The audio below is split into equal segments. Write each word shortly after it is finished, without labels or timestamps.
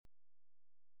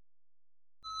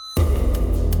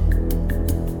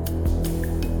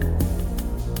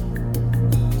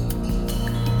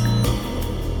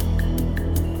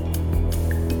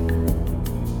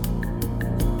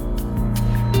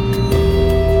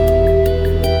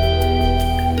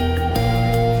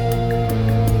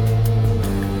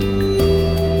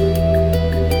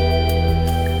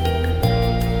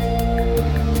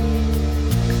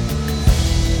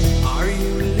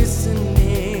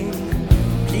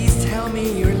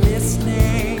me you're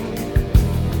listening.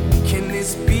 Can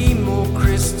this be more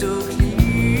crystal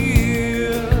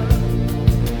clear?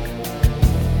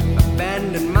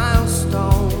 Abandoned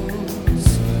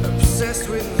milestones, obsessed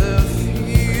with the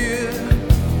fear.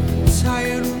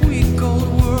 Tired, weak,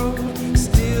 old world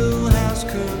still has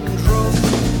control.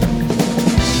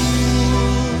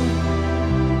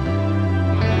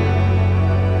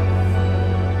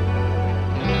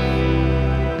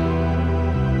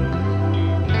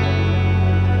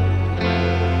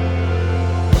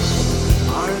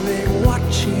 Are they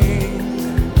watching?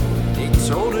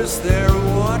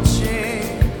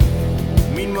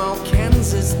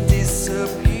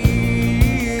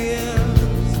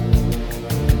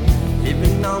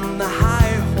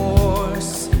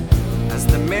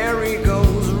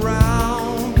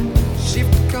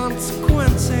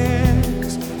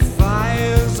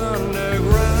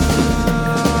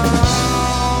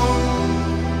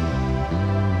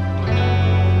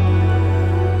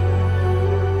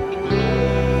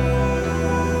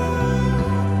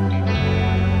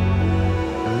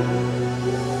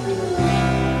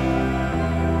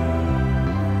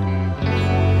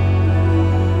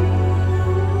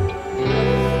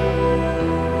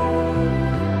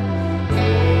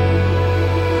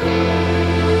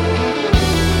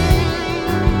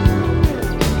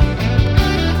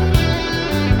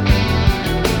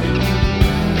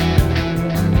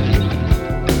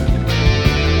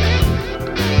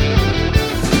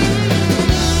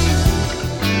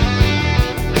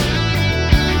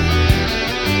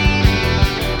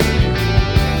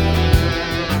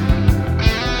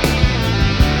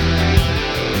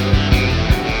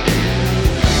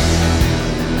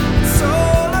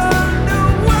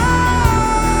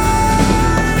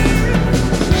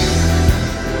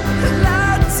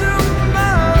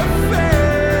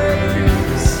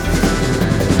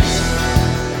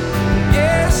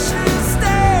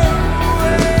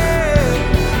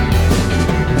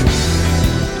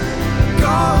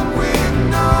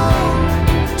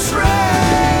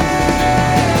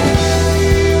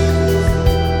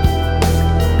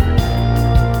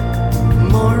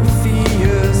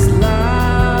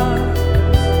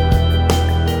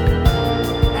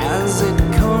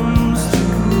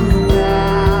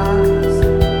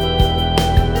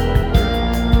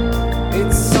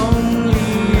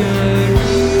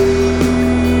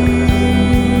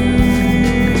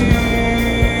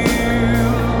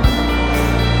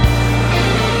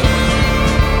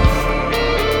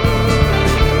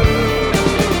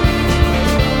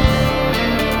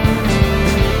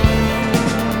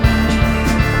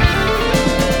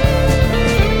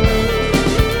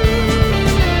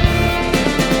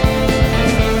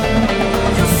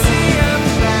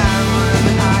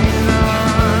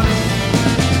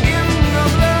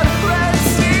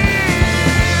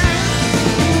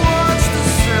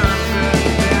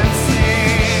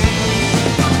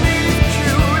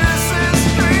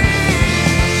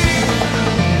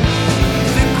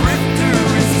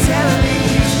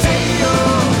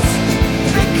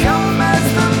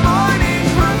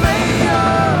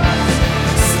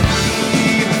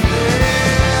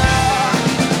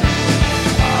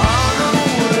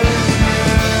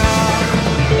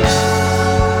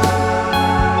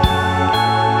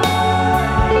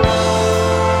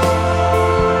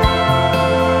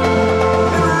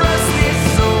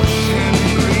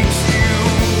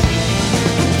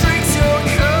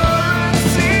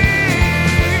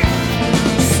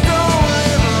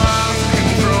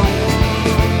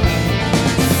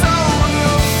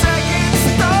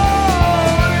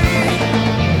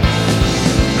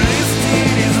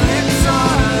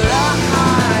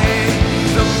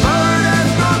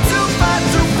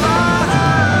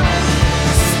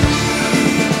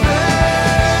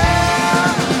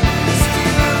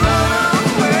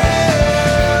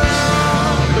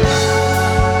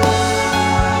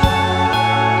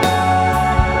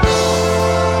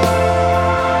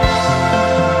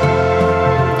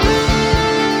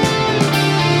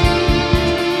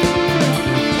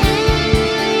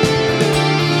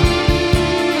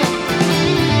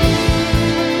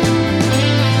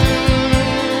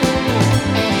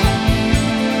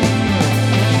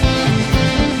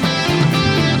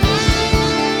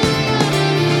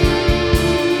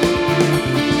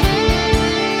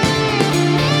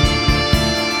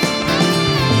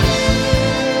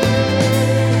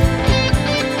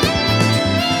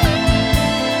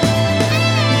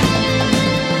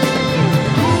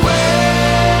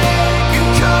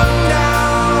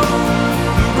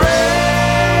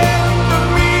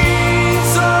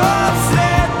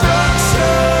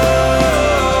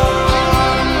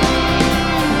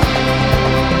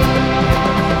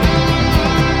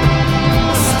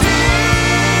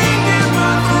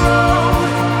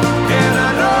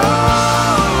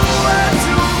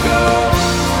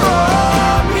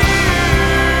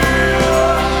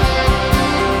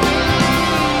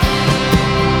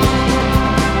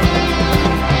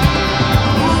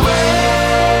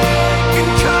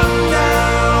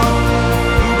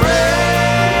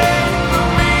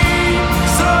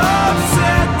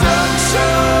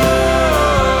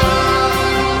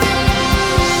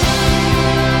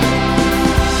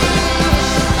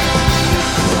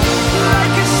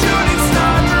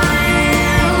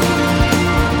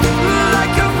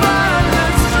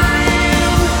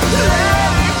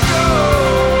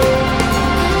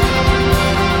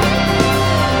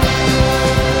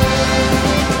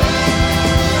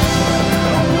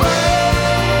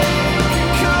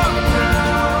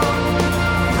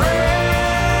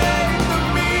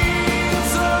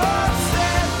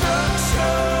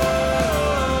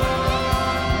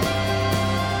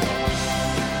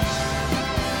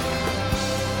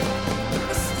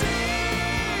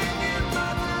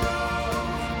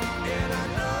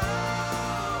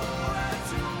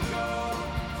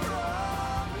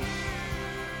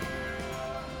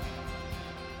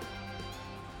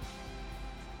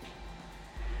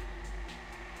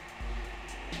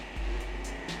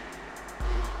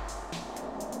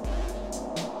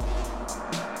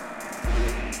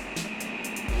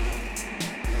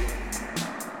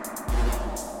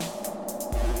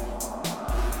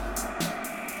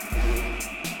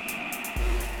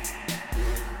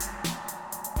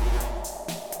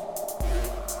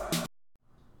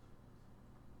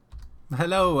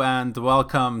 hello, and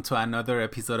welcome to another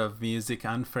episode of Music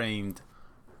Unframed.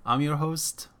 I'm your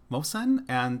host, Mohsen,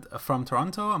 and from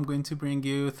Toronto, I'm going to bring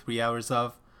you 3 hours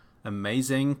of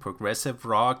amazing progressive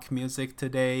rock music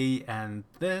today, and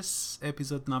this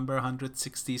episode number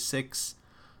 166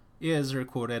 is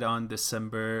recorded on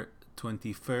December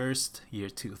 21st, year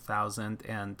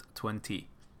 2020.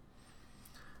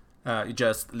 You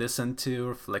just listened to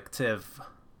Reflective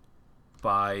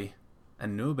by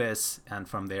Anubis, and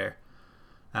from their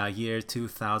year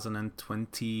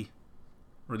 2020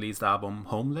 released album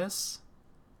Homeless.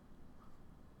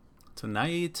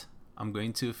 Tonight I'm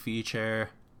going to feature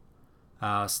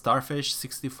Starfish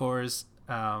 64's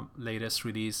latest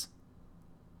release,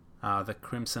 The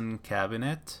Crimson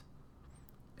Cabinet,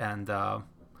 and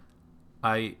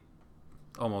I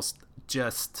almost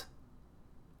just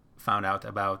found out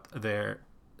about their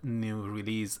new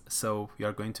release, so we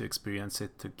are going to experience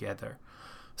it together.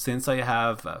 Since I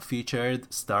have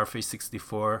featured Starfish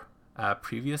 64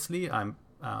 previously, I'm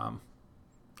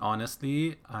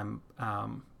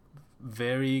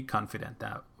very confident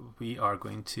that we are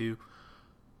going to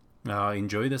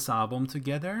enjoy this album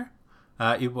together.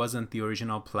 It wasn't the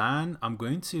original plan. I'm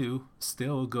going to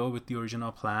still go with the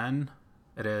original plan.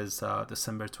 It is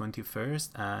December 21st,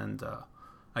 and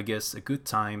I guess a good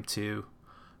time to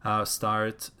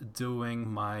start doing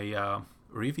my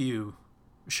review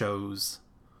shows.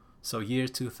 So year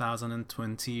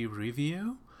 2020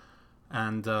 review,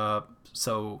 and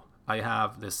so I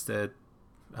have listed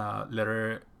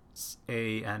letters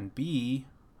A and B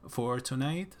for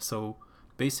tonight. So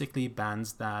basically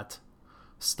bands that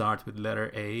start with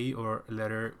letter A or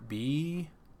letter B,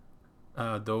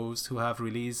 those who have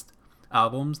released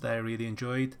albums that I really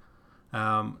enjoyed.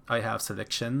 I have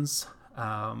selections,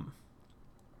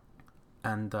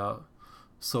 and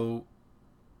so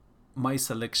my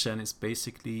selection is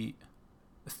basically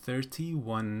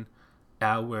 31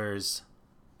 hours,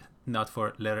 not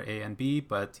for letter A and B,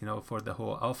 but for the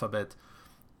whole alphabet.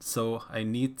 So I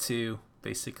need to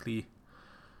basically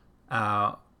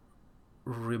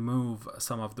remove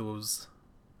some of those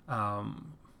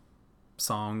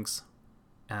songs,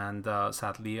 and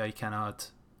sadly I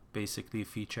cannot basically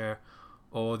feature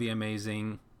all the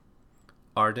amazing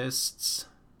artists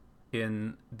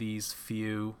in these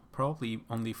few, probably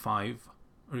only 5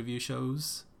 review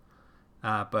shows,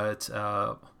 but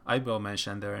I will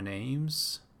mention their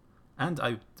names, and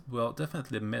I will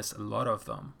definitely miss a lot of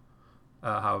them.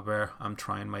 However, I'm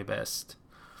trying my best,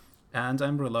 and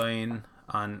I'm relying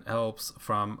on helps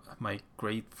from my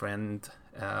great friend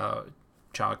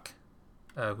Chuck,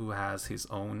 who has his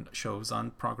own shows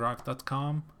on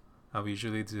progrock.com. I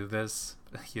usually do this.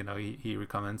 He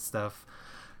recommends stuff,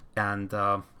 and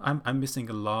I'm missing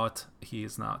a lot. He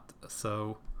is not,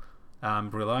 so I'm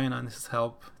relying on his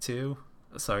help too.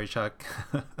 Sorry, Chuck.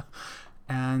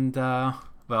 And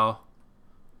well,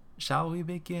 shall we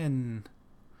begin?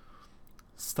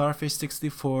 Starfish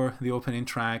 64, the opening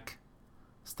track,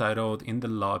 is titled In the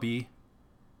Lobby.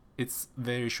 It's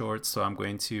very short, so I'm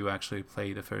going to actually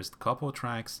play the first couple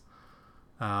tracks.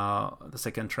 The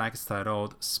second track is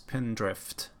titled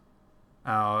Spindrift.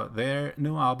 Their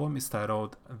new album is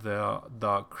titled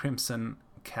The Crimson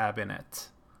Cabinet.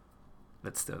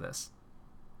 Let's do this.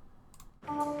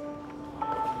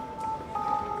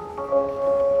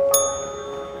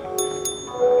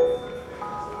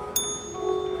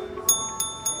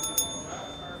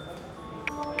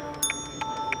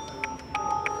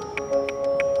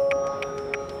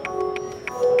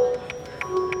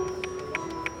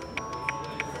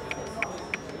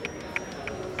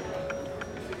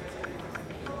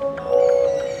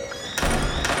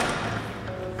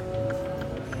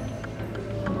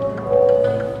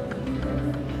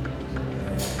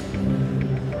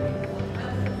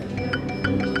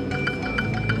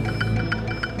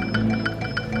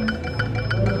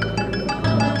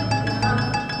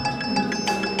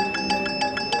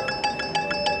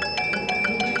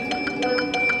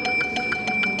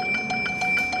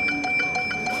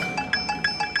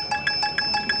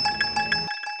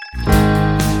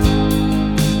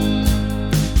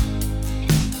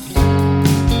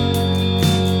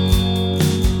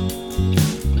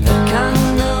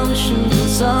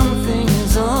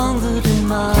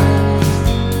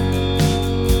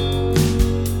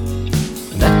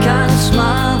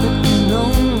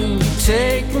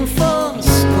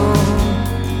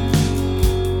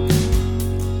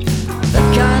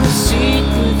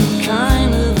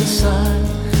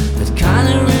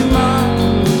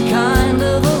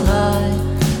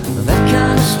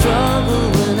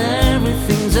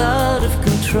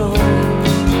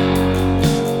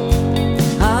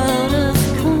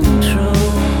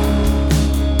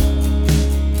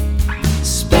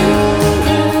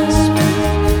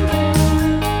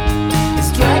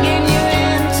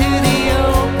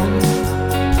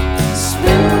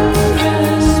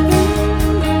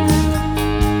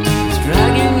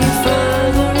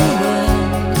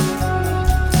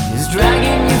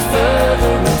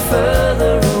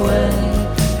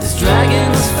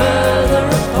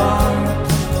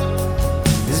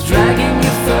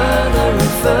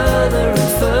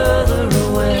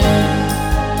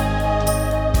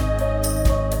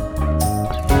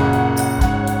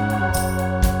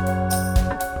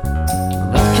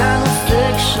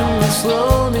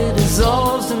 slowly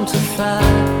dissolves into fat.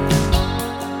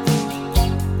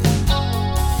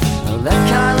 That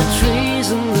kind of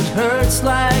treason that hurts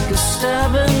like a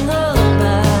stab in the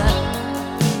back.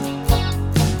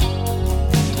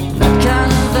 That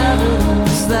kind of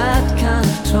evidence, that kind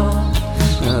of talk,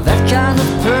 that kind of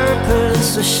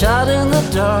purpose, a shot in the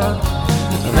dark.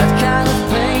 That kind of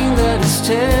pain that is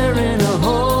tearing a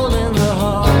hole in the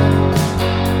heart,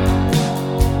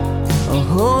 a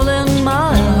hole in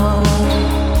my heart.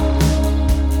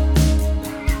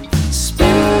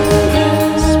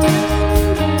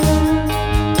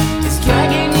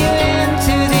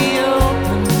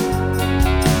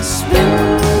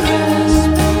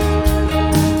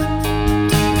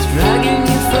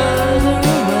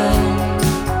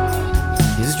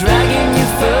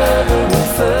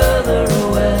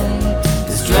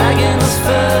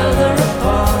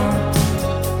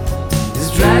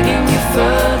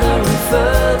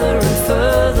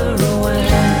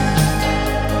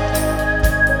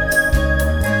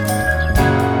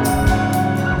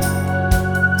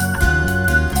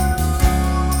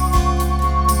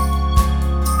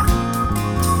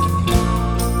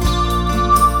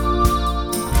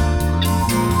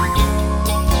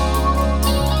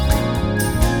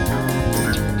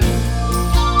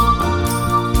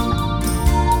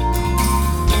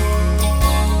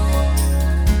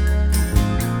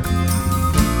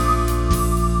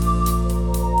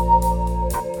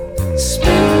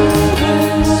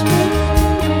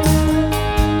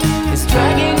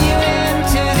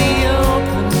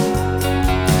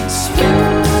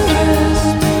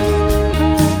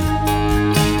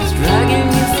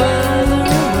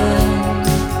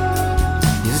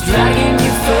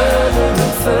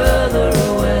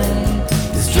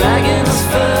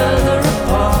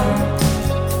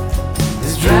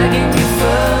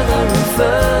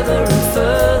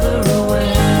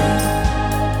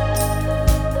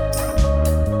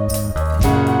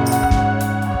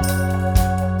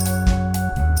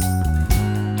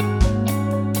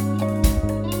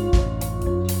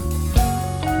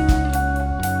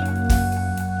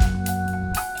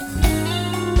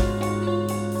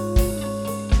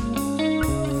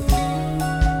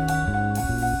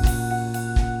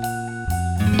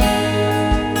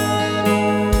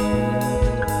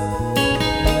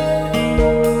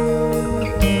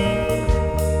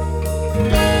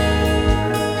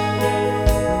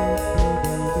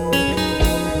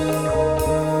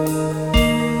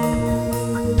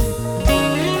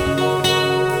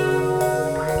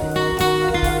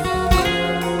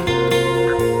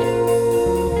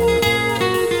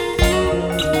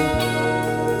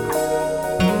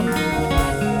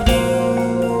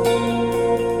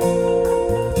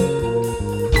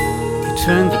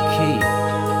 Turned the key,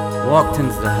 walked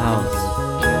into the house,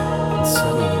 and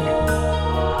suddenly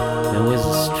there was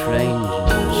a strange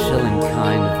and chilling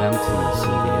kind of emptiness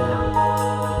in the air.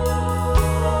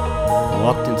 I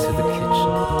walked into the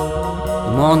kitchen.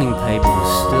 The morning paper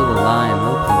was still lying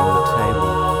open on the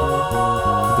table.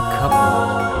 The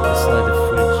cupboard beside the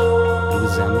fridge, it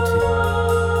was empty.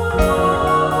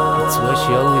 It's where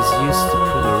she always used to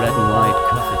put a red and white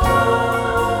coffee cup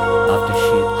after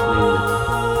she had cleaned it.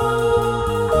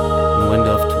 Went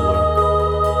off to work.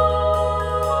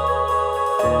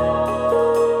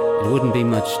 It wouldn't be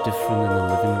much different in the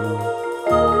living room.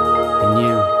 I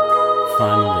knew,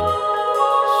 finally,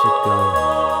 she'd gone.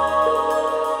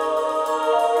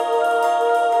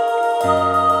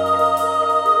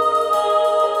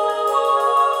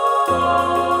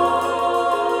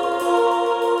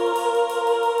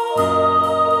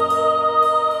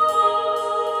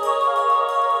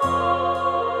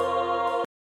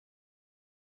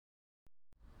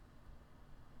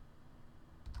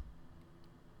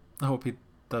 I hope it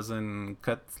doesn't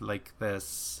cut like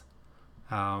this.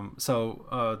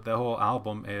 The whole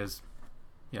album is,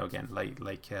 again,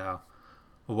 like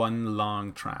one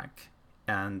long track,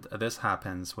 and this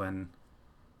happens when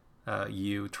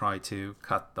you try to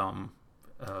cut them.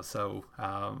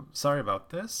 Sorry about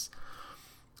this.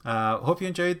 Hope you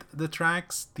enjoyed the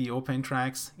tracks, the opening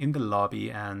tracks, In the Lobby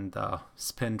and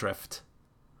Spindrift.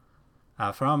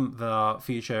 From the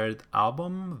featured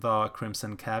album, The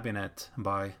Crimson Cabinet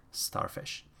by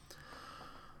Starfish.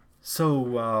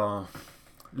 So,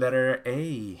 letter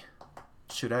A.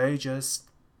 Should I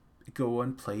just go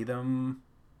and play them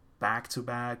back to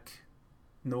back?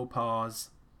 No pause,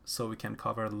 so we can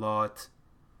cover a lot.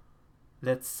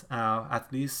 Let's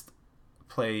at least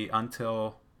play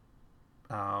until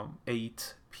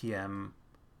 8 p.m.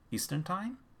 Eastern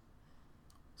Time.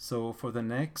 So for the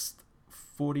next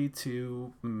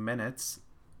 42 minutes,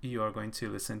 you are going to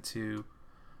listen to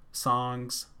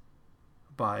songs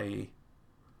by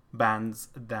bands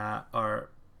that are,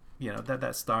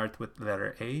 that start with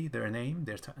letter A. Their name,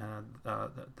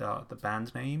 the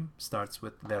band name starts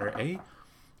with letter A,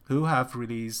 who have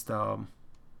released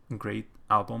great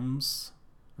albums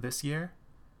this year,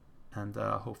 and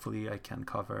hopefully I can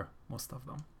cover most of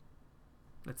them.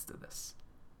 Let's do this.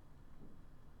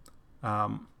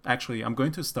 Actually, I'm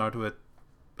going to start with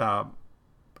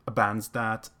bands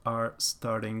that are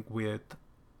starting with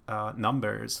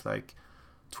numbers like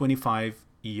 25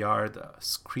 Yard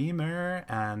Screamer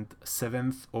and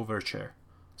 7th Overture.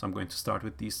 So I'm going to start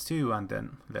with these two and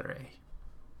then letter A.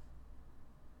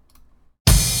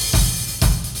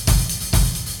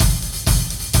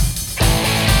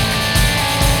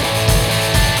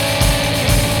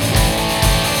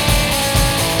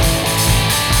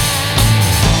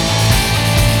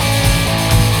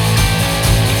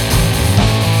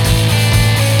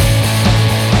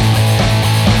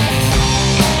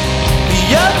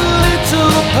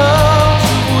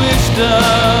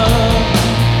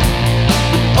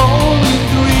 Only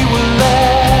 3 were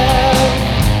left.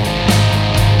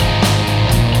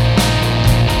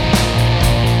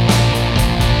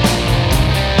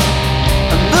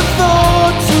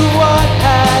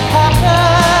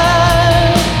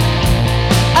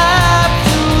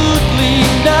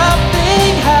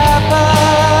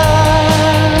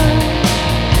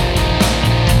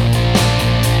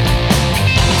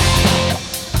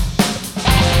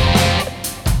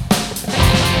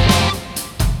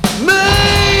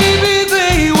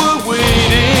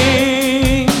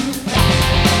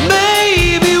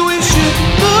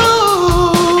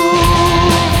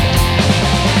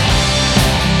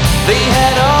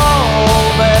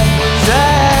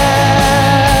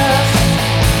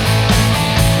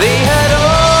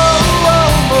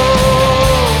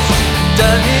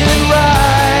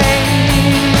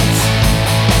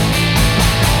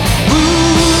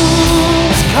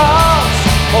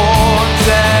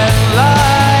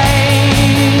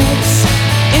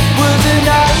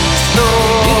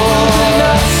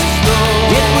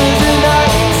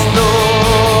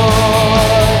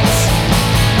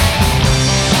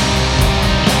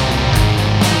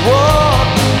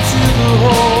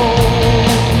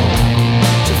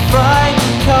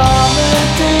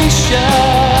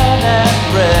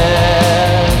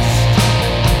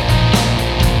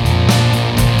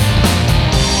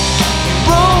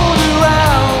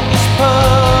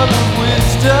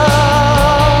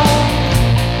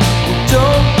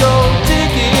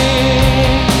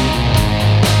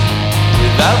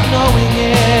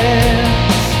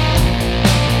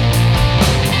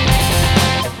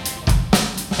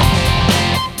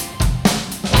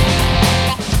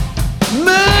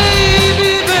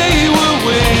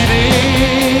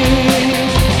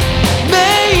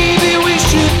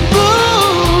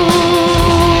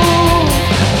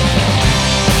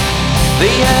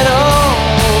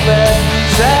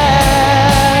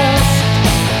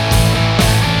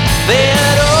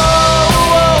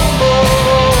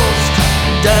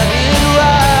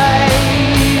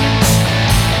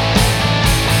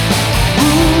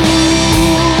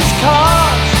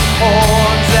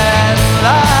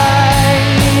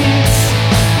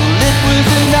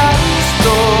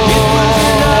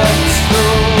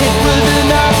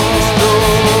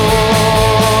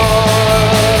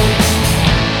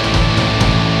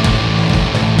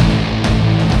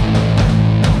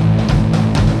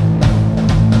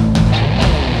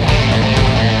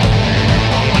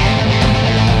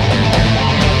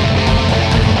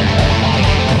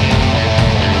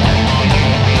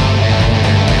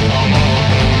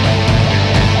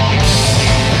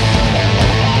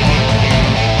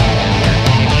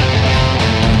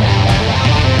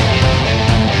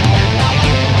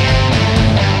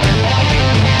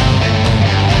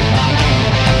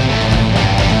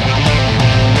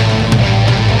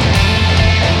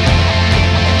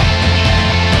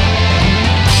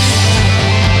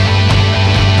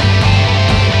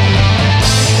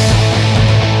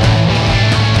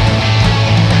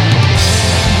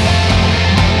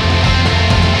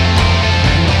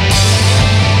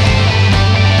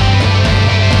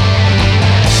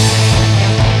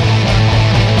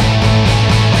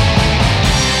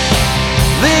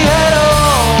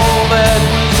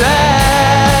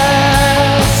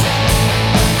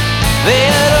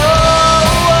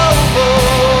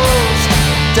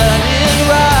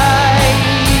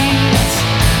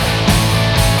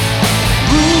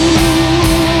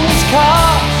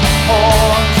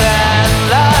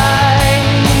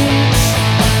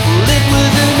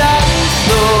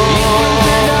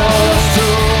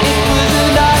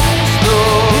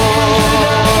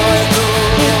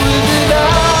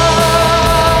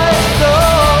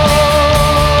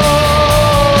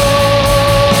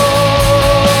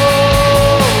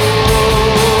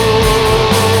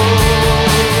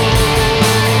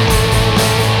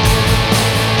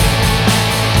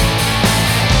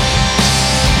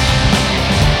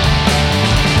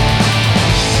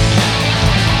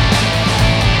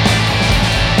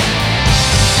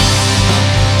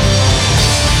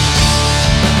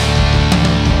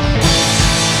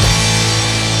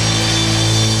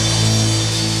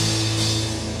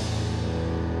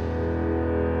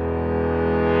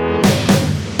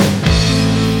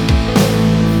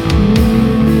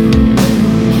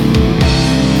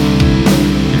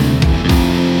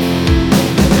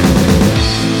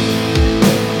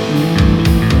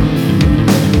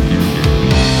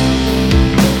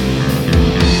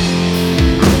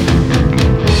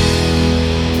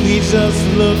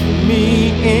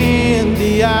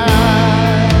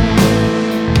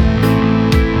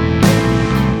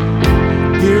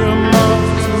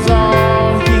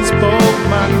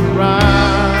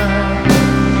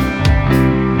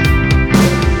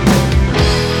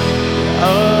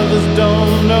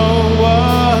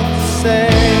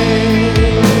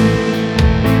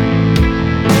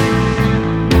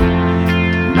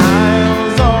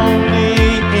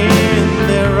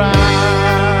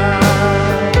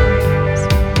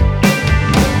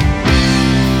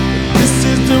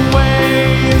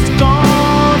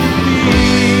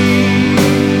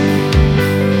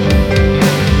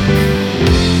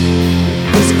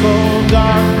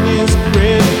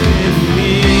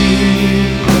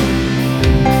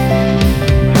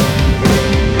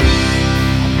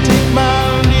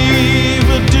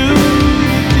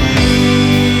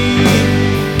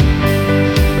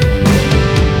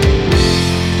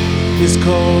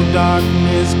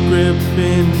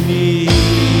 gripping me.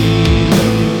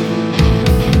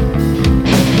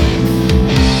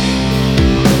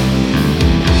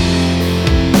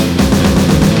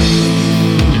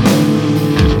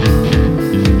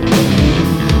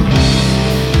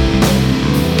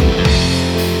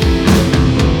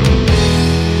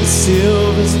 The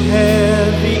silver's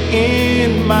heavy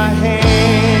in my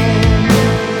hand.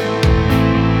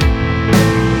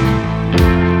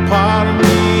 Part of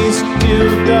me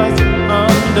still doesn't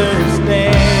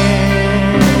understand.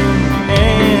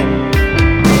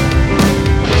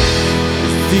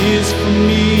 Is this for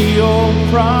me or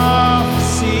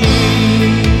prophecy?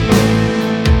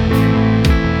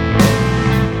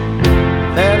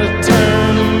 That I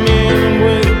turn them in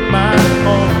with my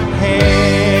own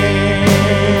hand.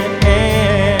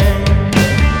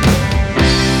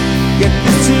 Yet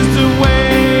this is the way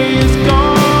it's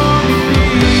gonna be.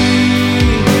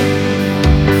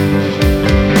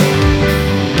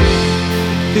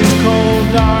 This cold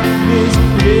darkness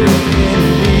gripping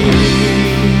me.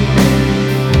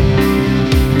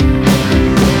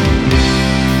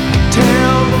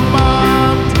 Tell the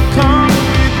mob to come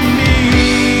with me.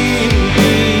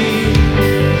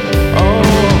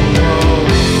 Oh,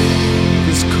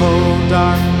 this cold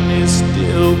darkness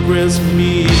still grips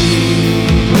me.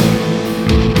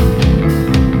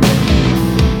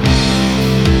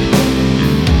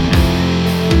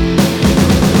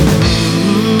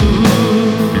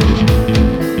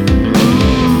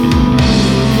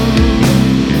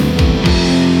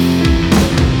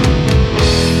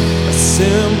 A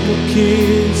simple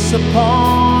kiss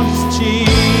upon his cheek.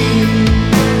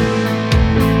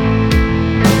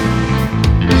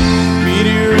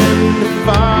 Fear and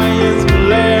defiance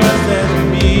glares at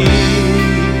me.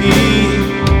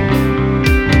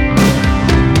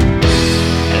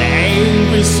 An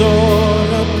angry sword,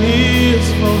 a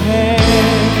peaceful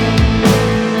hand.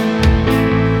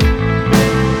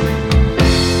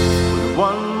 With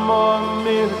one more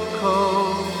miracle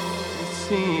to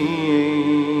see.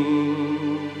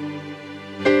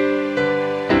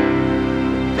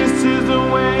 This is the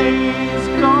way it's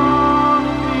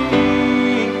gonna be.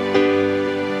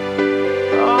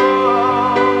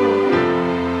 Oh,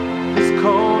 this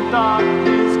cold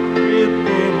darkness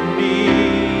gripping me.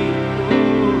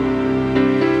 Ooh.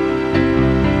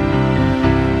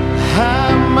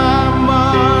 Have my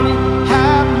money,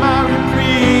 have my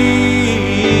reprieve.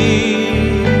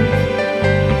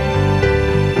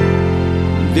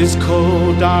 This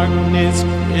cold darkness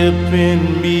gripping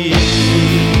me.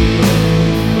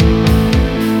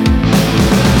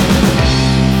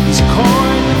 This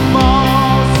coin that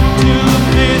falls into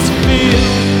this field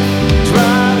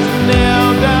tries to nail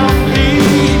down me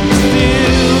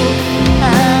still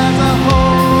as I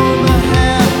hold the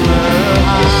hammer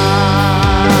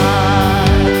high.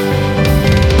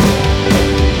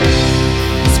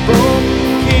 Spoken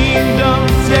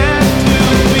kingdoms yet to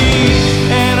be,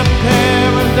 and a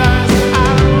paradise I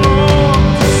long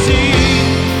to see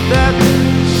that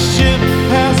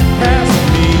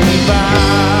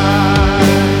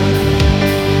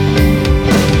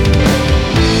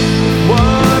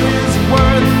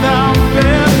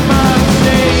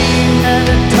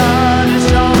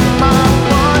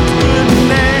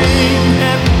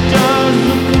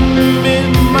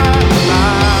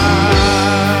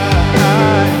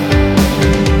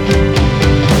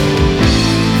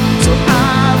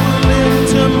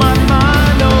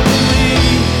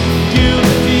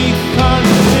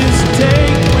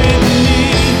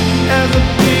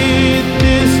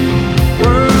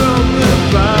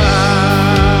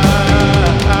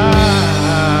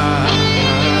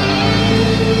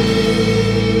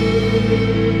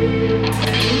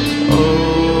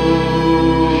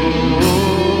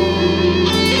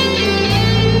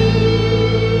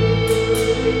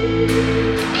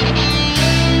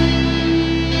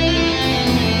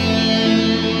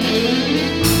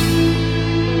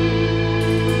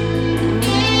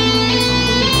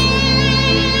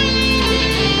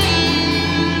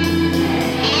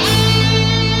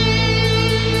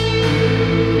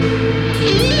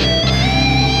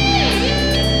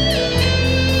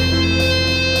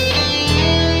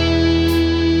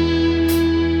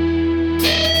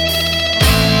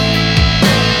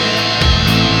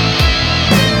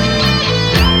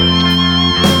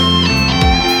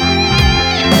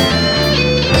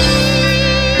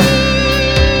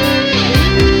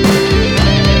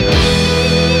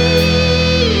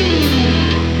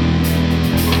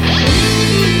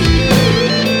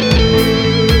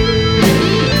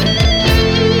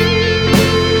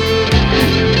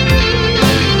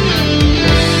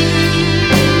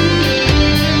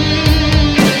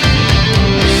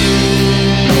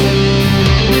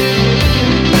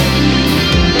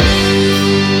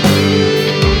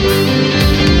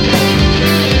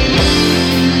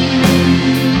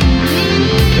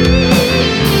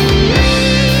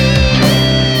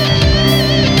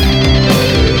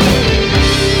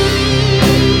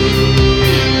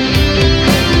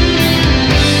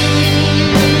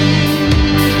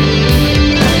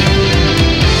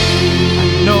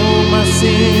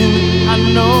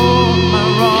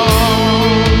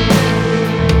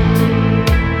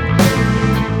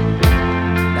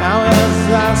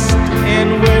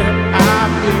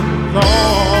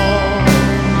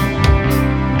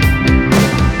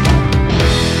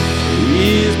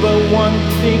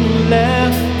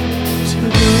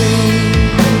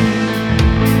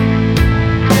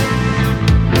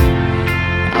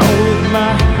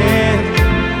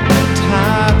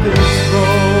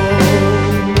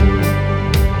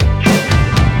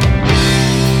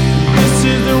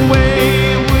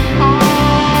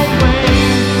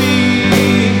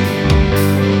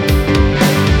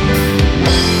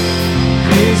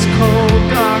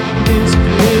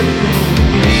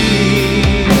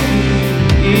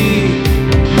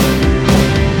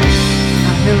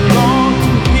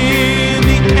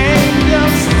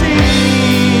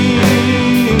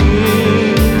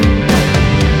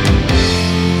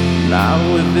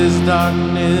with this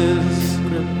darkness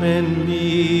gripping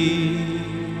me.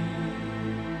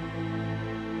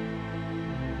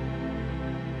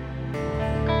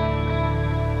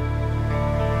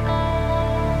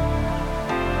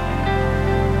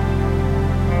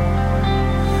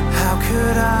 How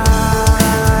could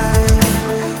I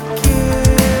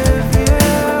give you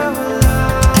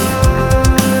life?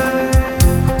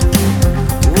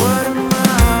 What am I?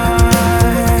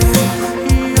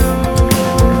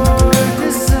 Your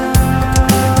desire.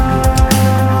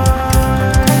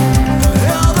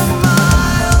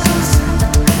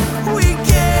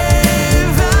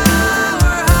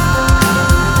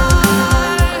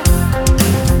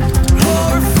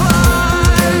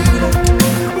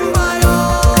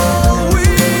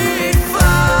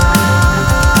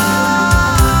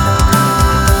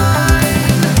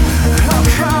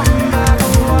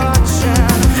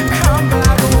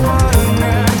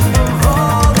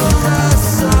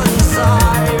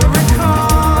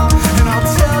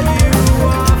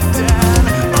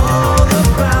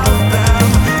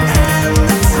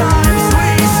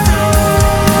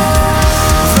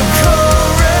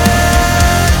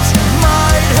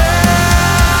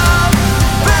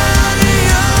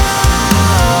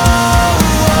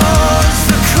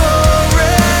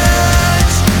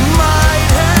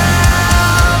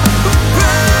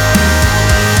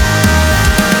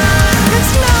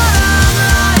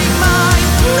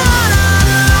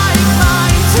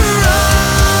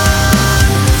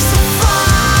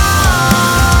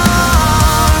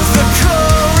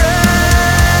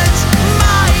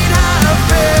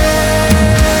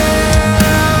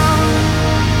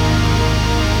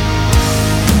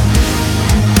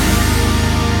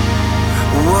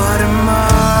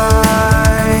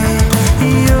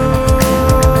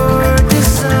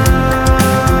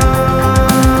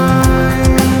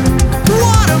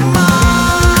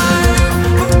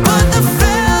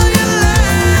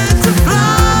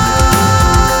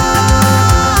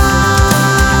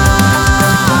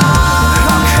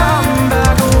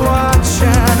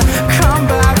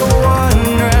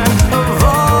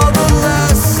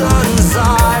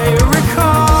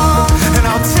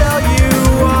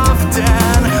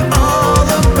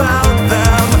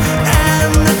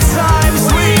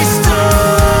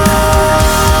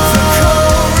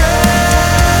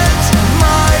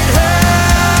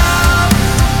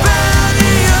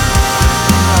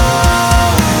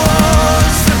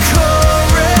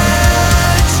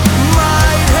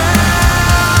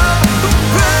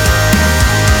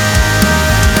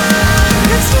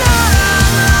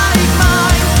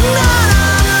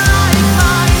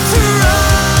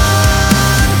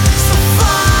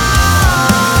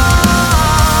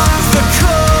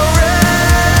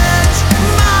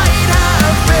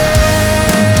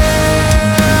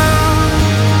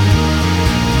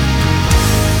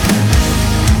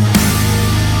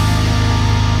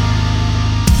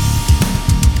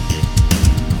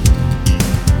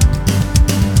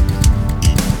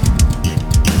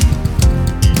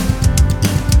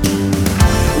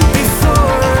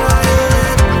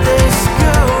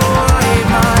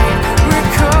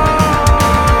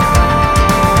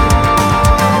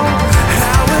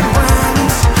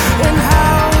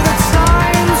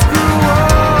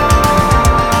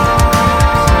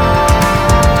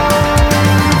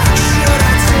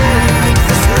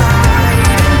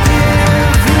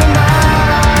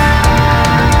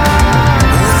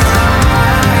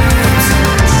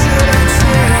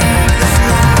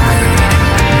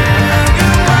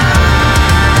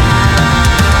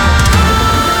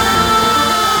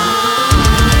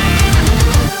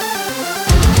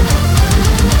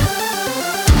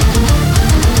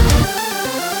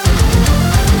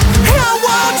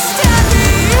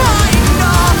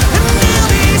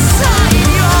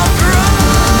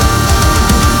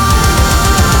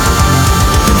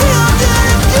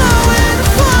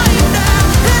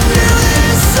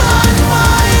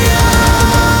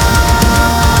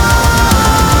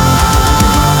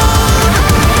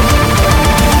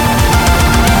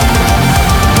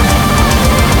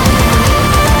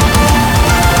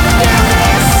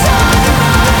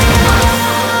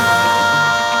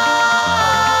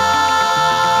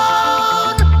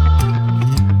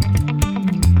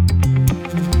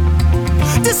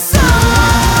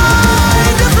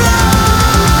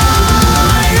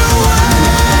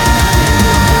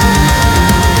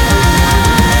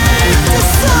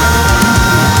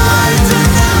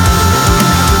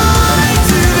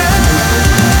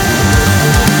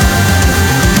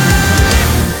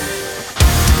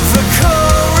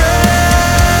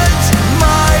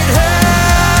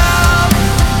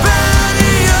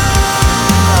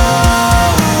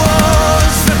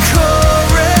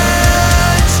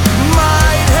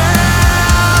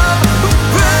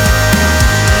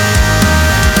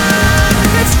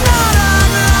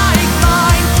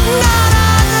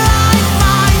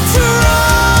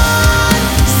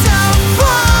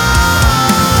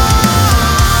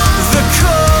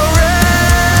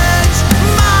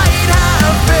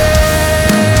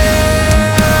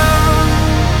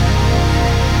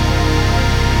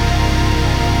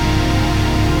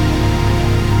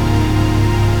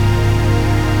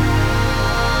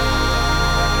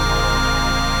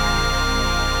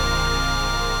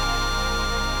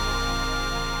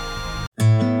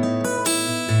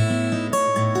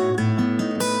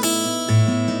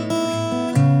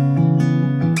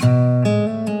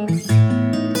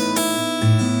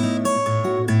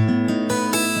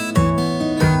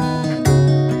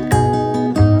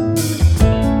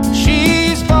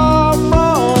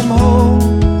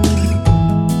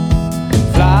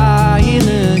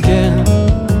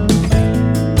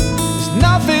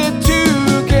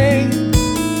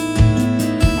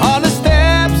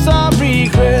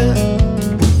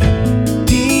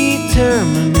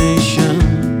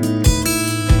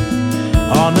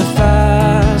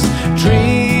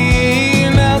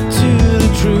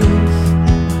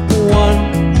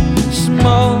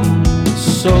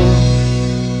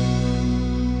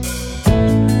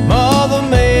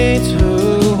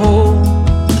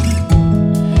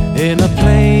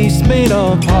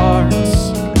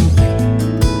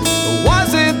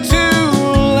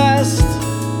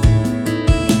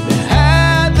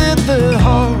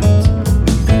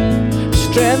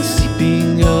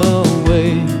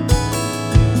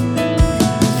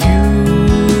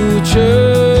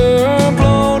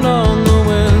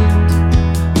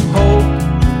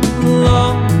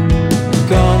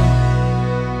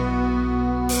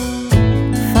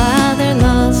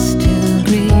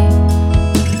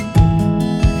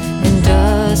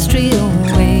 industrial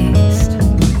waste.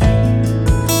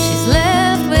 She's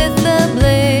left with the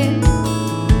blame,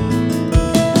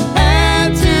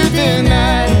 And to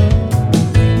deny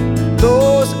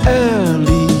those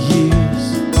early years,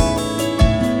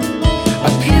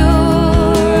 a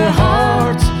pure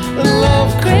heart, a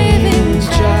love-craving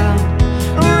child,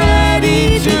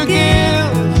 ready to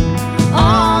give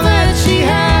all that she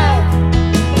had,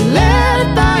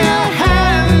 led by a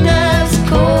hand as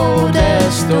cold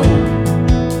as stone.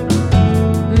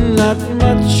 Not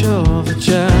much of a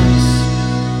chance.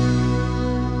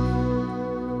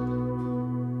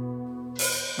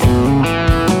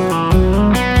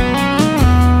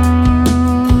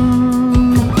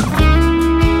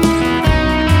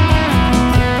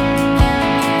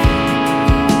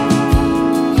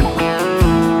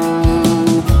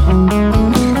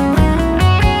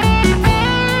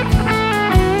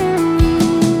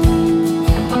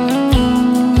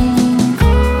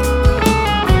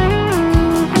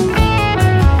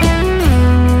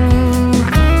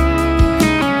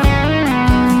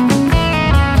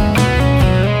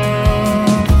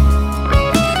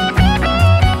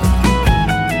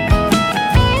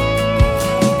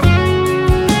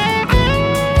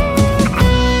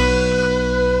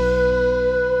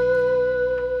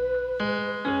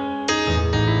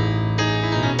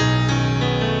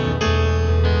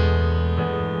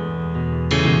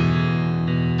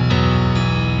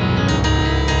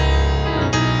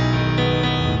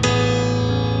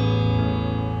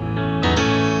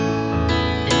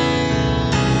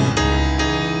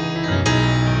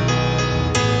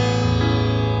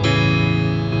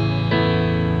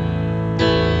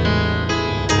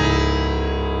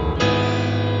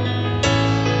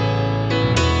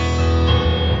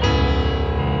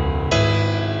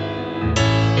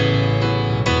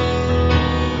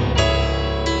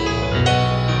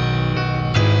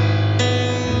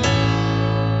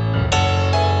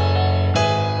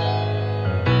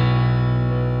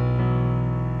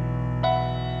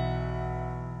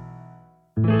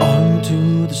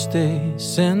 To the stage,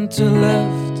 center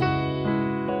left.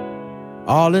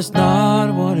 All is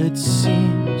not what it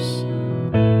seems.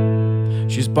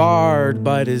 She's barred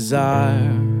by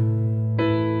desire,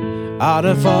 out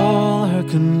of all her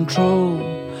control.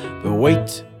 But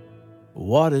wait,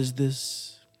 what is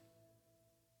this?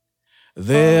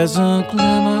 There's a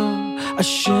glimmer, a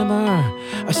shimmer,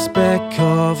 a speck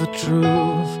of a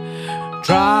truth,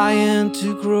 trying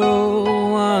to grow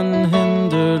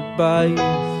unhindered by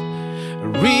youth. A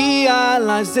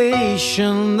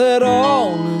realization that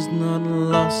all is not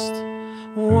lost.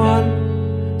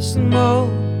 One small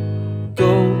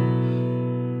goal.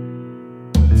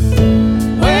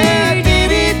 Where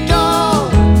did it go?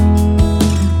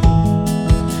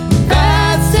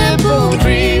 That simple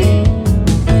dream,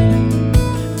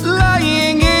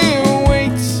 lying in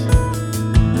wait,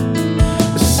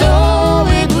 so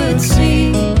it would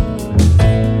seem.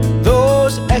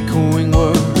 Those echoing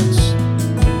words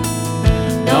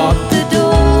knock the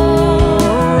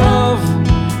door of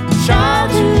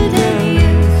childhood and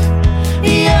youth,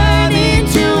 yearning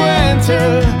to enter,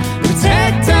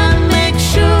 protect and make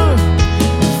sure,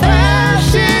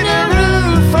 fashion a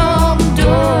roof from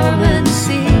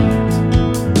dormancy.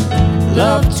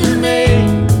 Love to make,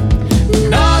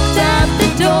 knocked at the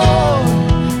door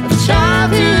of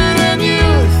childhood and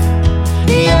youth,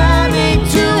 yearning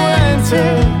to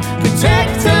enter,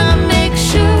 protect and make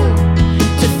sure,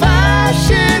 to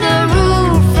fashion a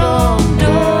roof from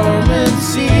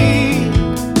dormancy.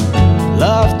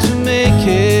 Love to make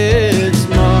its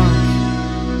mark.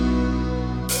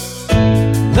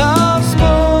 Love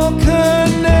spoke her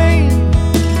name,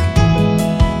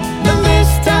 and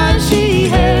this time she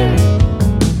heard,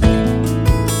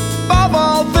 above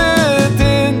all the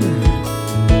din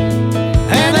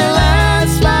and a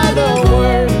landslide of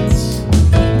words,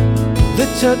 the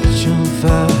touch of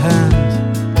her hand,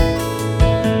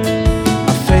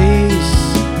 a face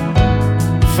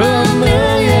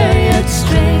familiar yet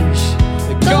strange,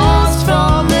 the ghost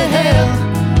from the hill,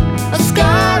 a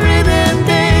scarred and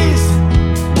dazed,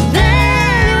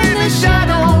 there in the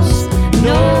shadows,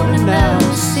 known and now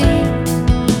seen.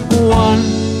 One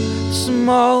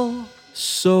small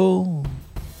soul.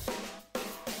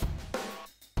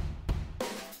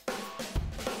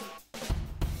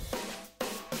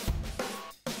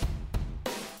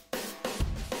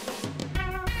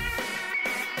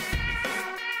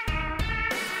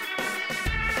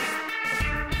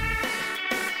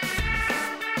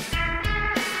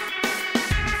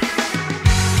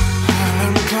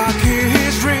 Alarm clock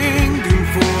is ringing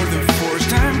for the first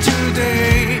time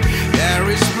today. The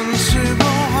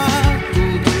responsible heart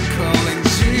will be calling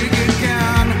sick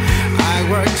again. I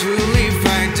work to live,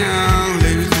 I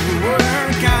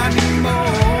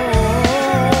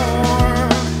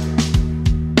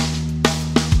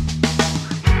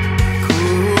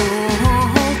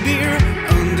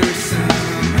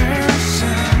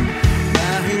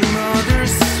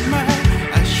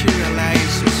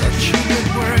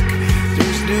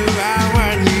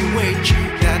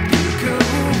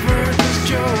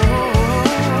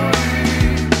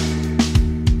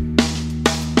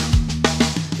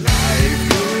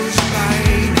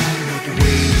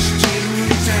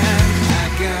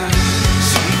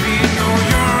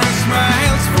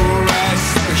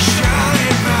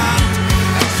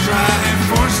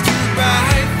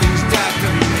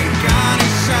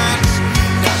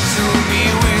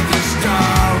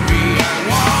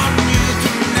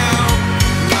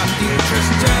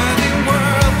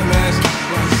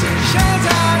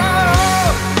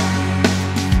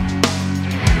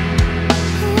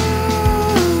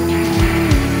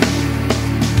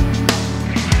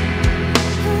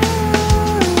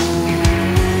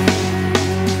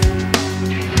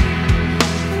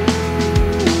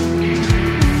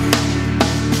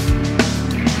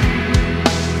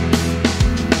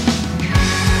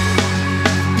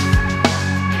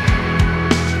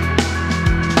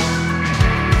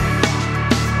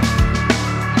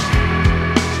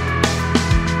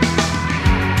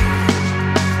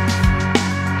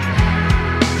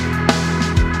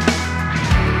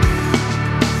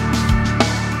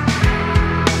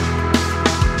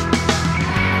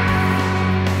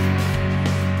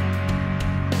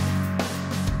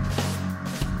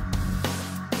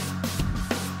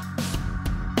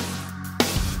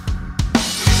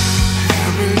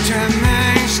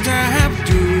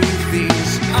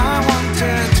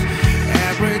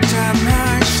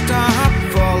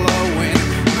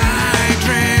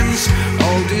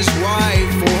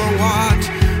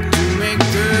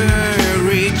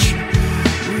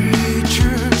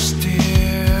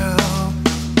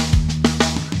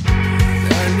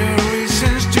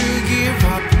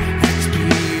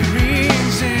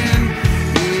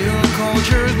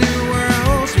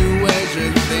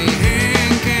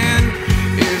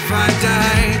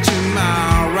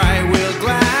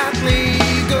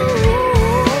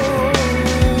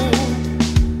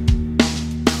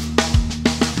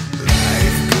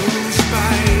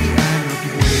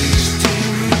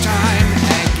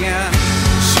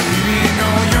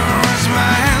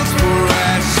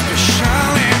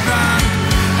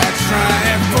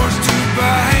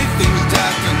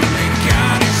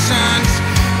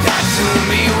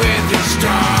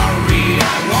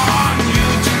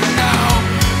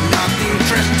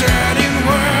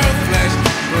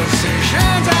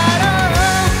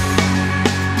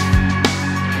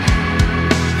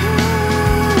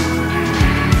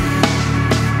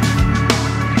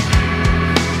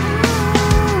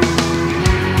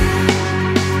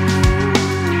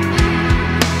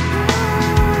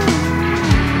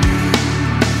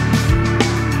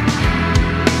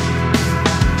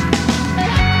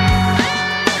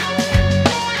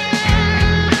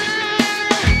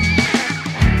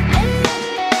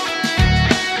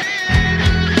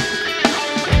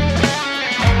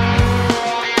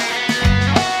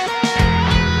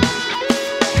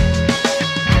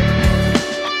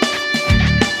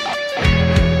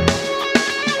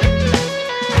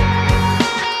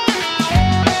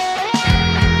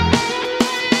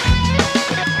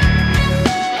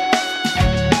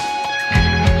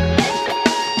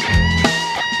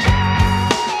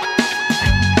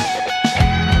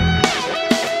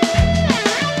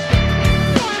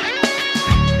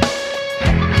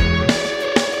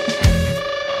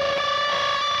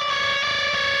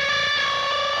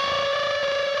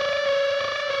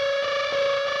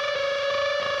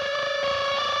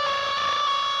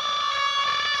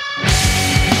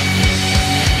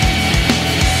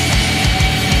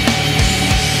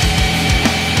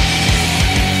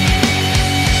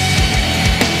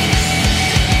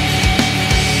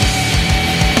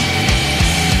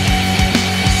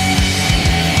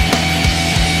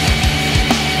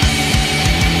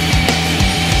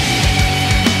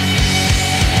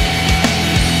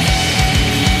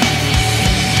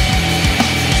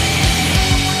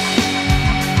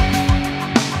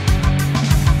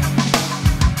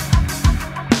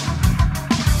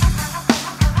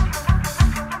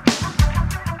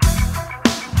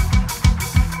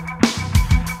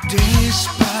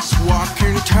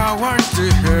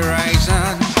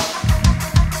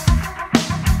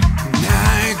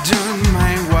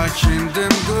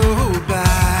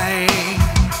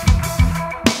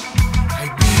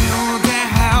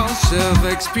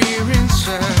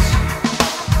experiences.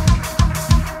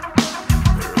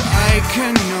 I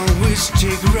can always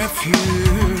take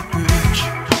refuge.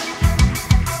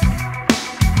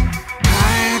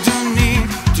 I don't need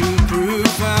to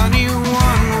prove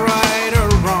anyone right or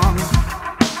wrong.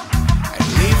 I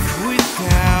live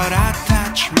without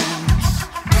attachments.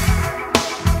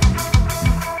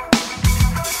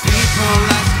 People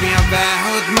ask me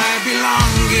about my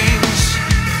belongings,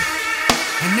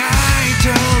 and I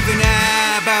told them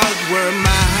about where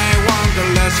my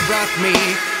wanderlust brought me.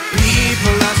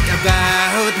 People ask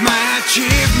about my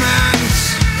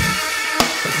achievements,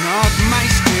 but not my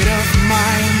state of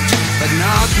mind, but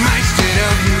not my state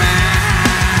of mind.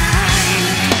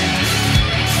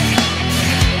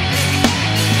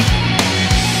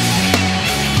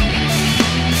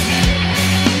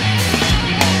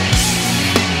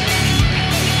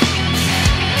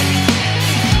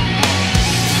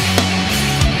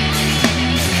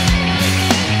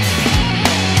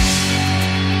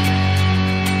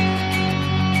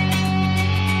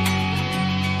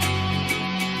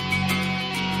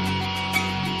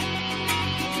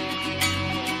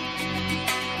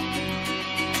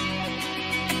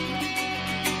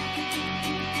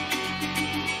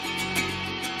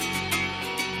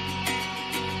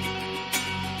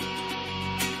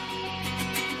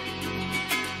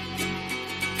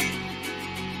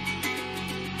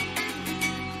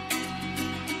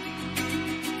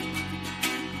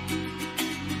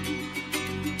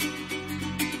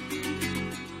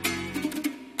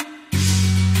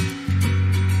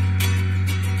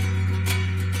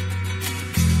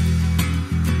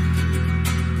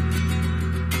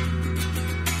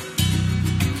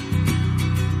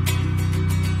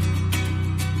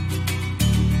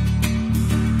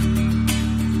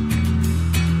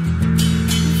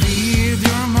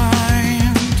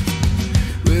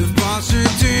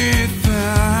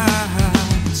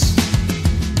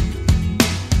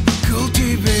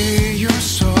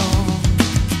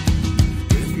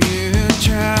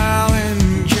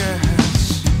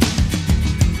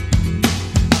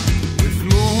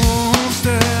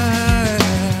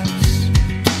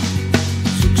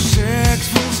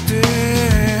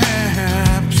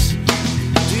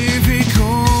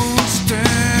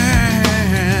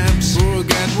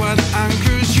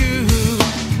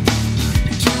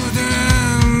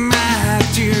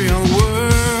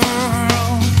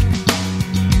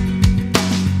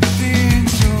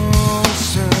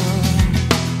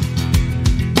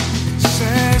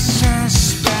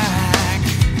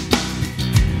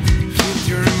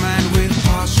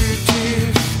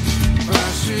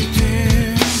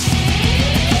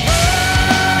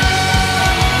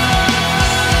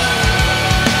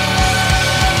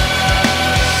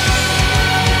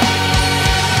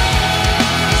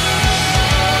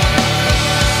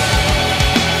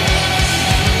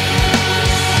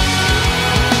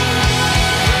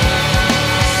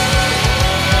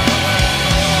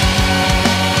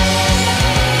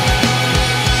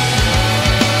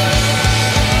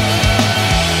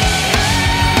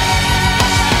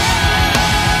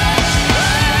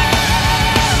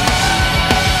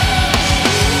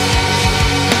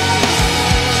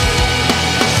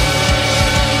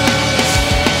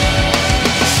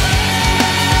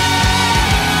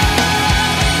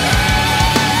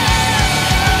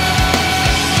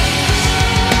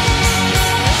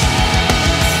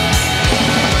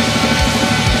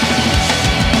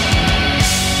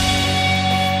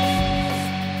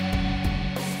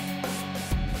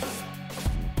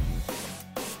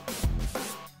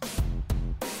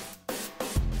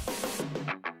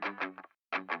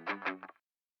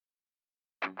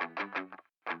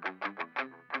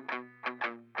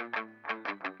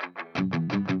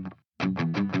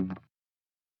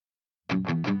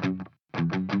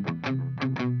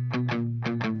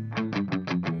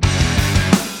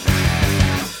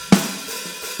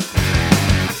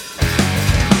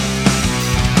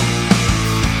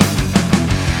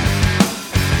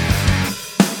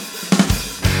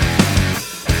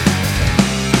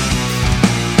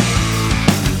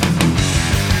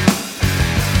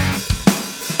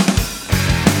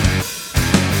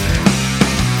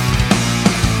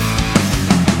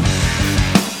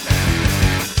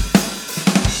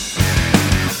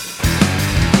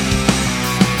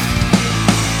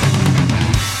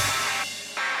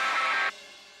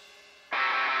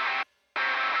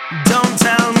 Don't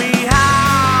tell me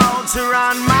how to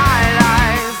run my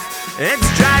life. It's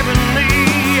driving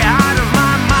me out of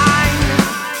my mind.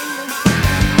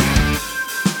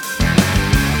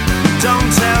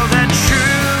 Don't tell the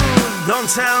truth, don't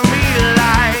tell me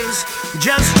lies.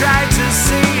 Just try to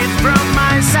see it from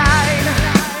my side.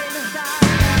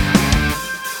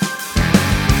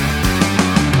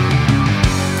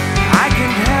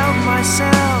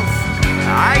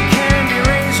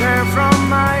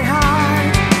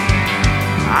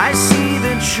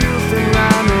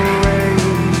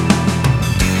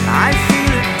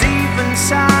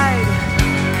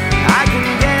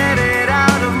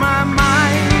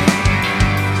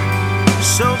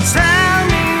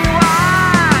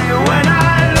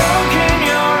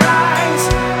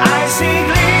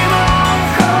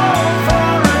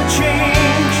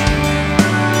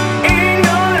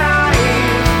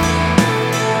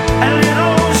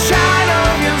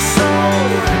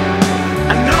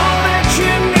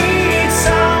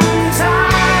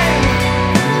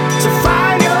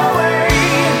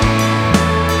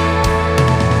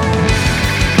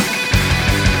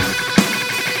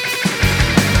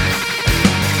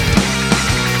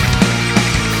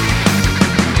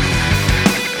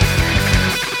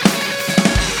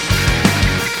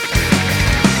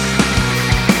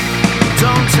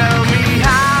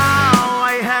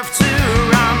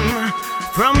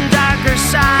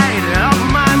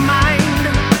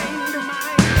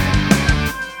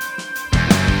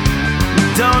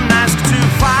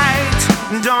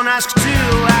 don't ask to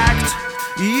act.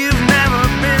 You've never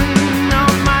been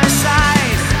on my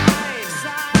side.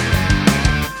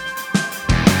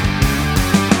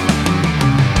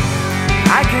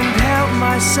 I can't help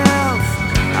myself.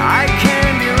 I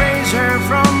can't erase her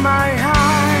from my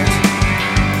heart.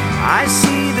 I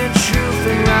see the truth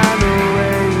and run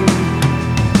away.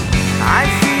 I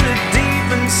feel it deep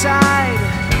inside.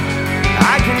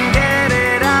 I can get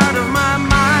it out of my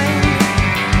mind.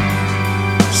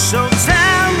 So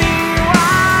tell me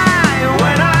why,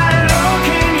 when I look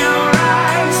in your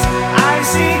eyes, I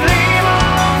see gleam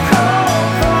of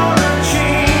hope for a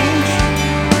change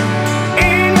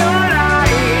in your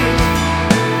life,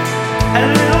 a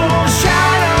little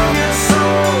shadow of your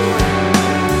soul.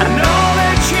 I know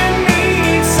that you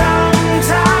need some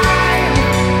time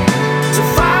to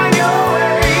find your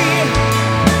way.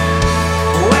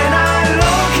 When I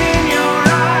look in your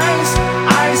eyes,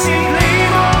 I see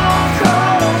gleam of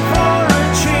hope for a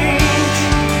change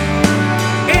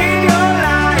in your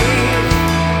life,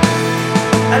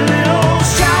 a little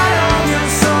shadow of your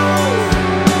soul.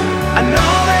 I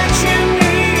know that you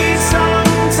need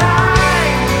some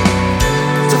time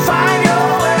to find your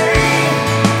way.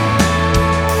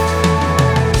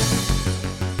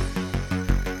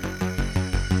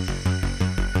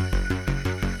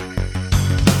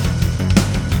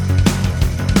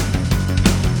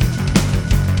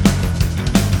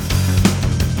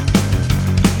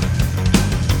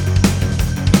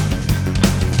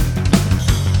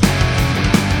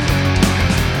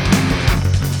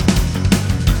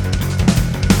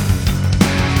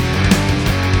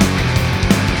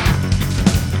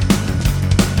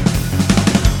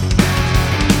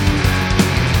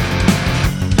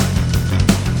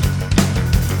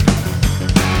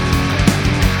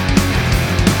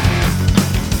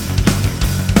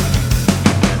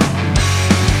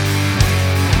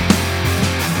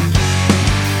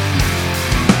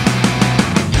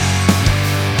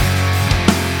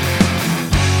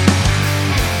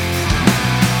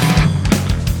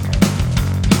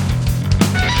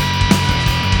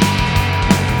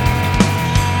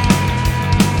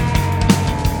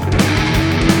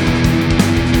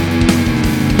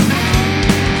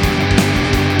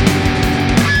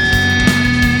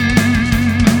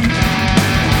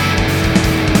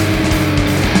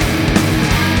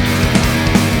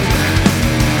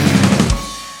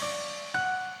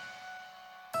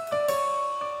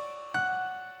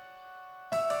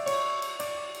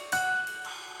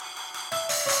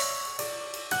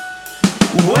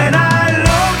 When I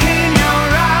look in your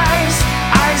eyes,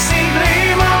 I see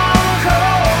gleam of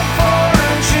hope for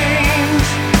a change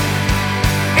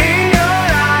in your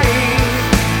life,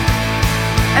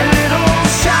 a little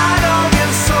shadow of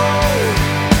your soul.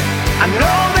 I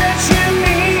know that you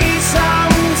need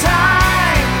some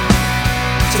time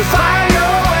to find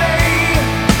your way.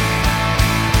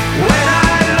 When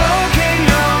I look in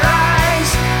your eyes,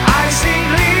 I see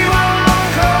gleam of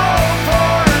hope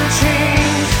for a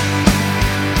change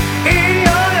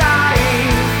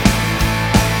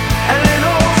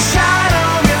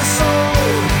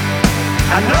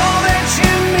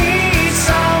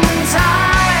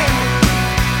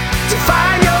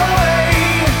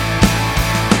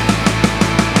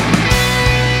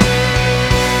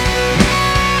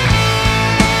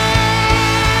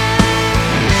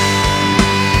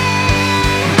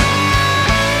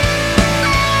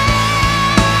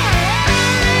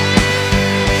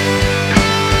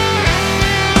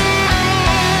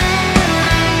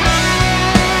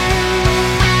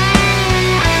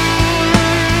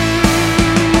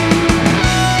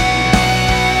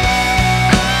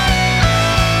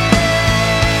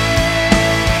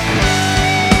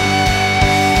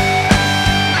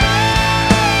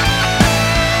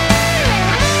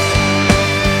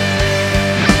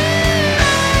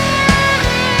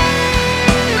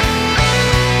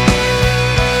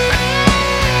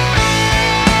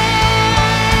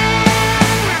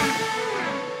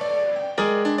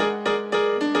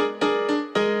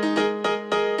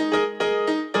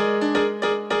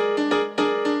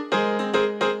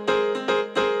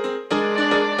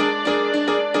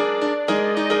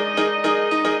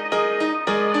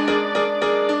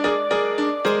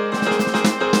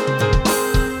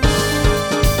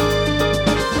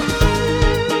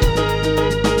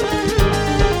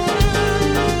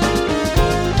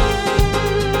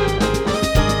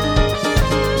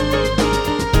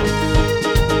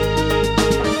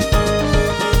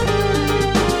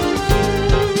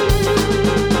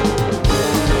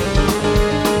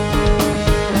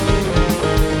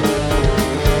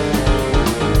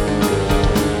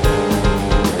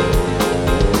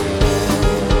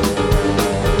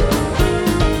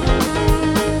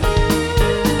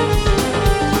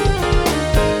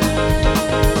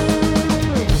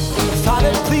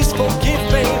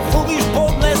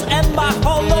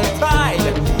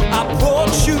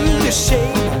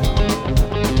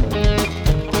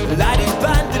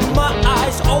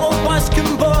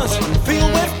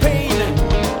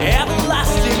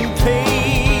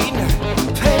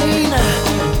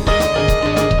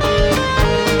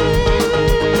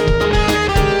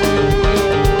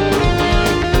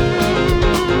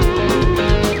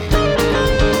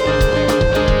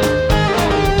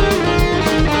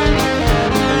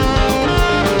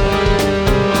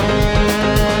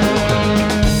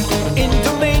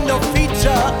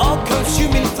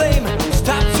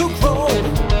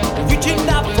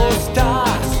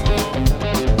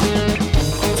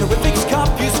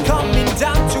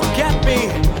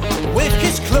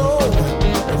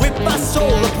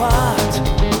apart.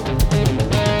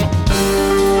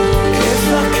 If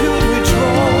I could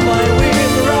withdraw my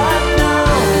will right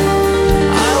now,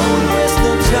 I would waste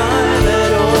no time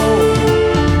at all.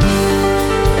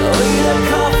 Lead a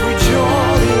coffee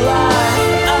jolly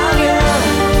life again,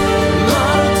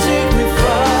 not to take me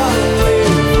far away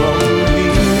from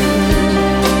here.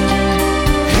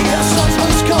 Hear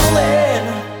someone's calling.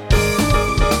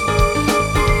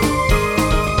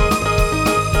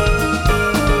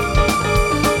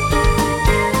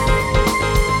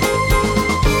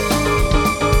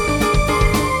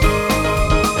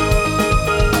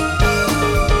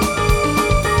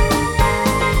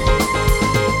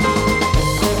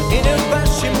 In a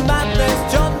rush in madness,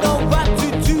 don't know what to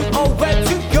do or where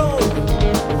to go.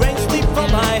 Rain slip from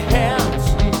my hands.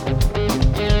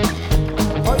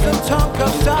 Poison tongue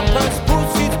comes up and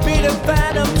spooks its bitter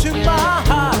venom to my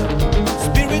heart.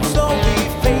 Spirit slowly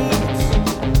fades.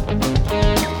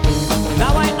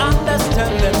 Now I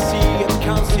understand and see it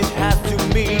counts it has to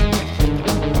me.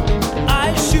 I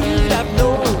should have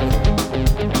known.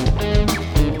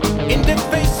 In the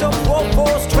face of war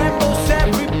force trembles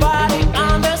everybody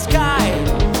on the sky.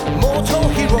 Mortal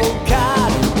hero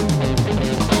God.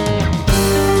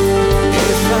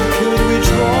 If I could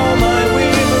withdraw my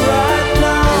will right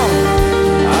now,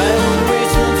 I would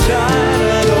waste no time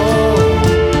at all.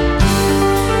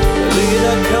 Lead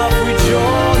a cup with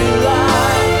joy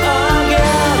life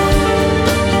again.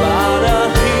 But I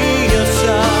hear your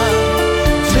sigh.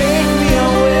 Take me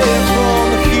away from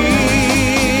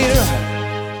here.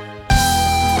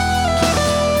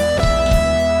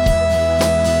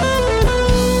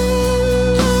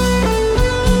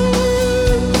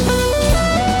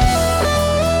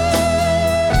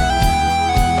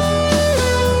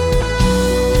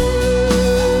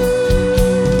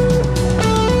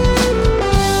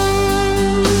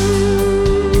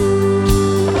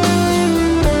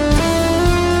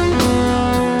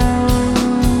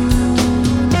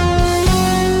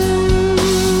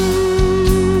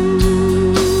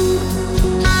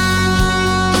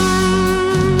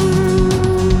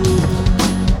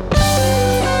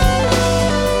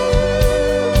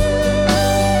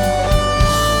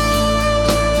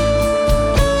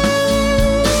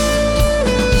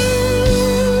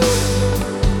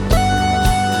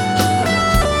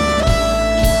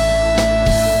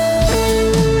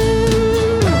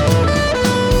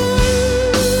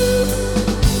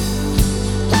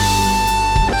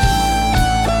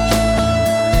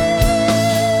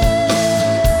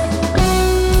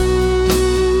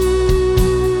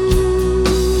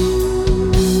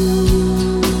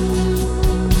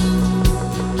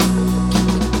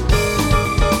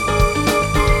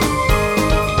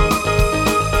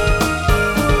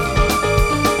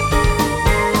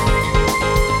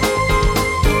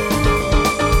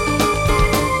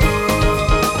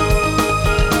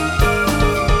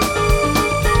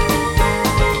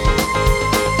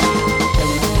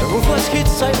 Ruthless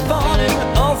hits siphoning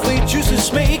of weed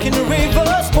juices, making the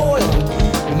rivers boil,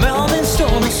 melting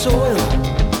stone and soil.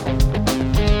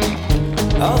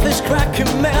 All this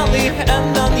cracking melly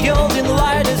and unyielding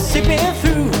light is seeping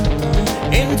through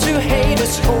into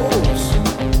Hades' holes.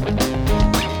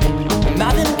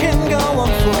 Nothing can go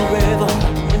on forever.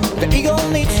 The eagle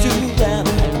needs to land,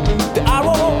 the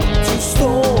arrow to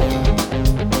slow.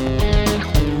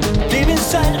 Deep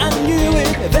inside I knew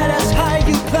it, that as high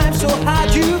you climb, so high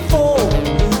you fall.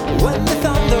 When the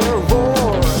thunder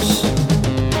roars,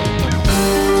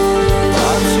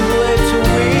 I'm too late to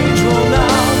withdraw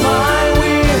now my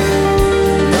will.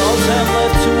 No time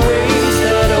left to waste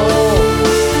at all.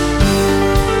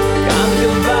 Can't go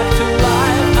back to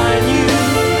life I knew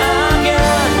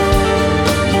again.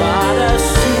 But as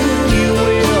soon you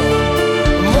will,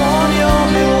 mourn your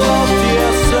beloved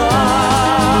dear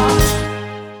son.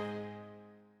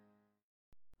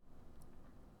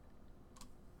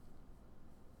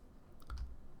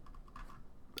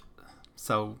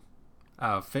 So,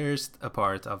 first a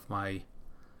part of my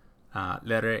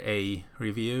letter A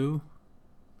review,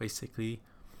 basically.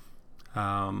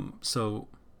 So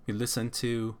we listened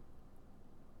to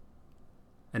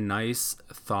a nice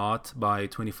thought by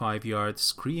 25 Yard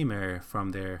Screamer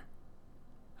from their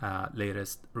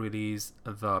latest release,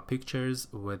 The Pictures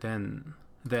Within.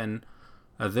 Then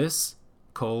this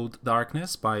Cold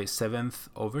Darkness by Seventh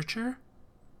Overture.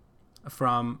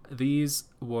 From These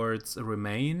Words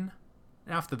Remain.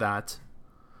 After that,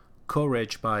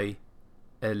 Courage by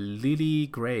Lily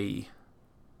Gray.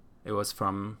 It was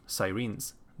from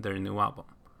Sirens, their new album.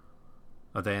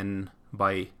 Then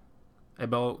by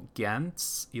Abel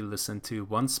Gantz, you listen to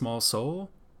One Small Soul.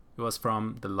 It was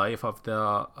from The Life of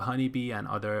the Honeybee and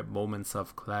Other Moments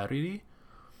of Clarity.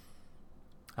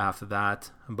 After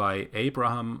that, by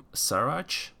Abraham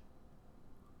Sarach,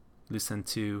 listen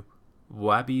to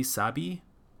Wabi Sabi.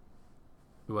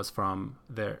 It was from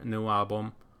their new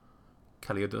album,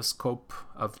 Kaleidoscope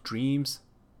of Dreams.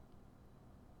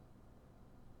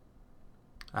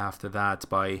 After that,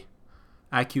 by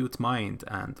Acute Mind,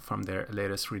 and from their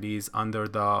latest release, Under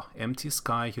the Empty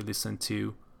Sky, you listen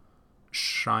to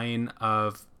Shrine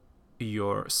of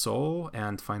Your Soul.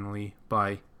 And finally,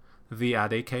 by The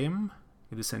Adekam,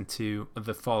 you listen to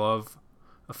The Fall of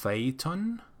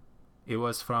Phaeton. It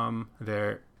was from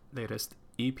their latest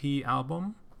EP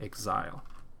album, Exile.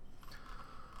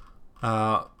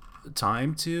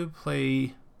 Time to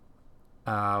play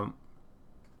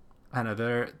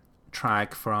another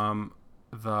track from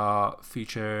the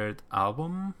featured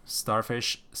album,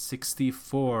 Starfish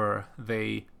 64.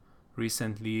 They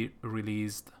recently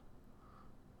released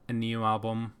a new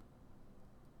album.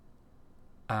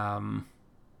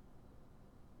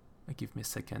 Give me a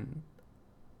second.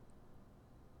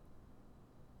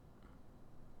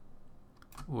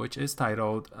 Which is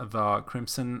titled The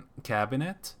Crimson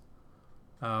Cabinet.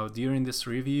 During this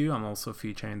review, I'm also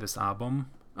featuring this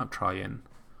album. I'm trying.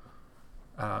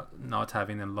 Not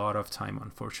having a lot of time,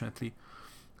 unfortunately.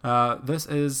 This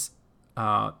is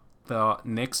the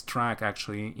next track,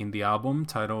 actually, in the album,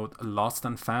 titled Lost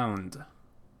and Found.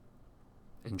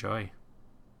 Enjoy.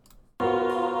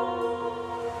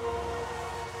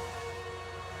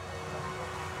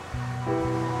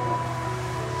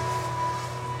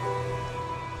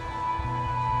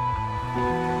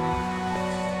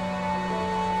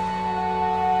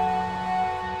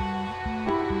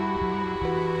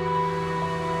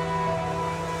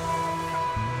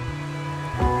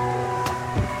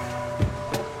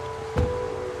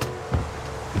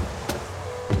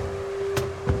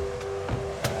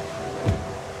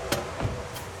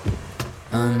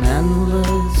 An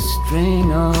endless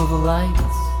string of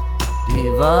lights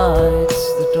divides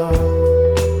the dark.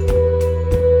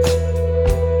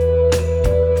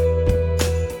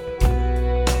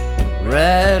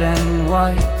 Red and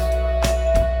white,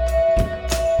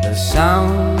 the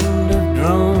sound of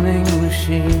droning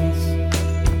machines.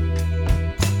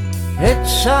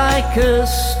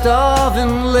 Hitchhikers,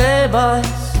 starving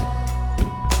laybys,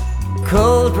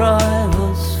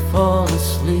 co-drivers fall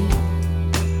asleep.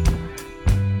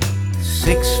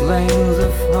 6 lanes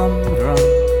of humdrum,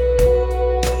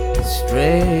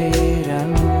 straight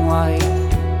and wide.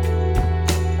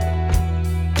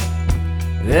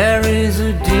 There is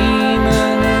a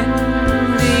demon in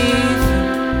the ether,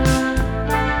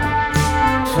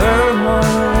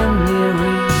 turmoil in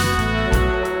the east.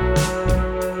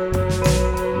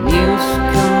 News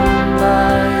come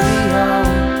by the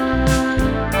hour,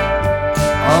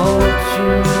 all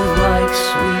tunes like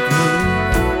sweet relief.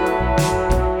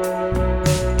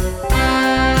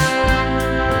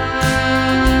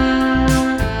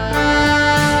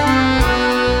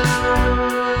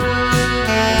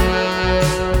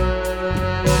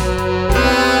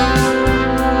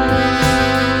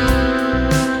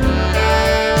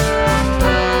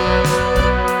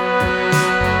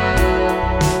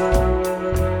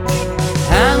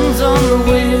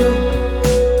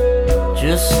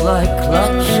 Just like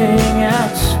clutching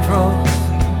at straws.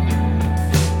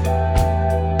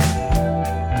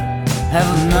 Have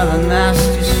another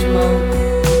nasty smoke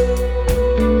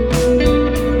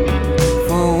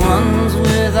for ones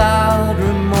without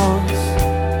remorse.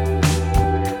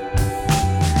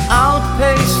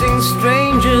 Outpacing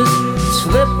strangers,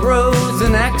 slip roads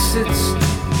and exits,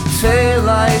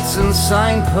 taillights and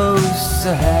signposts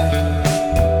ahead.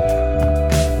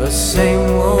 The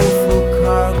same woeful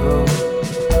cargo,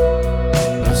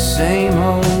 the same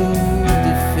old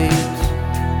defeat.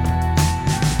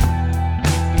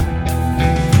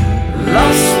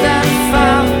 Lost and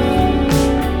found,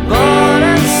 bought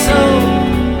and sold,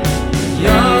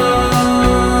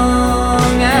 young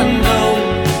and old.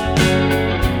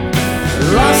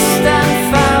 Lost and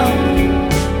found,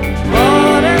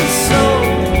 bought and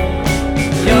sold,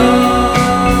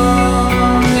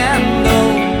 young and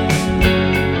old.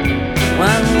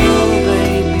 When will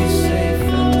they be safe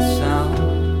and sound?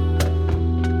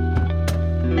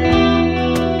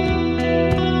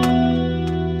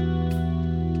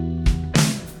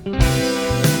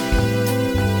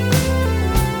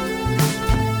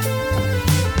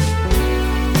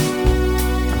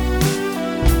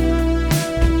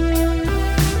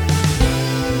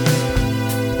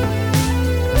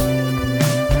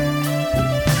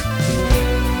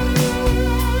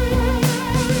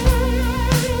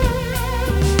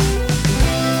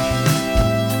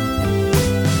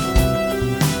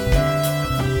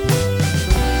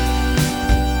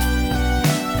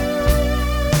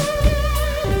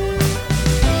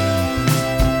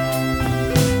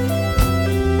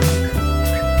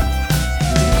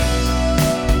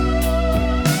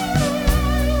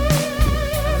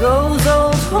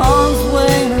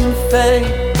 fade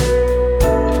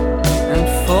and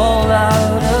fall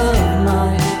out of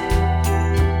night.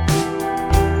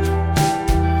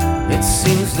 It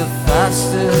seems the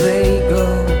faster they go,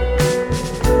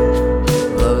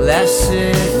 the less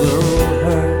it will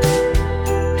hurt.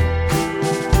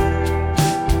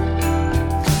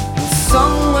 And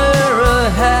somewhere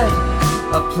ahead,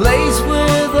 a place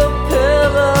with a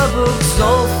pillar book so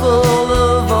full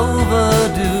of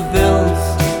overdue bills,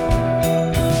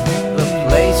 the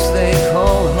place they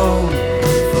call home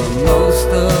for most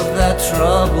of their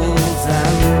troubles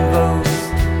and woes.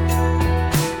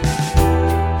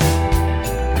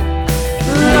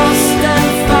 Lost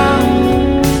and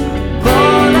found,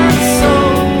 bought and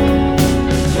sold,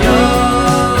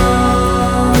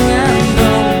 young and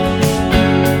old.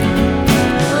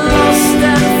 Lost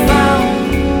and found,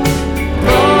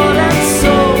 bought and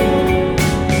sold,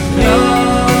 young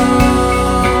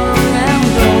and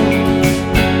old.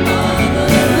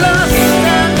 Lost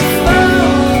and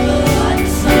found,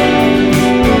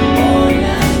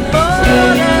 bought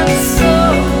and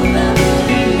sold,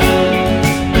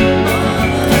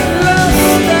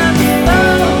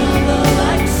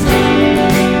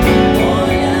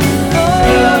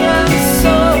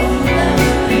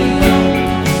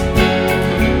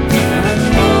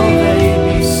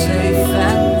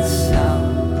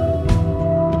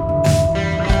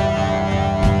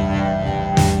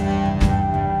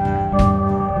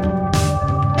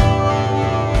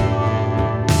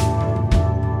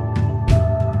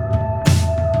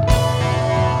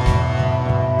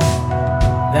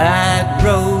 that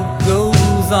road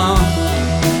goes on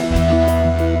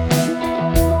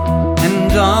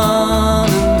and on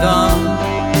and on,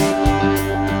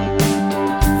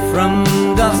 from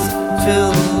dusk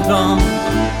till dawn.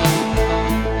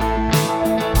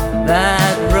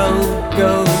 That road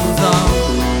goes on.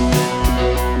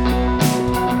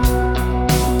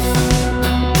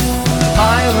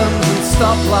 Islands and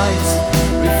stoplights,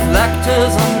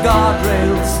 reflectors on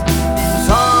guardrails,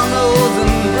 tunnels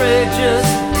and bridges,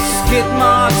 skid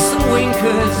marks and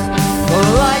winkers, the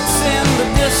lights in the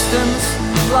distance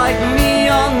like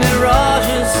neon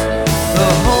mirages, the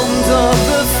homes of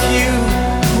the few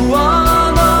who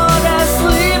are not as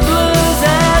sleepless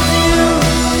as you.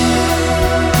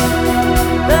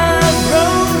 That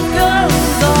road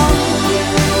goes on.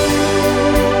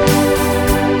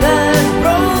 That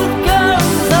road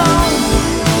goes on.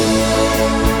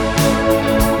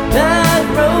 That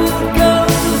road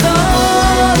goes on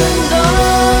and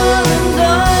on and on and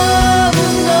on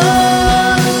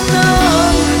and on.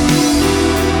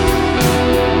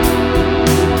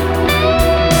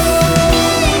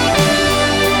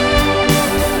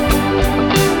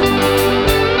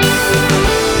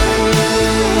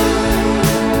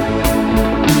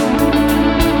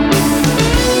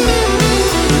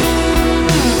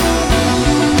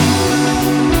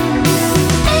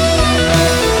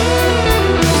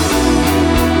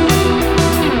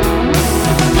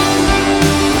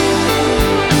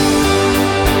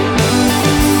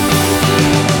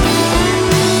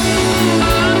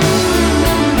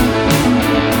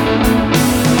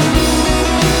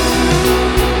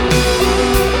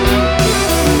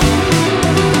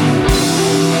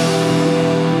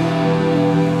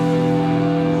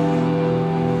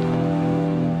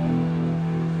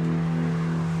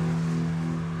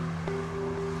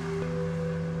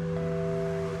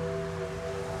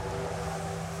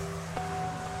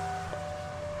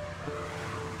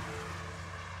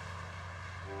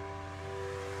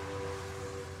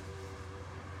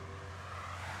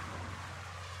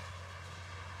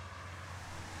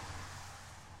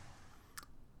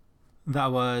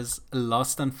 That was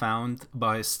Lost and Found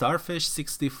by Starfish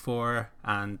 64,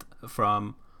 and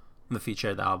from the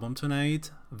featured album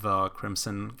tonight, The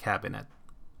Crimson Cabinet.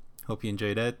 Hope you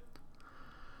enjoyed it.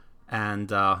 And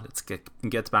let's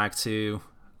get back to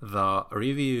the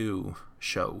review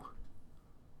show.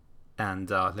 And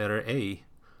letter A.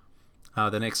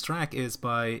 The next track is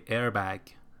by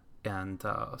Airbag. And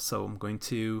so I'm going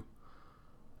to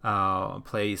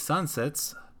play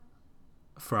Sunsets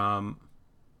from,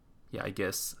 I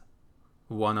guess,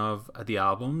 one of the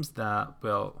albums that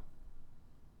will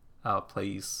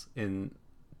place in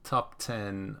top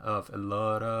 10 of a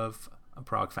lot of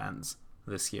prog fans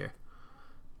this year.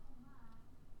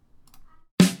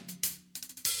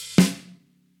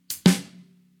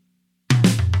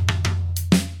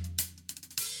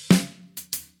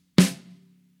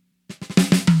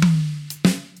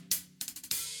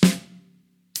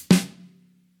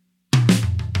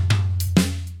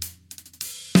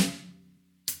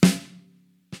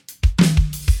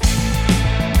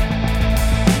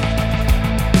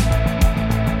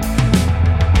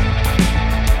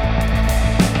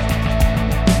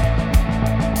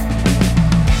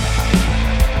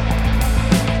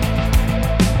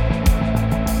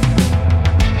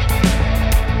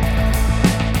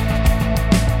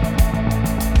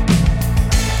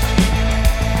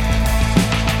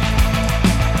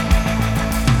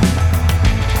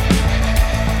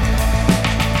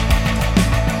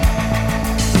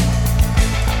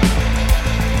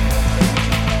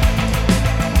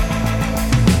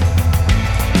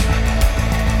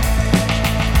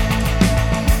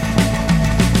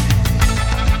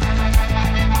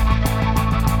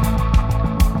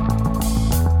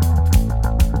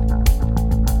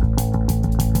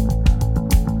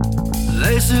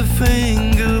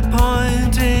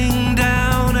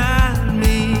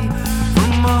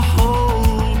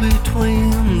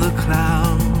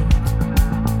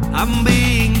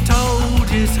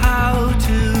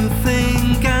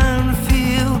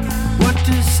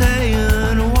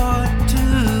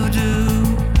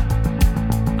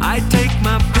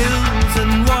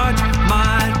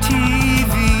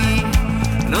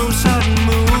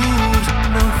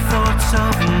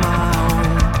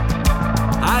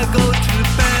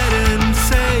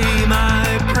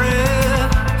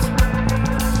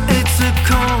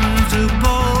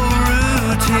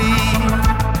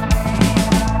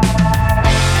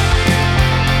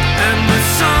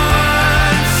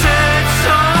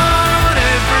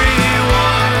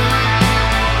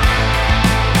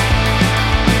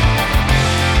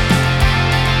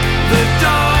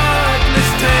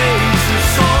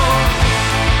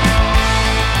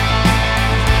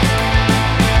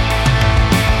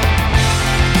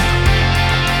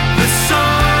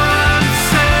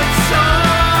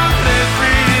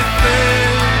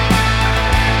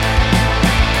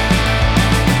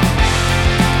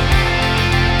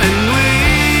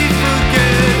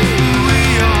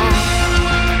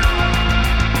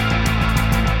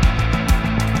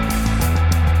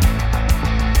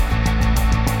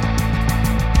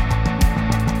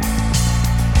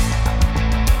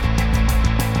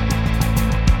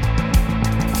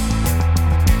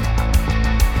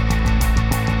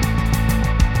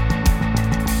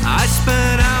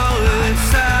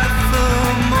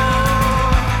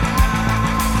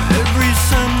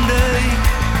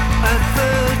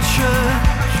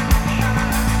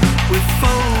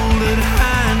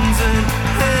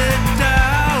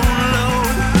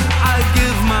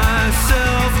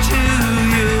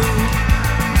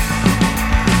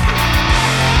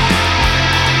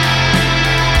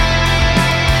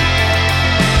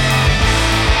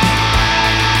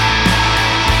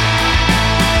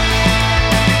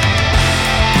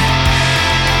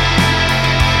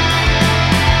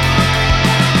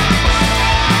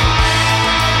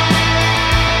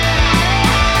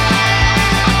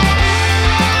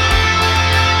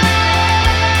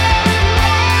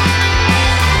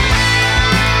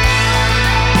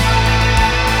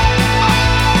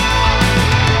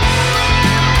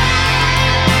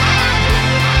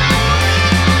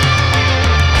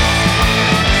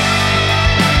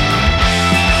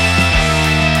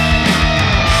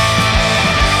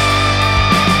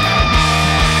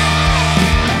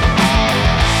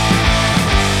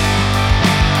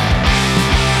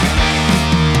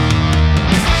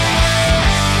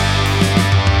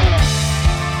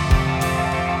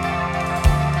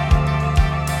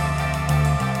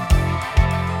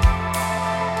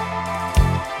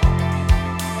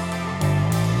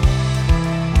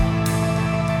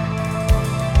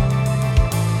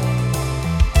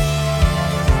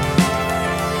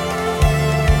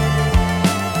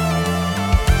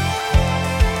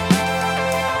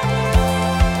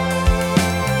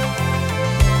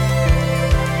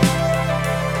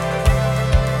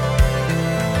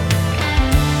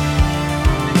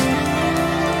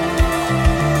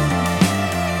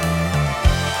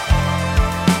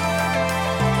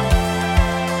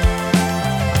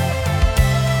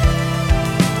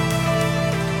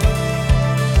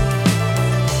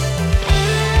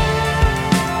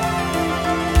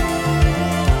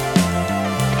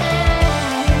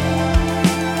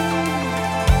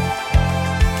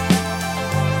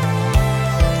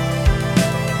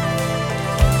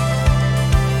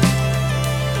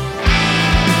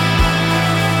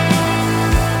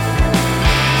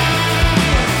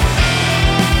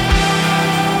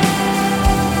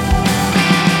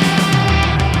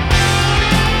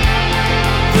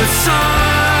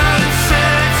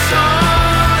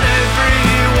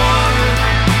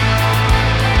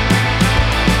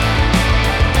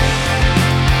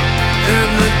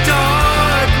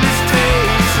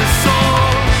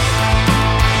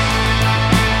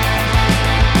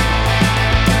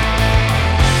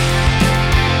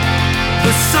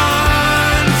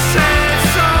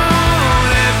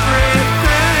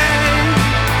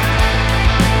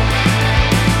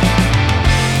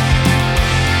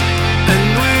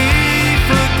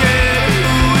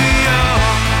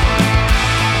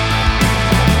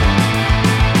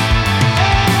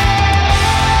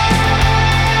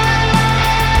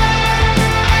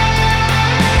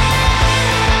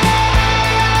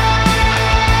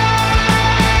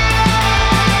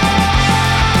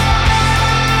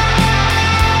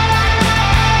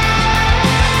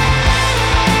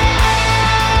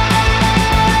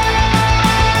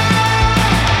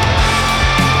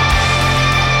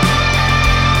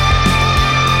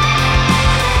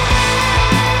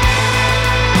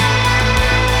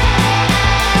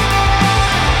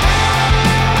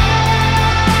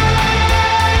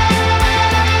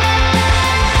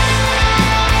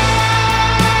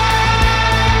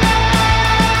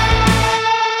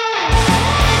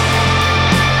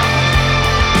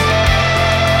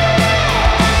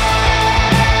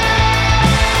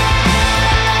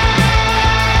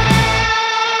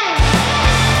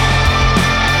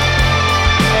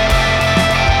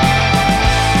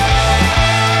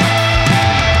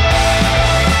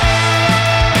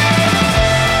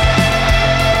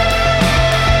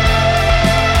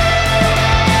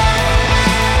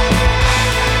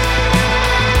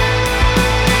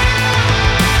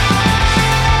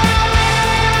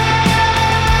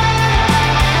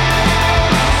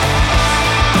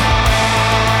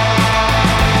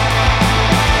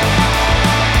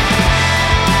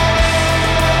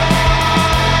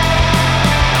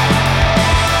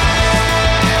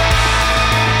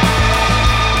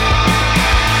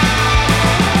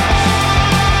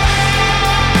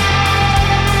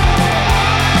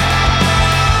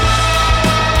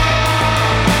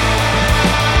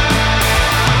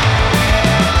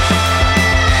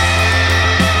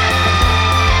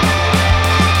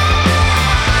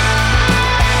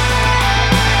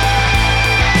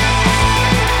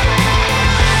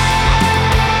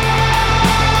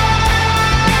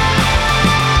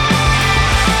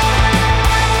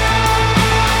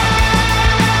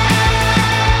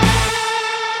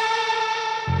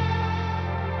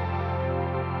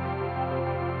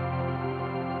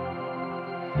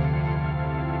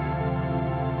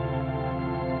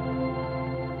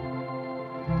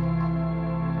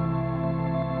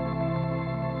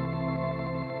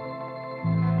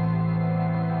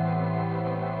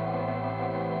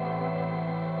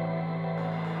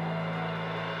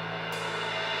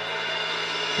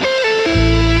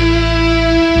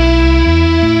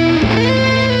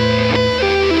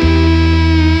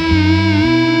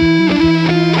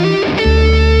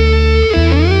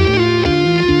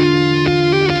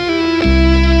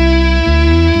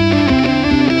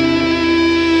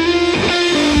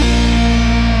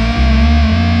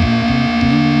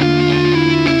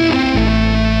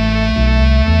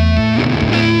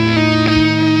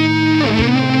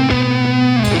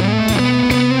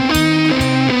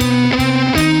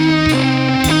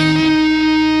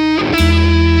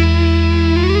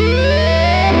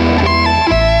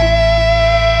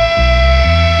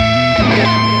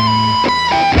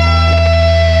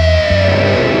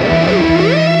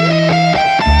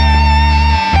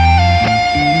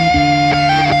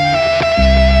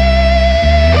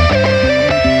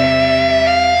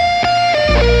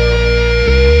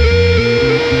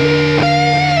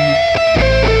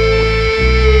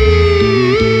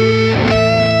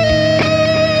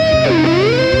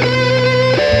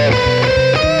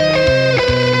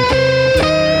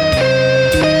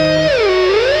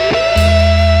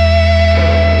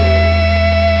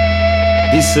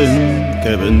 Dicen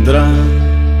que vendrá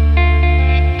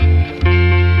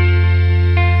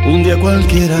un día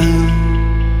cualquiera,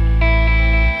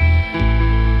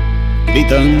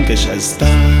 gritan que ya está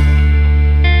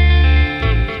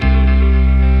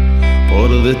por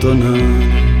detonar,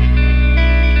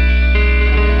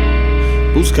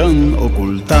 buscan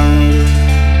ocultar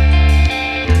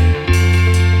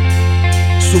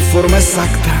su forma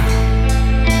exacta.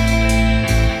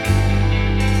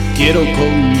 Quiero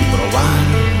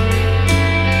comprobar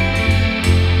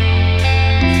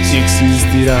si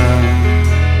existirá.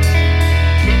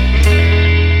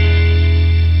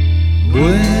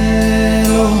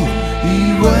 Vuelo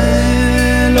y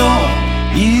vuelo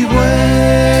y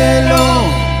vuelo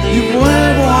y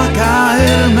vuelvo a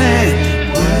caerme.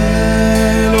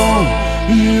 Vuelo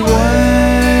y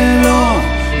vuelo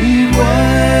y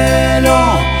vuelo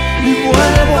y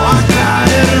vuelvo a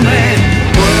caerme.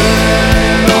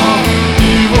 Vuelo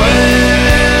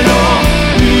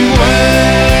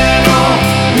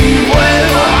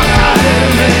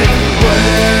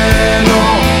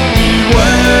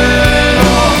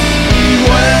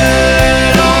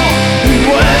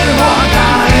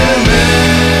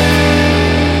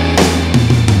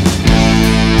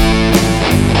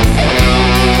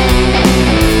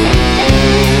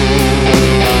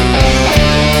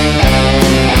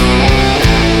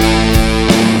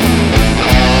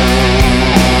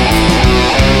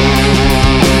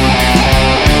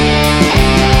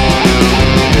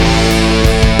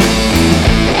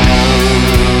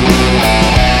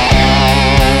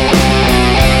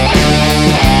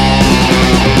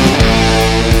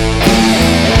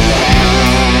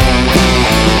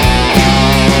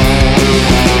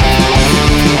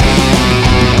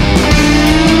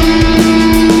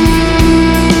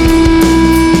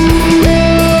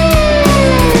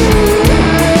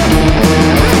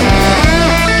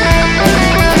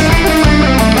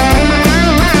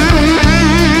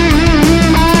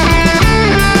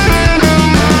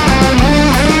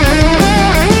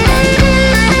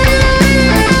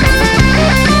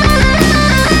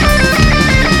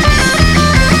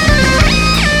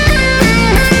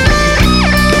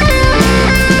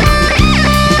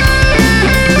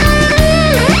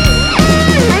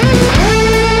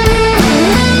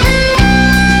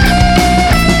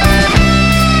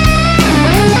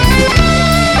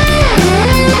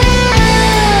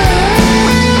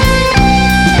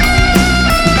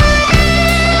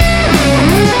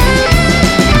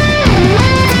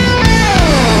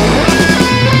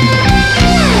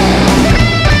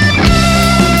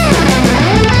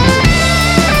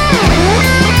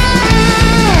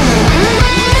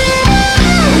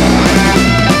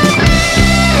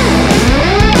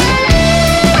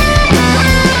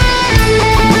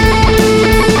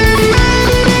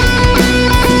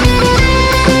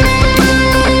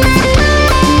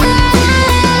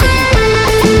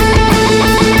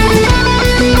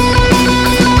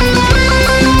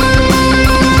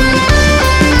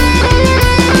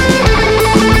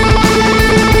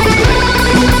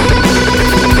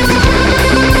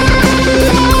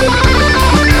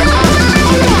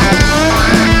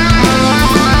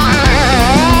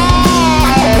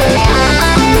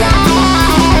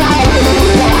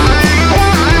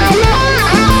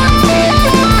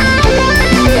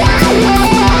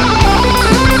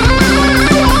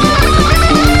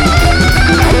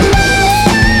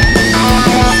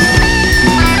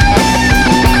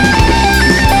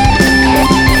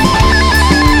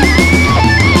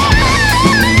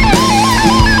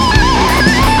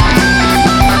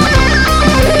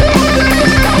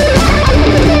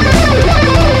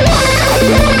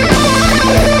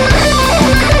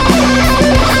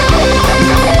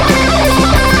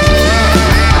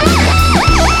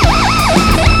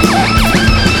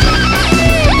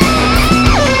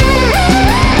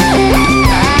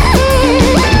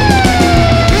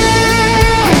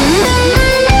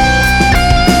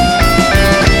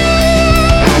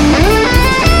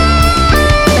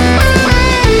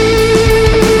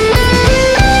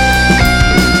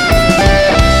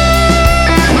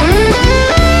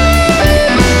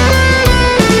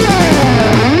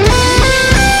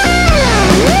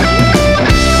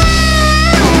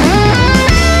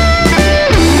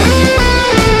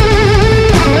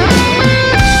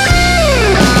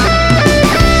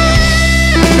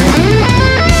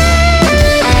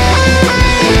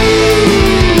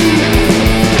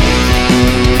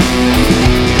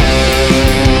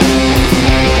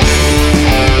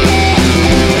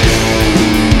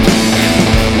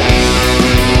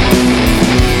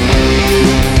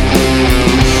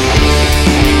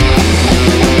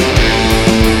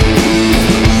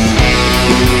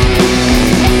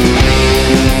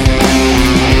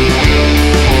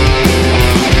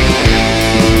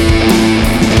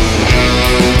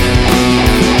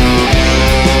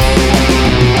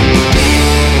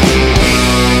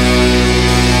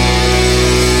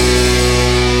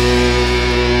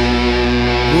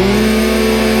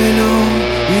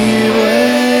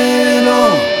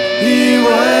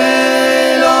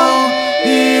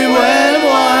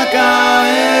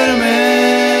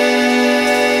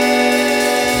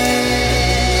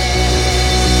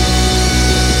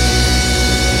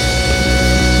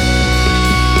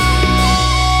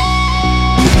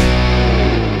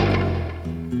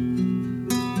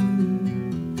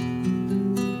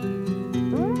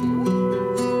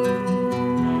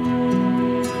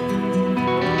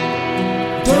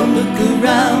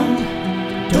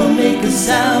make a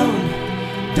sound.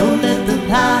 Don't let the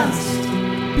past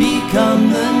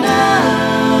become the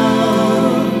now.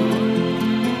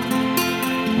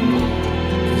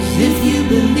 'Cause if you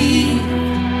believe,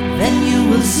 then you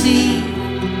will see.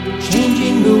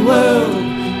 Changing the world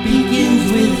begins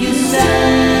with yourself.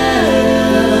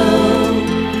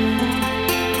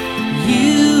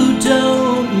 You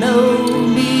don't know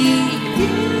me.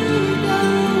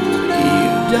 You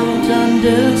don't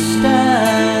understand.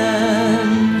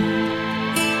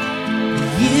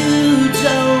 You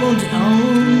don't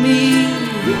own me.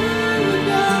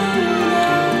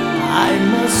 I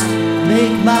must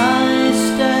make my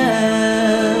stand.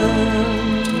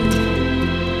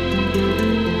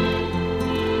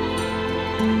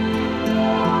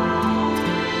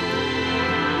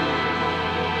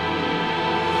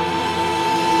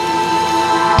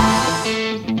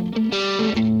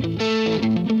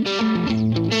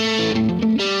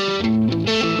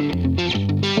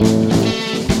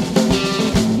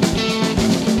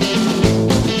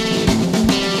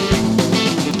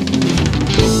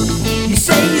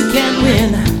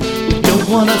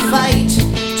 Wanna fight,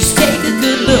 just take a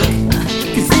good look,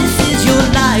 'cause this is your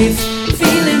life,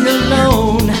 feeling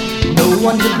alone, no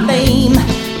one to blame,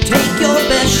 take your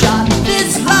best shot,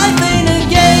 this life ain't a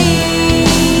game.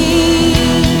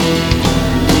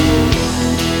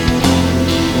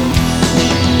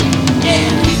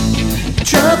 Yeah.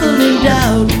 Trouble and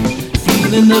doubt,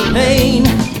 feeling the pain,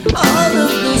 all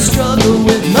of the struggle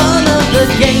with none of the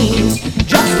gains,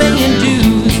 just paying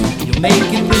dues, you'll make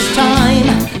it this time.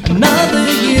 Another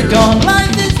year gone,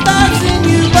 life is passing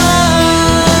you by.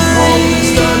 Always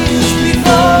darkness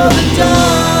before the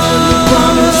dawn. The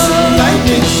promise of light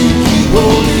makes you keep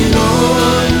holding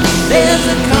on. There's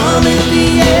a calm at the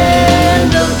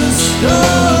end of the story.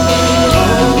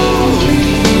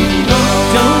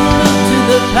 Don't look to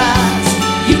the past,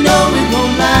 you know it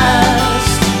won't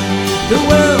last. The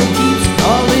world keeps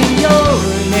calling your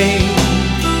name.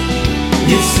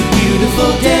 It's a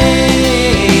beautiful day.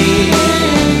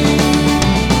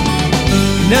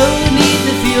 No need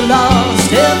to feel lost,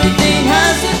 everything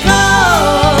has a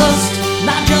cost.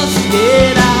 Not just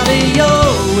get out of your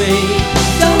way.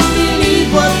 Don't believe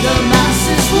what the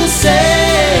masses will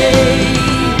say.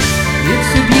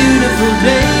 It's a beautiful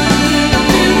day. A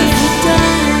beautiful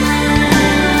day.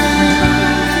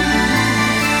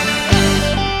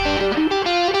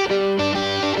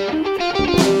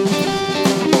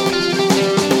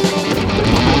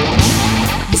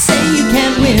 You say you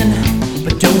can't win,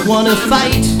 but don't wanna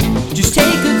fight, just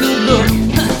take a good look,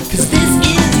 'cause this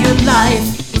is your life,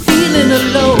 feeling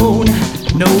alone,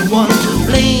 no one to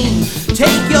blame,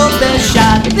 take your best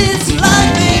shot, this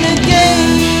life ain't a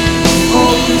game.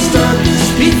 Always darkness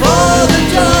before the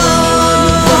dawn.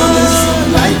 The promise of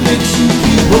light makes you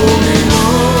keep holding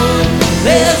on.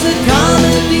 There's a calm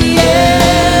at the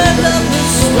end of the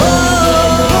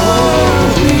story.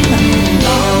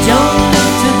 Don't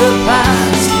look to the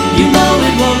past, you know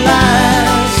it won't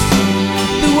last.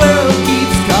 The world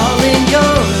keeps calling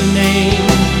your name.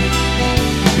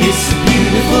 It's a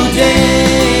beautiful day.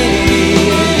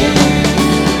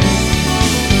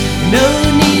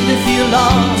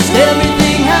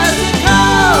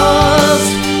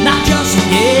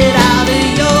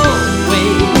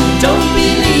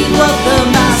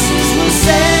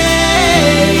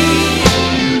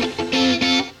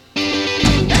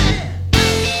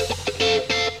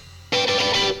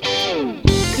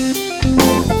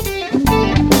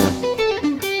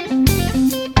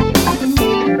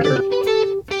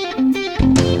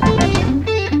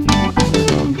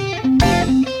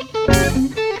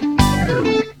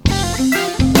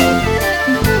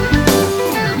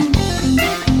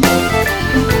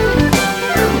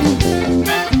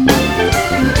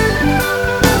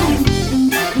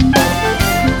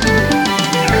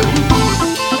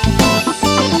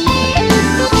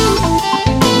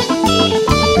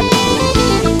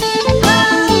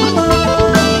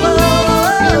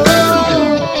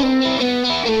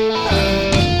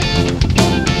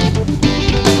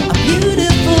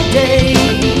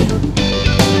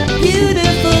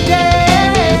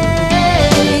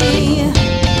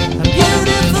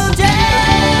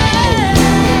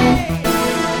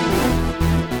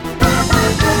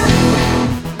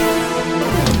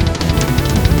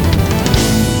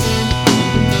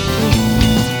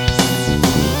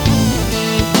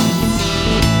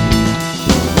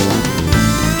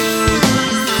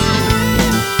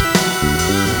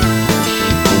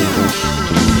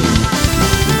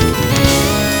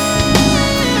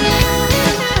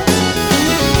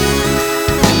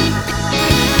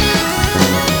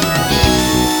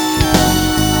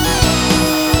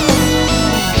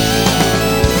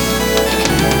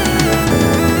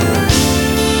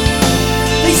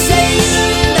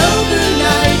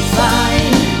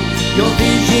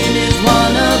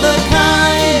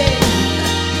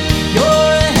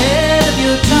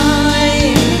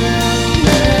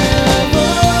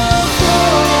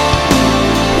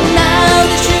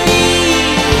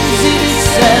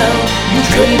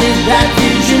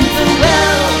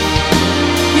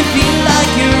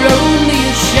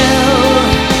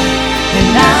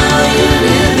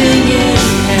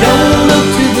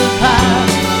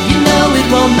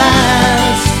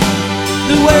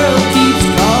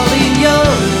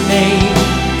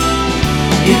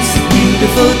 It's a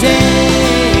beautiful day.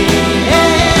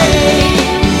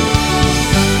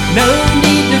 No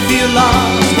need to feel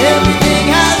lost. Everything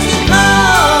has a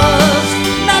cost.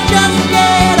 Now just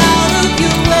get out of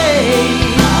your way.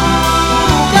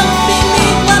 Don't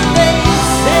believe what they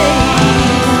say.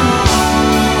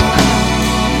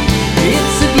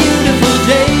 It's a beautiful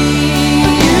day.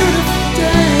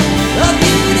 A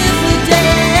beautiful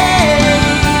day.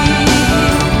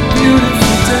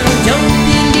 Beautiful day. Don't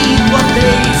believe what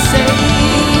they say.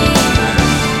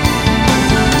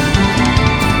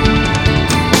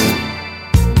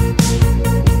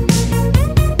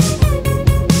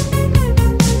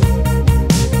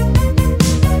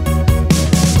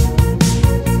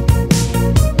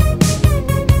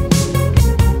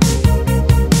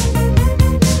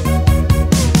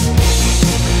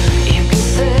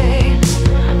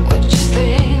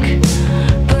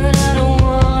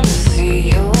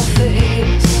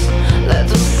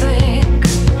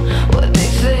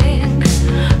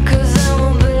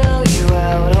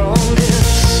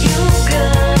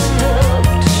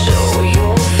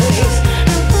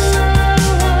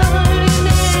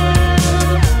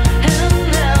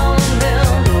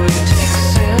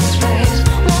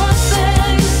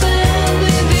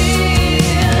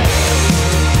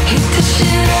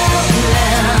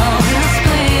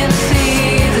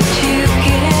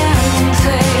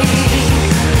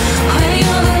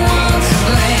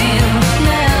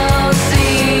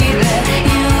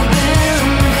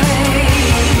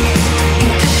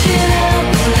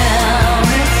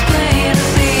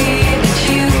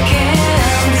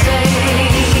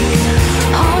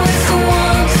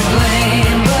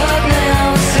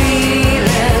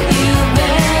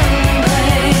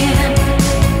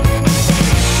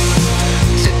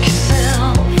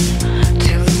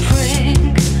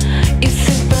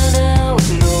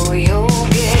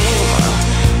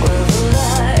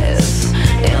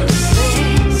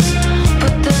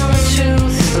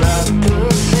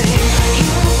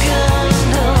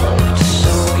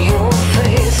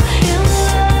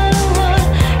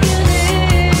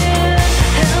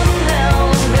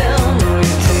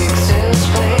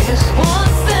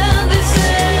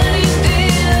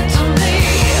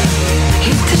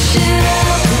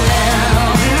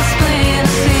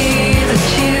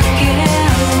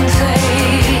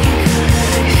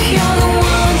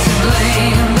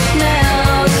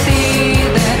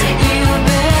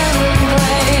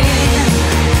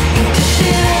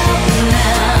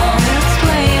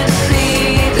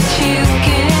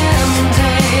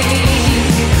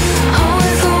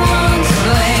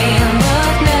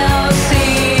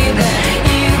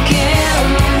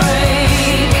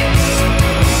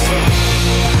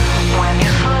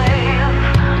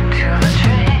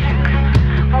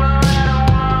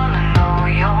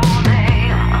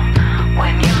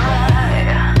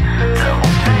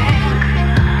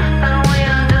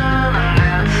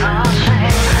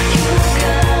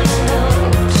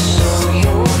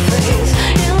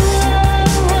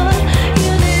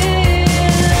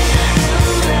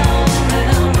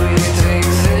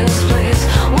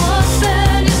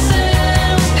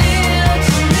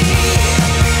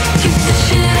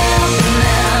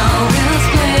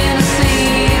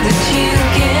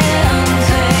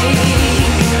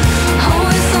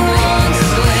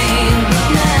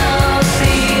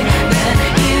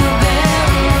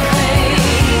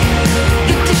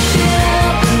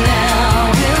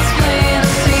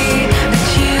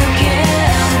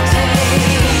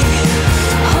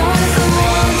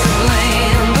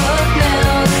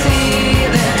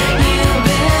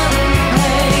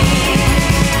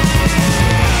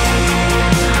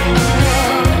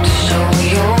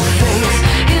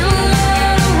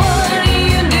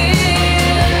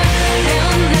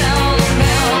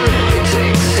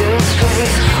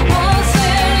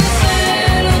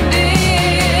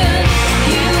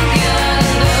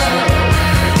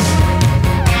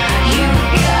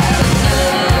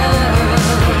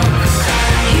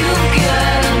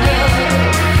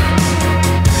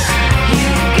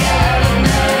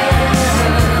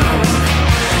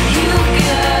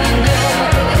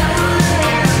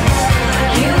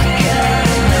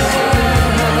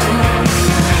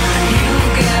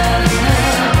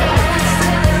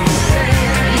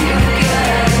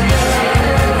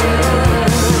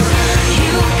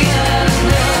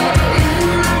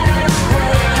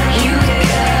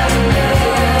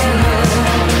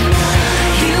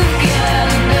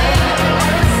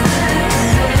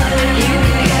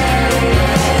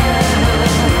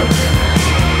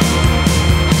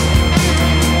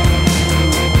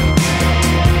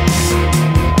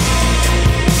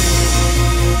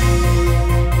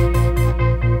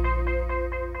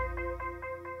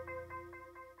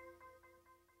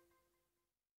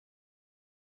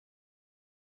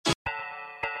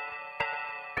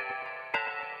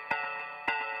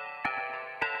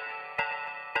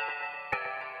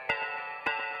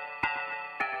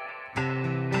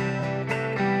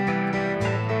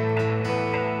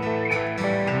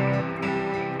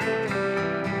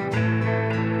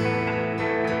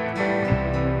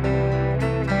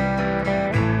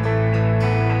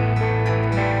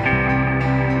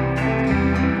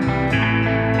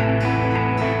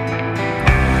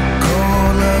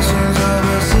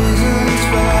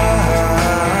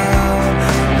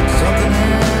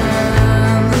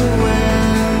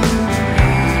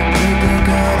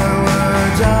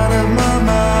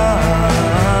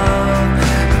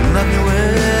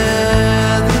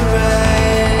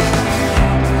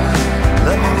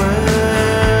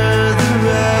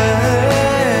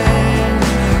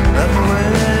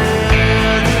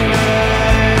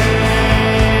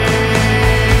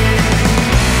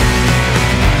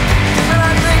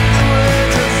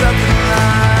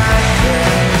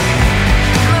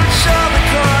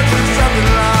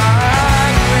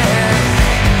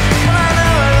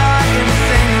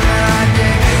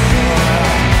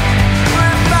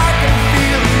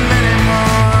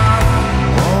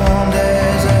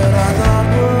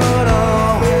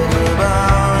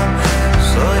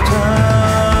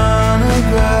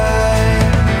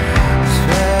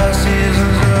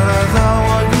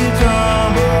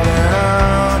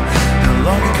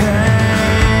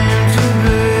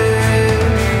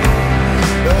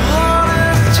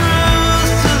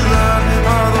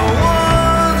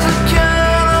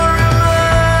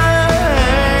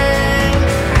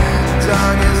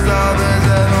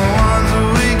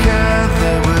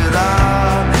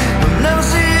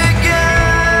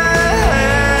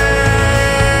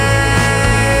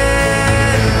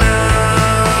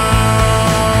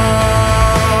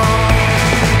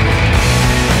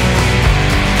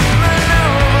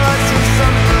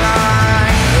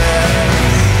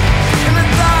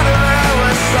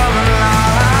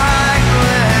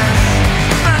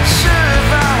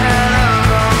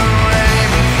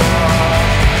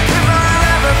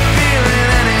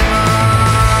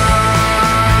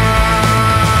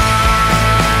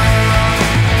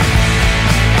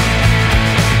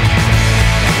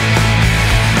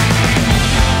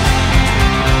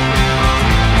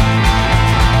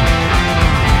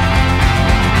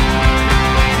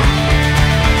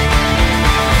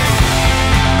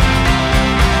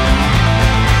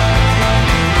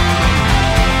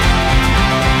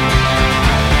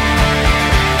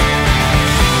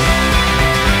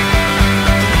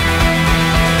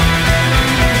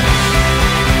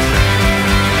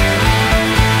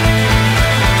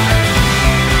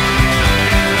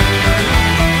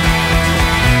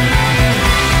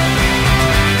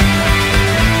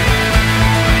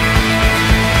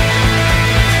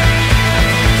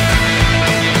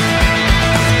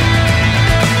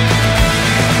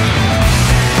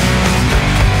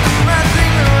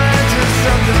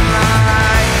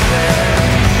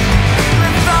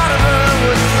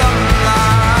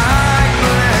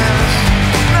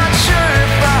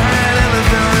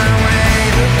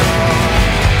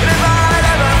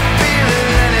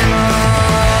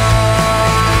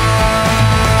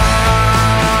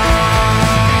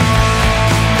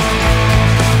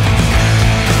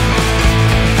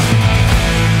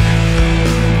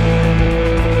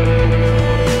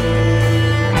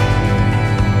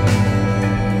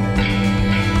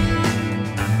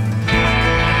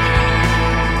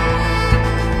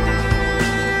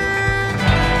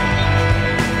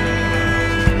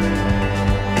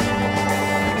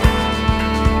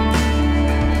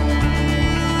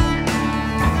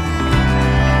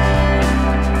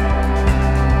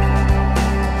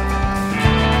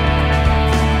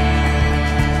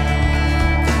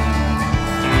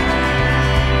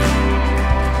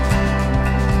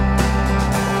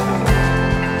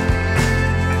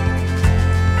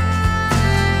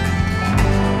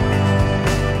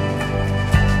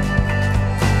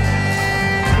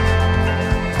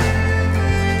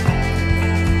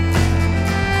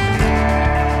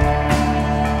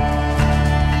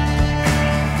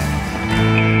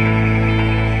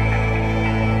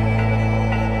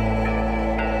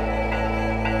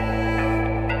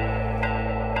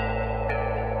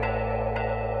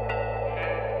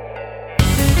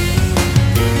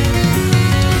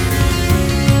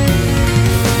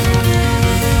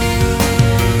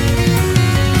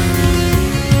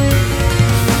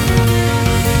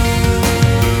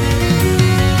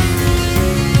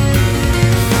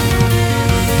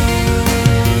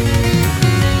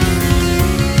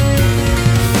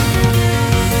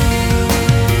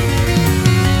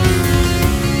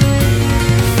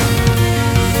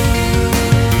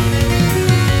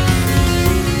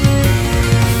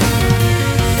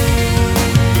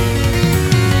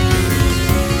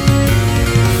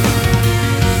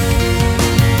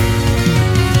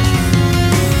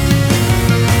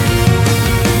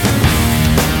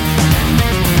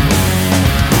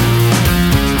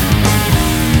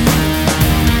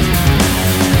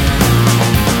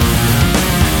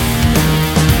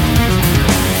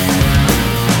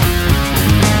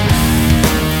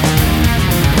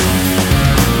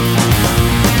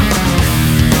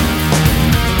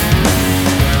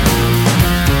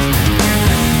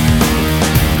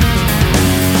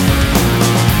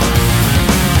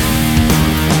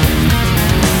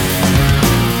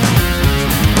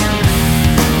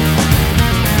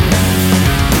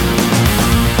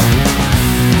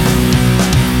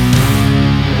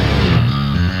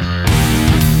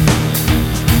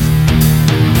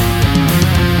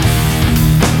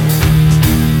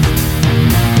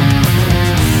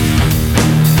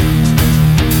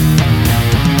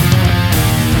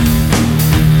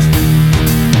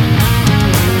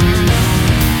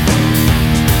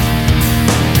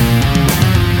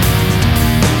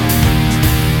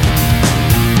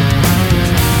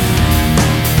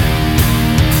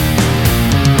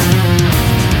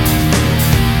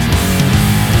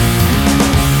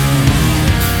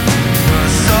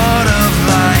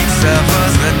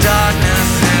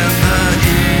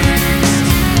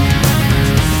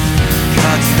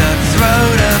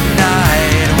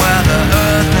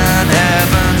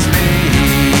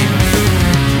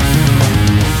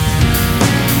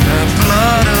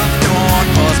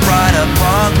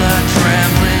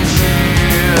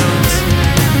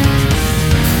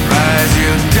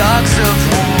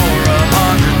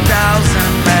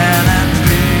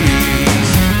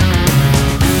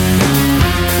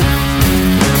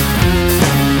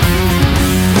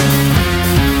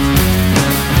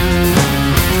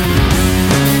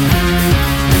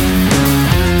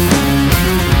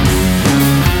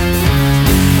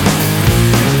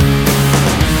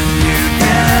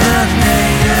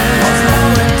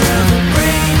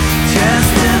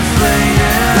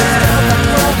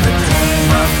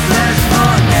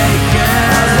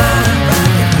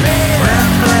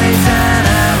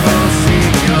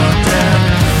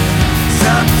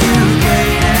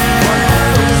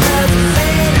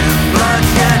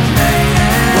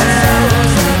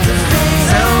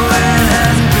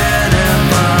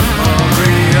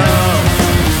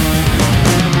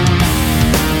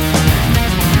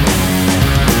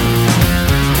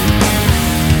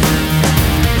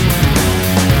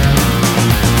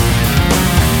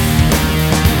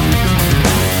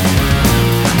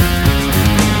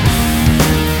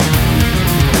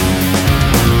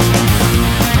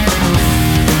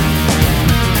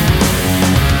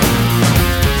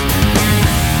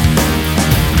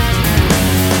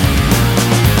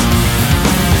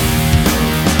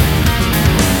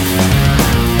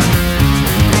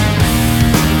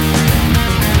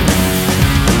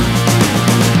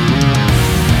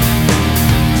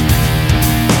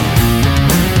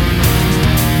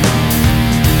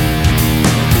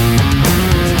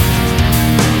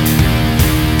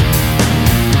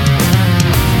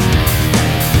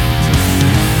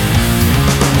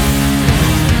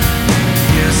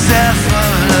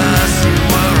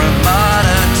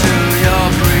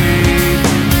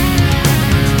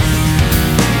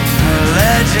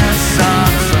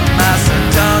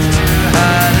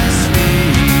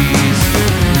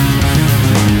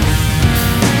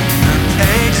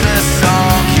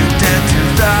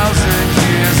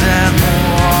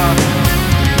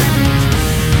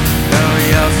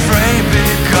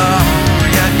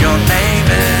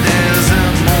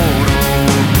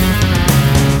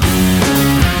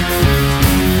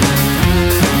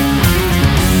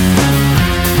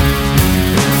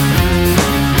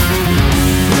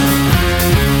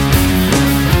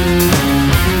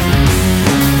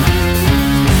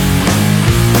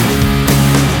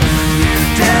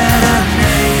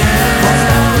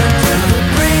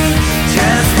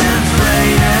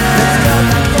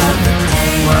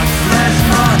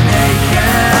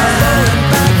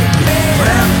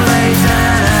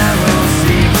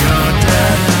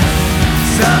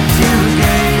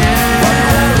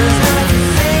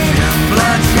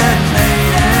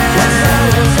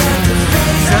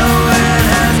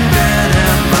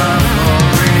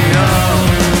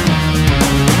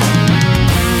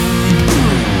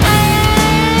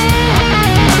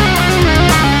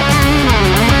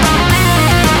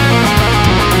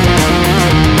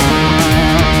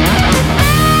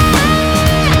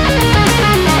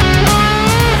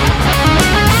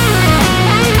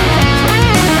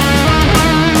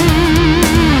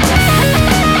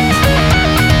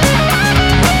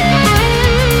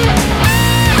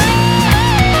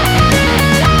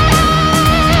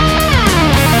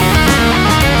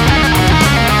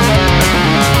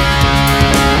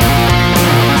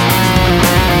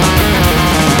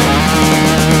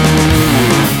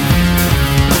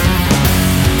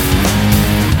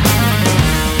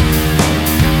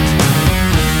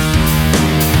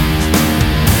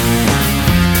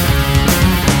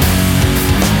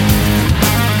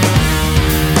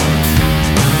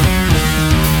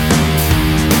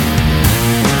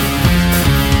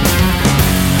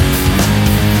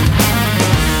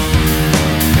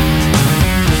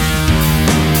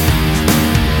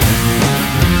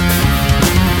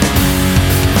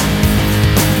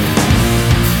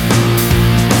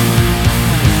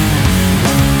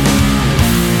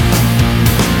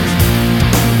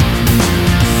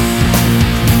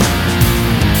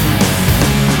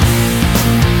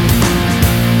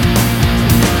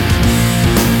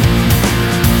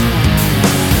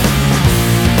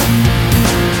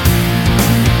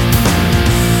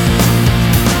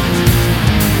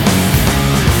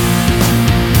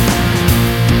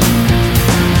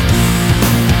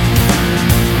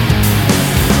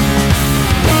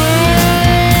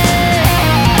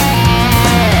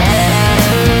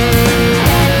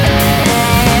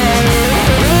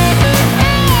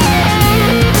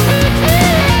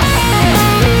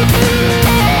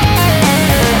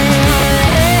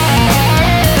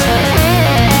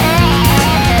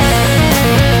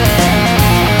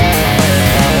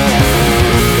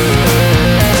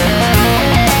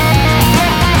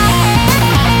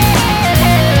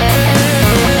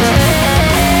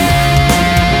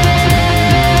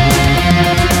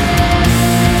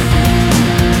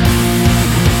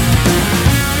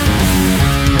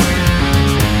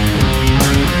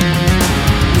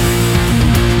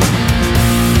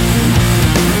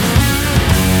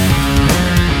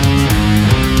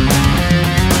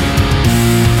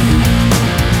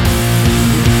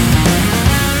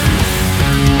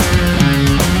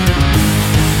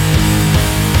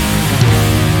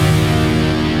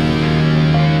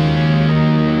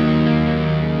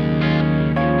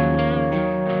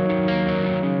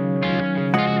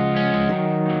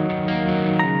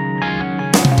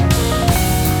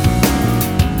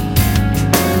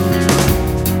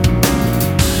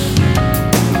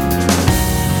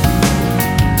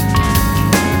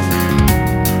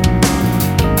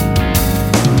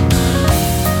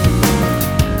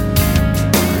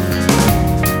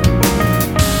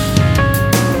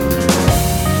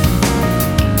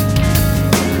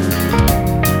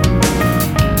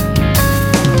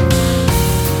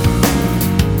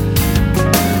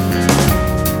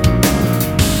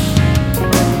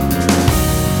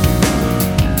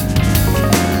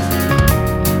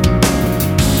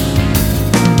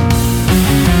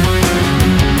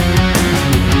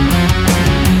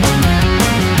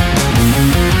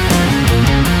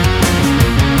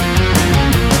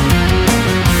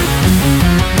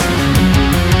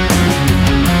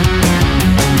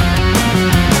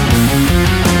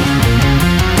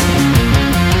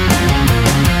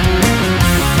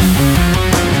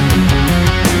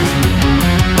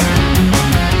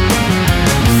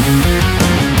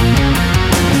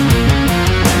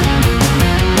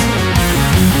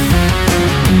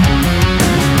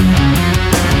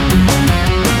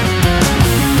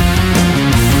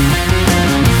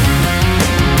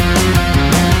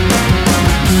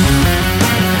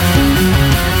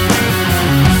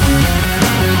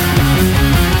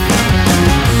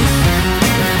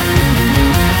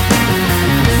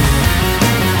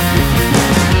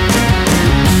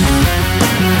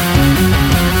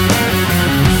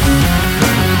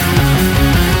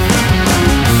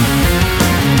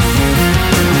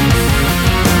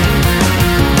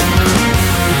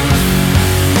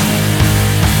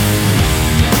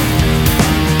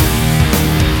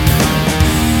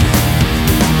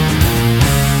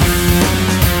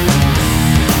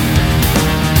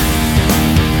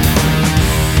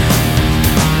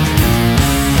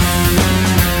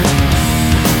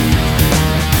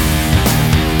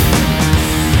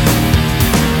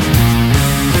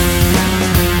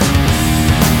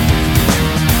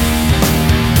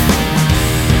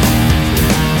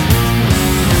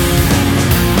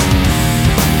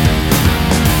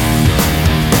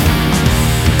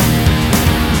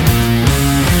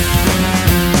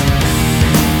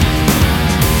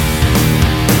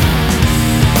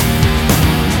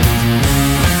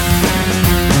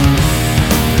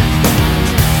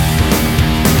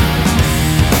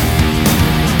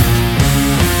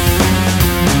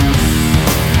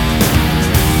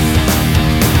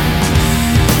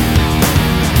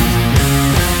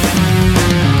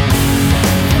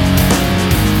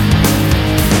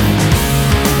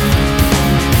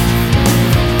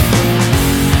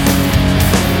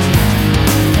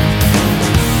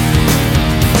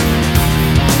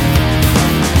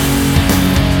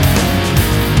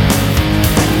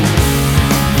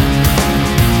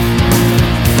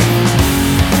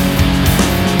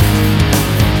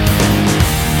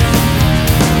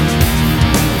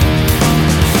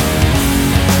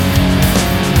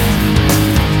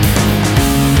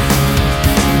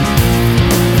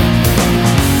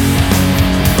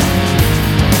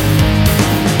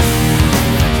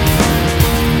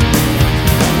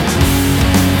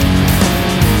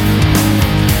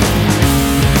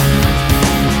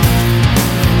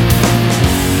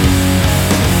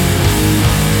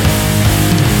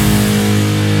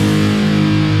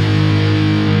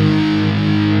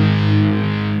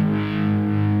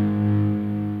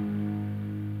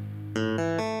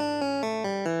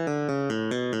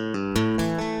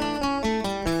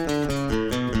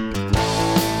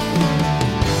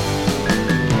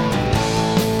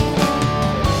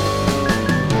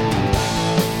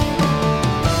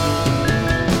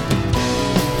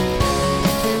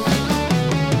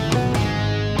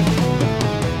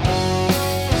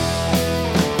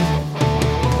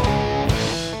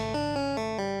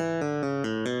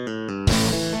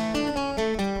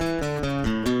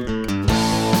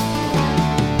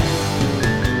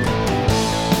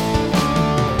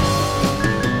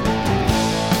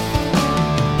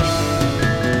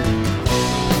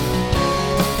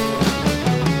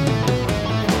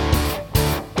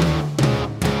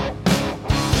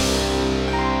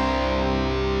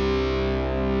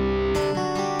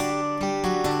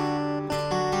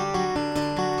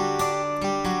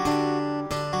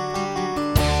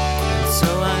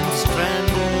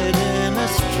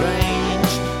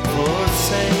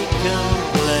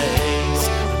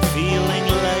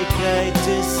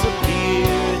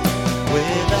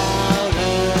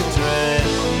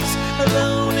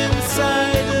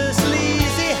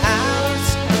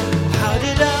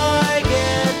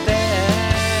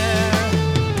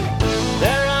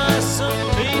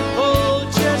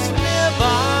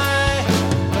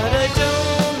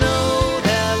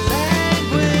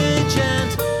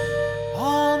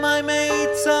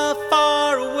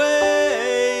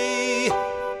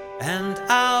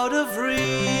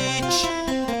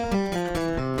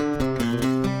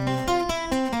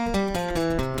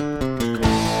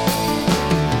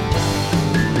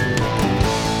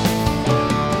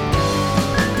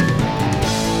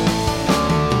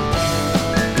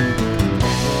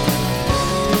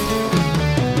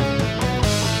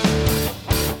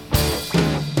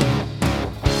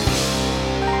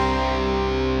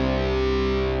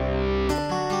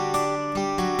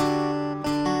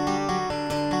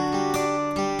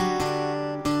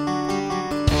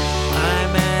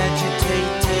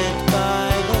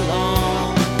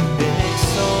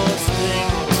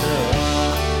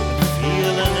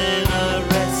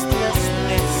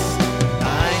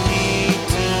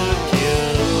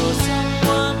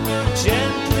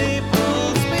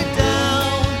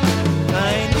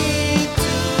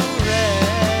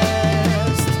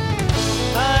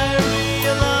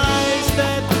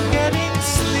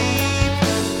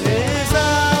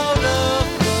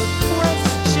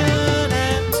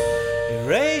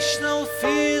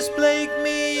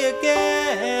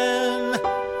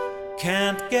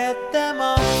 get them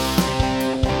off.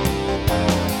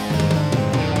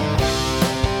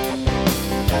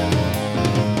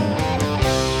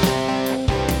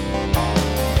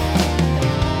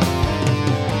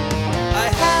 I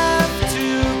have to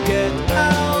get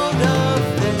out of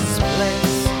this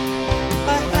place.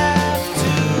 I have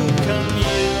to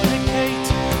communicate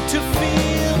to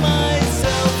feel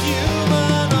myself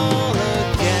human all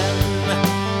again.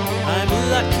 I'm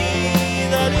lucky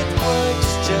that it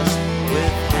works just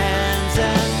with hands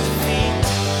and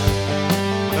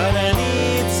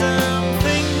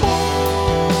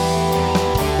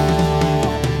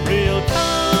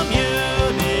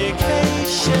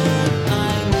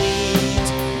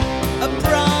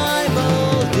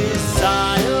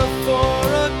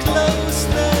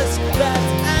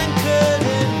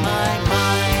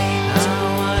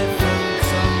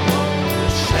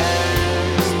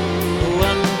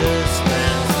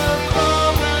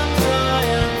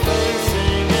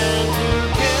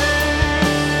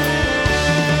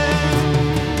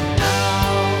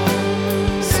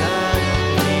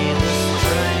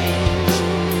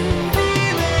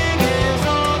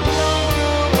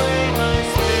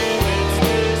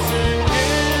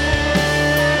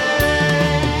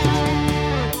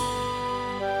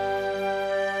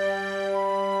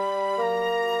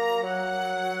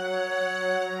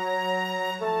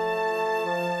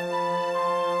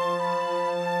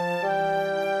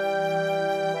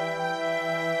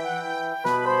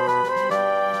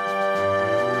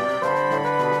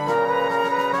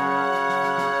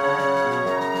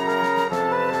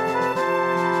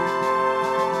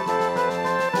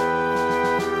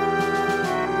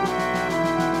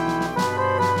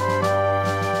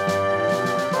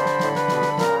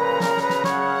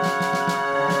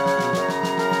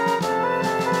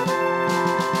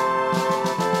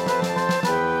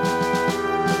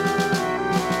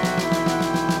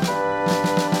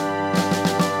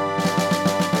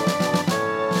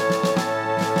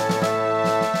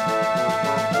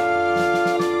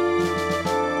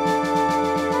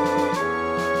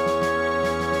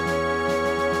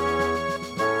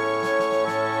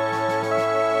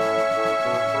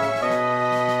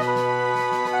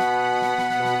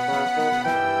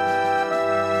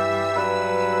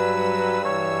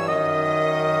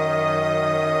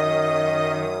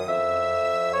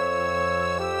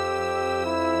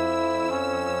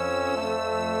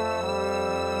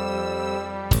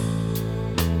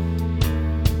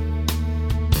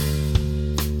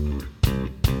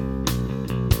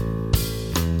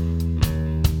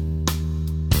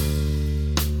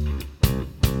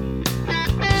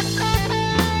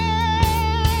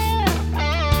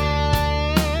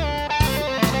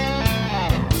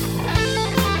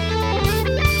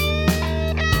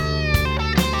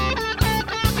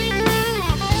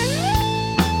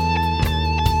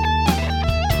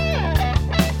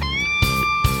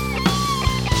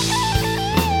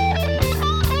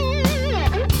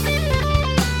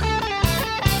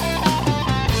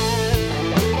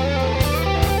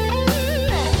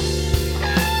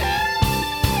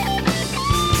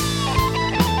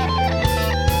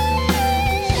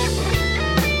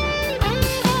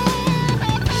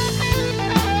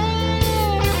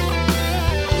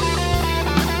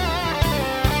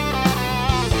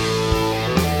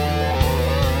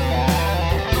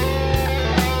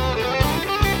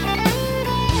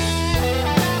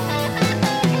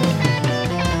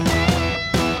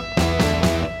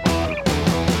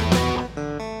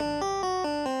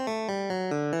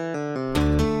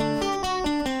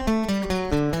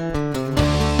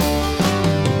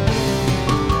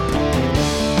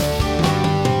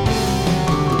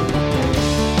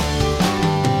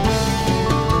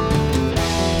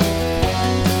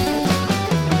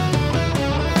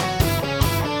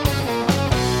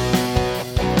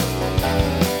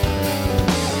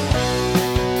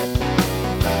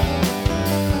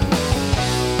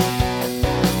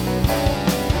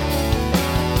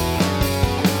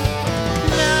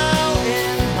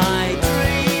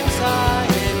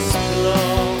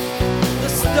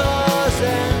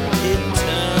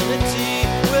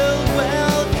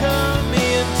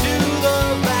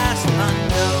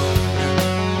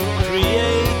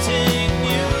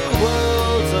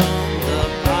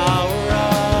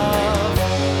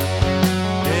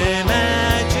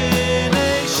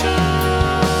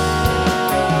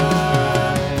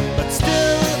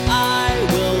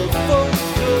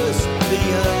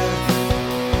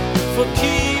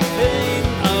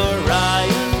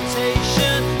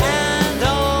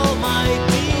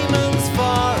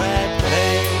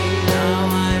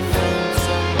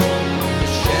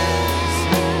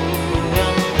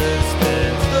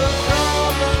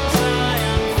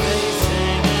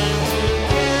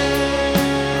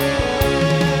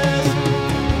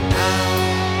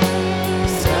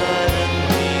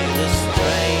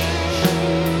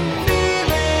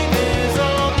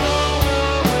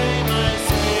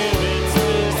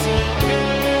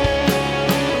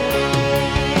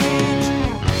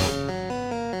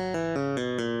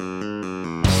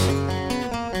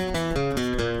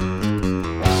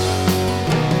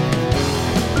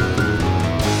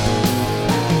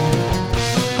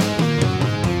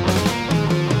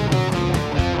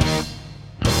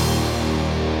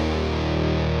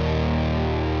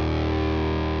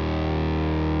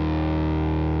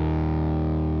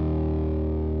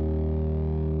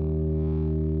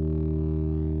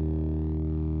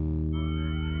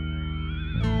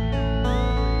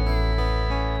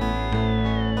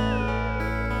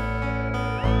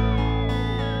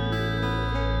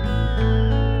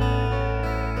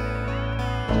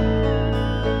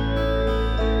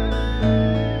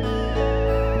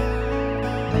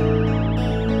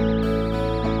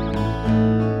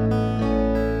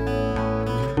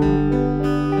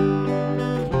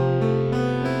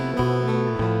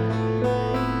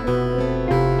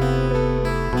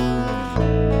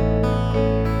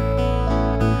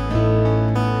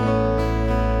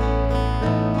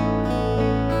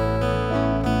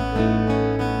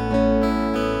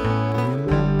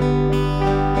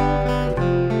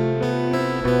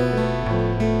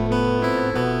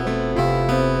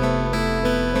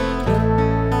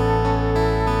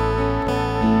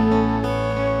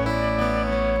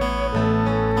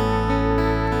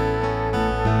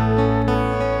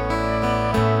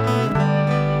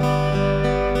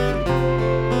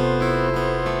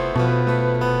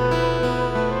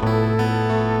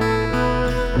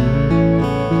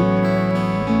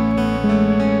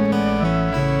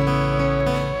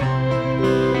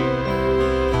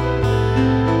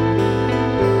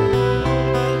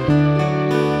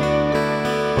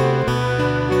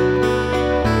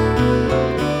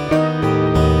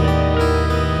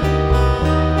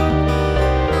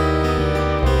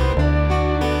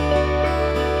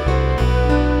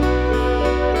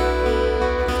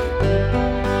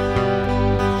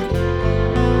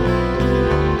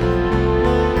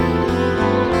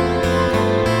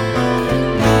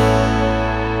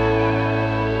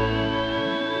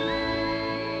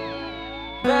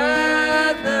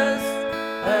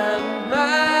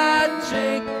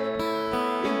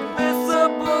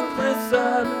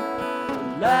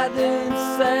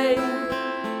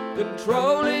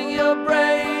controlling your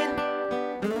brain,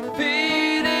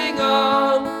 feeding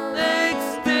on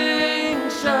extinction.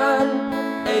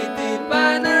 80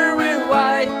 binary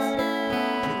whites,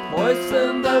 you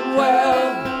poison them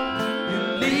well, you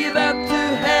lead them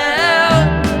to hell.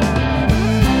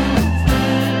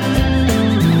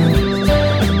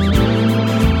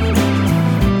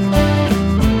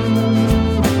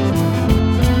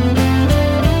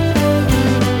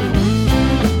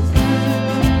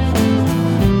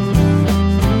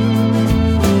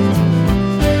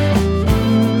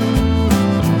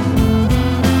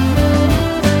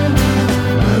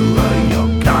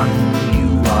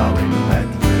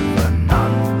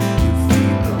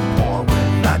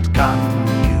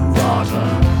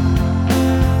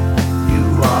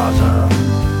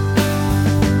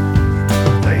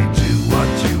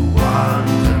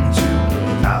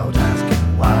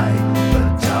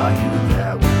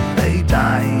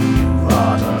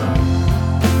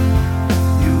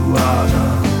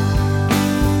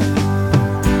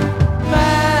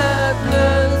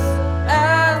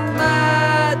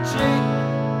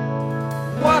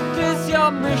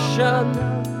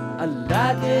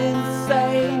 Aladdin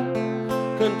insane,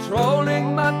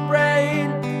 controlling my brain,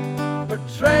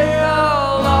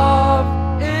 betrayal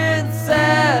of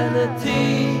insanity.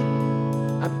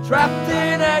 I'm trapped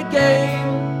in a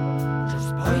game,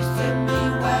 just poison me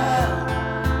well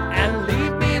and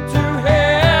lead me to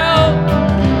hell.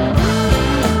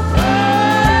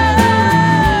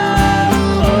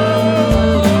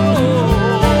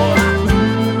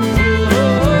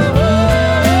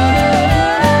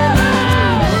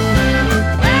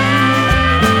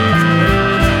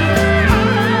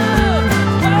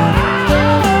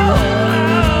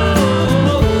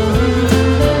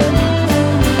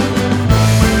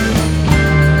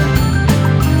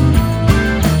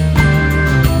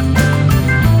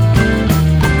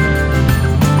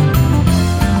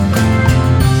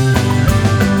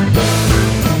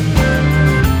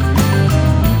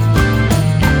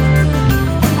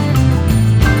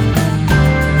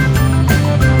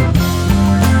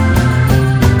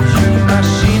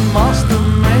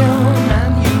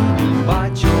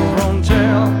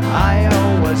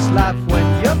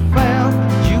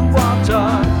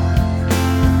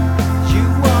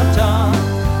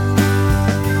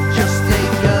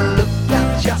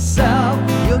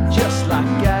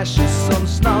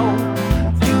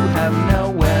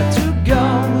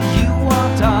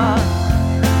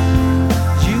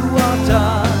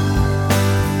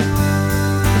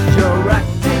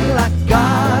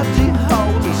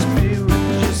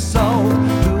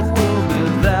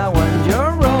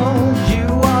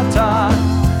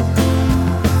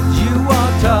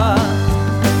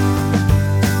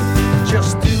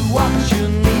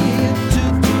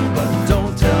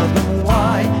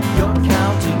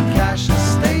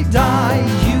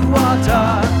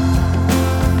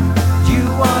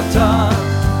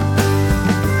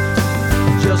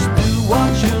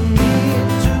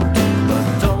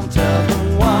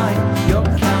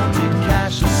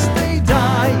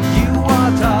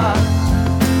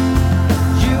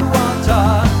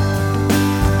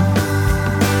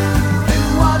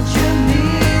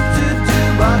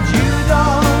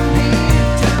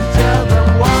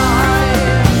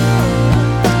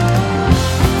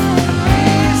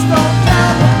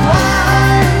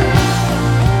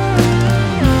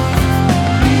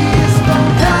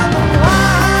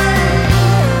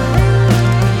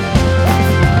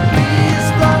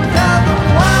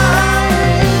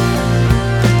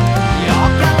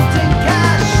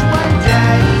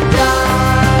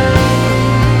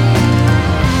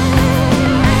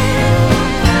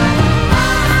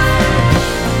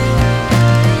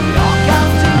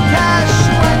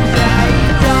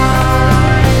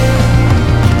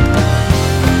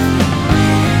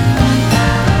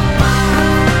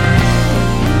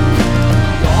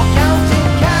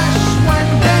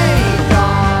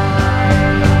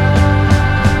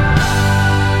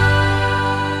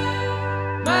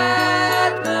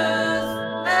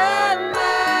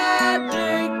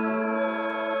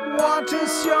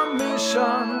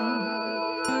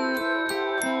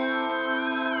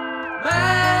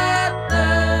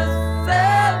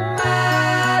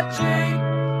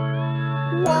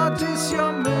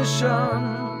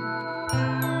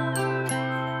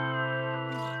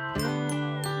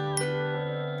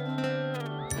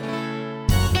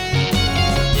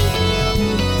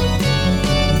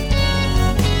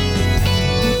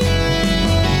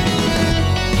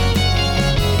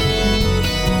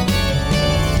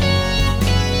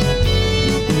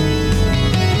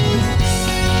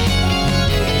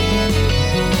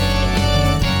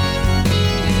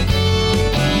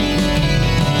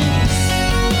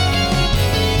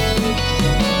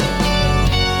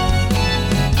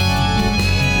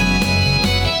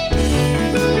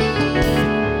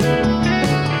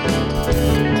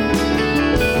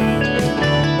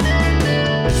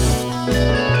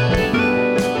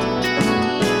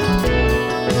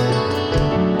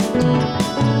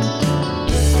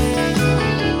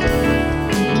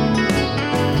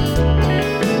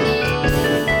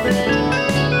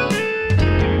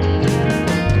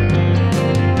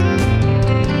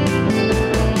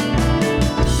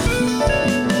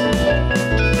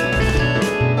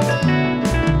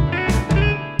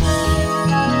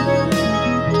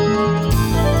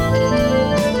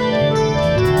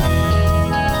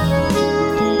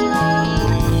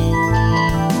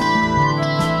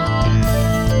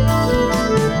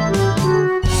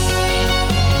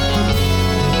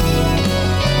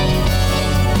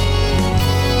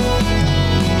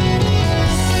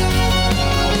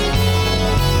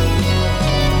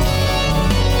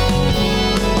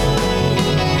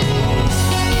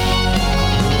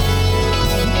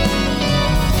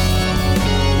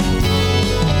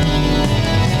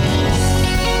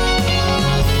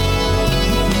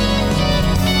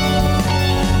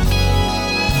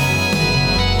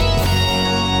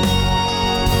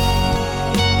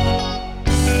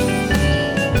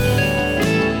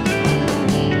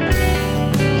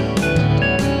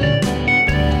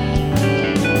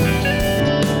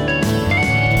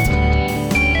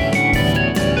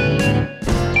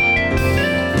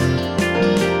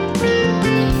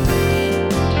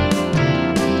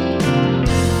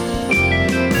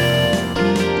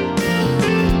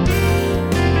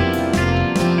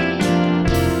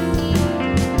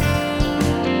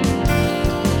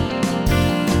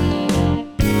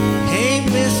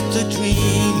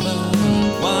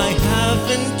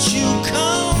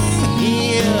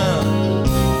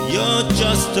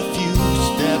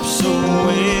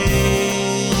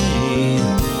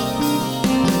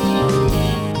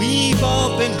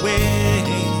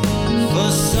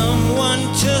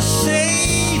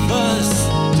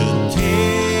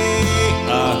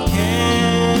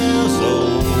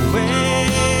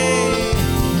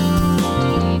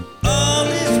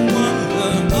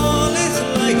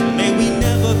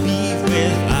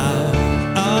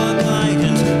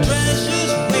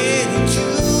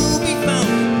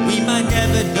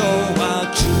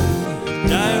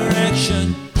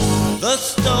 distraction, the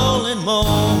stolen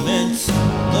moments,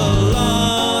 the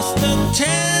lost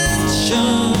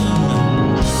attention.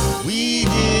 We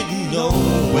didn't know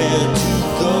where to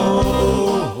go.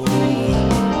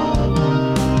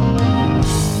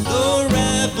 The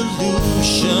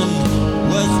revolution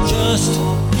was just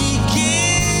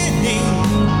beginning.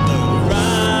 The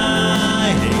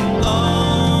writing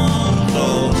on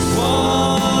the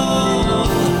wall.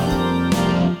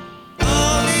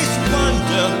 All this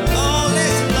wonder, all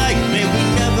this light, may we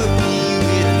never be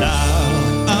without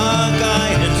our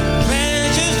guidance.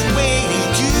 Treasures waiting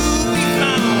to be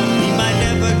found. We might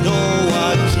never know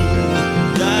our true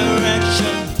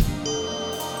direction.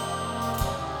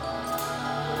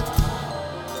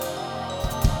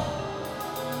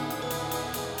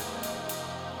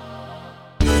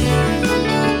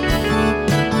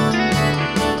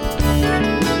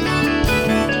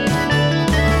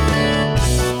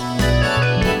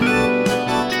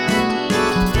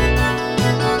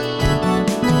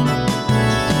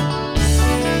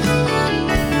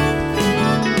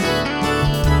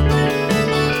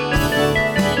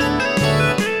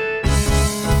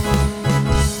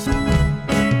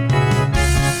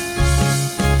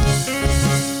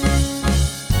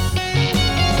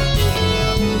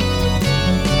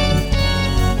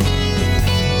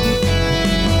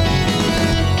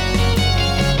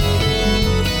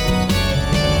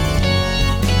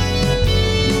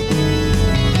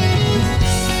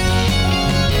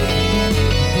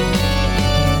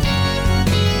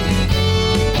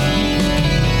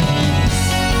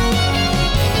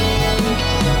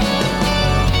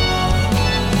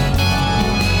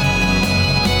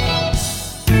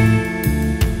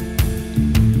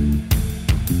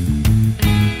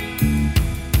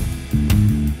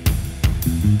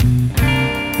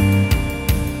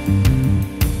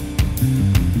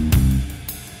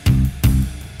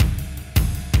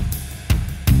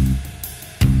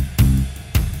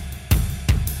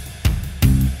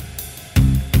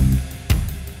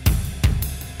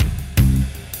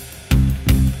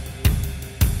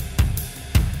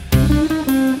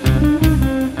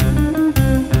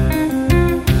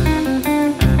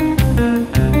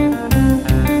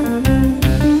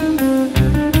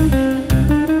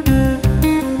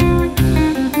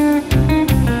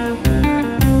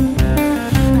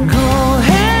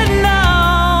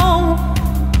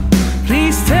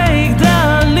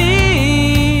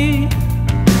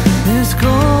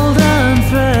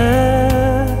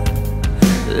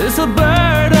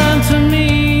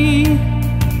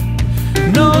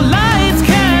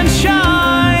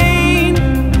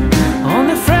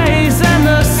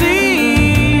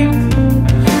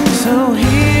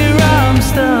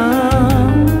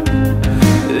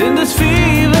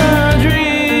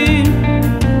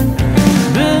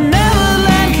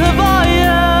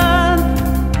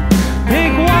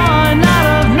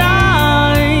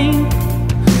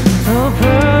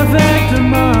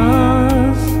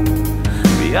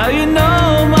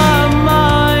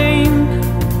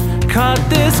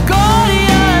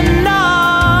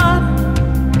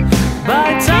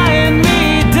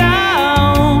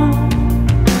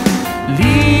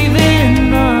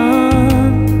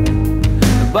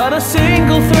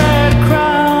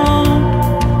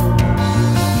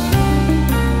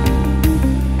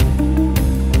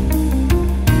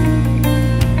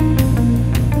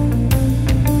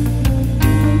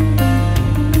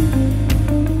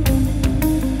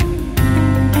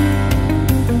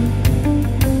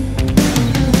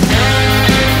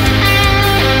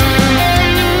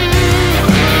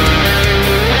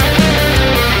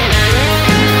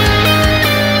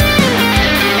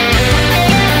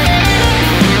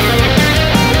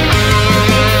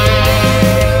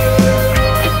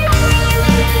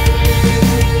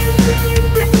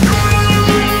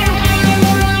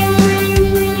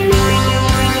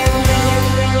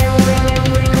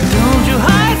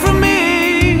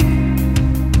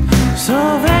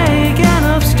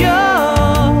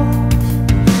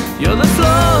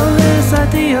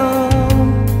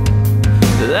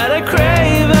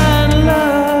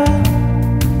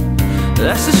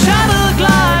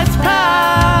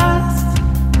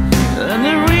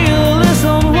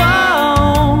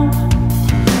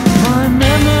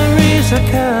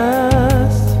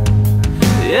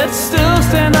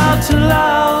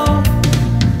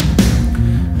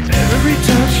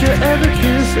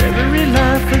 Every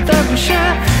life that we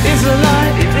share is a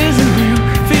lie, it isn't real.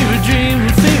 Fever dream,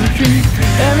 fever dream.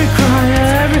 Every cry,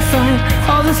 every fight,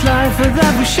 all this life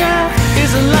that we share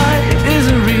is a lie, it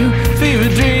isn't real. Fever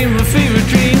dream, fever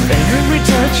dream. Every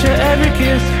touch, every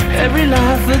kiss, every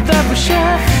life that we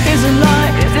share is a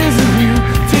lie, it isn't real.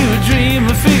 Fever dream,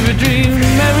 fever dream.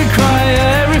 Every cry,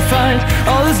 every fight,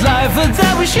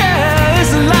 share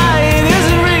is a lie, it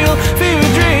isn't real. Fever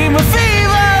dream, a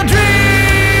fever dream.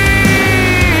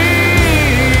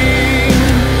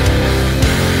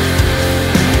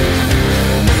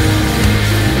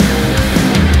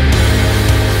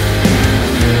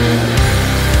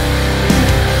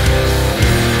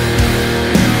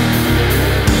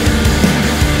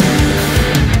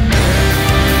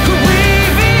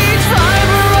 Weave each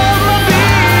fiber of my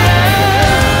being.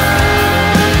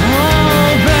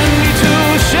 Oh, bend me to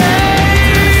shade.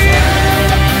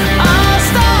 I'll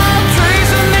stop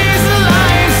tracing these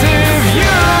lines if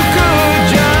you could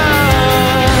just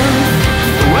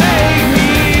wake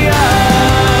me up.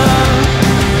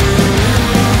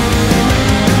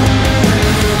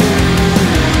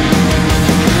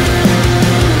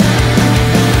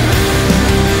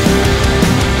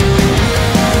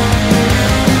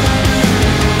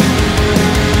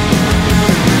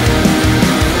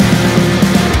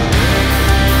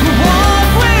 Walk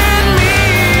with me,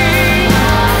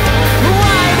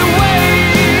 wide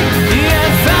awake,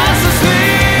 yet fast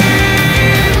asleep.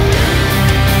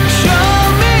 Show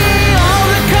me all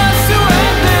the cuts to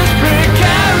end this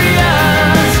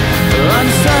precarious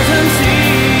uncertainty.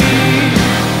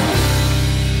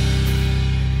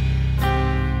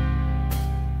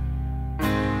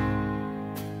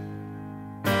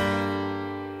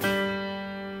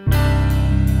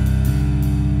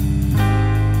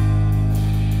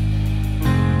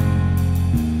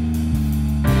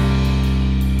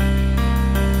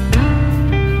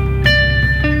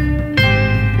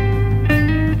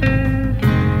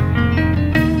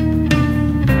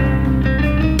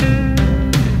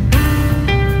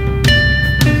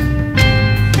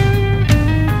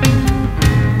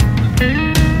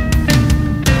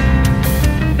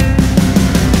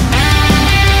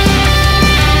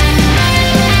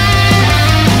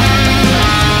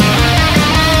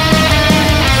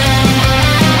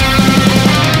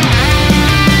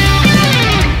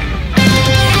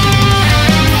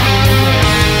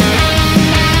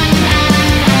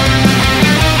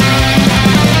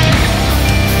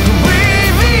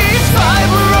 Weave each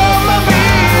fiber of my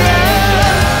being.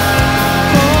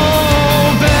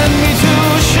 Oh, bend me to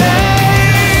shape.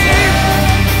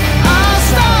 I'll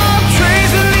stop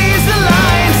tracing these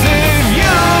lines if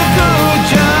you could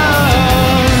just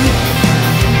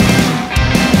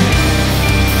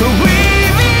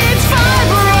weave each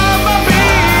fiber of my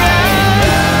being.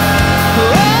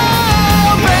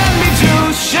 Oh, bend me to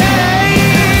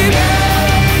shape.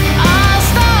 I'll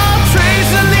stop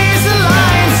tracing these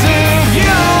lines if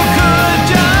you could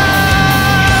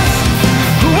just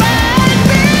wake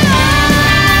me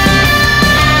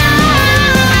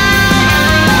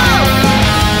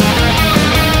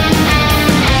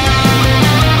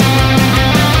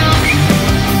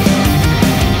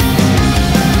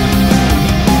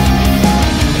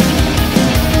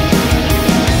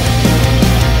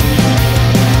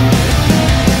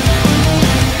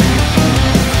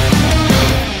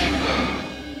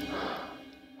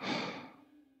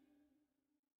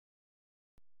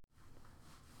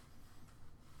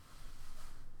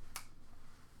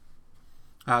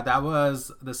That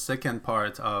was the second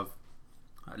part of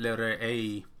letter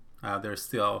A. There's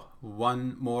still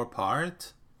one more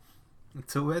part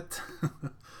to it.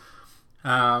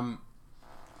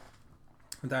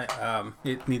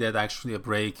 It needed actually a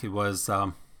break. It was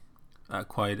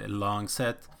quite a long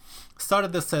set.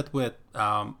 Started the set with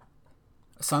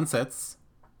Sunsets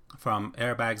from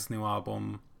Airbag's new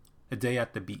album, A Day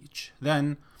at the Beach.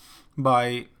 Then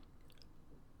by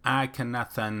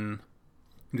Akhenaten,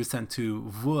 listened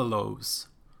to Vuelos.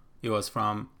 It was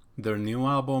from their new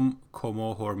album,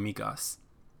 Como Hormigas.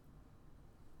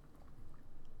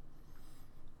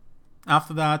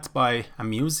 After that, by A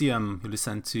Museum, you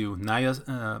listened to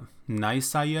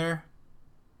Naisayer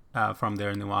from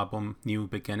their new album, New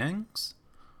Beginnings.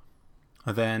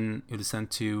 Then you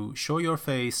listened to Show Your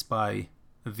Face by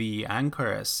The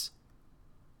Anchoress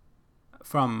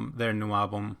from their new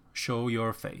album, Show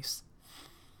Your Face.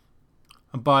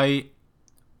 By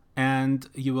And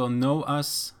You Will Know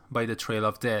Us by The Trail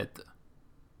of Dead,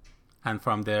 and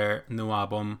from their new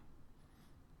album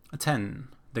 10,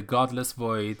 The Godless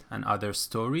Void and Other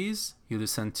Stories, you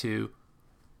listen to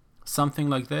Something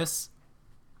Like This.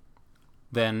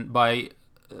 Then by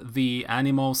The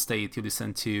Animal State, you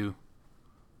listen to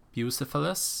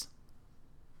Bucephalus,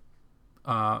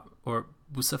 or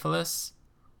Bucephalus.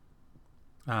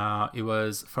 It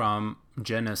was from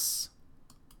Genus,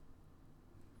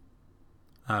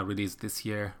 released this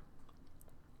year.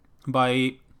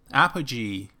 By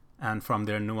Apogee, and from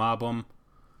their new album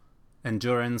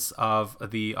Endurance of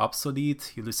the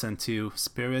Obsolete, you listen to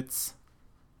Spirits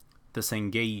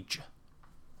Disengage.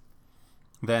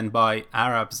 Then by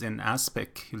Arabs in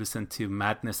Aspic, you listen to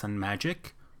Madness and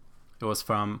Magic. It was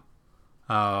from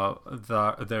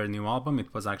their new album.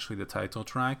 It was actually the title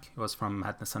track. It was from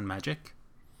Madness and Magic.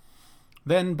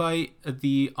 Then by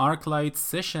the Arclight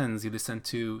Sessions, you listen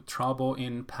to Trouble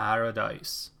in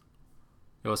Paradise.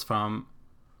 It was from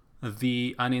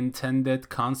The Unintended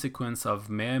Consequence of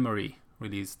Memory,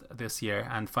 released this year.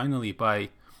 And finally by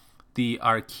the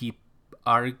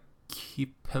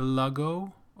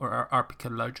Archipelago,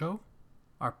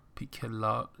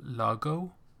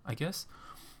 I guess.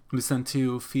 Listen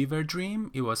to Fever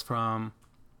Dream. It was from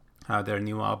their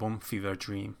new album, Fever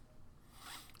Dream.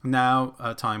 Now,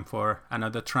 time for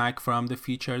another track from the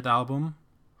featured album.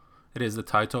 It is the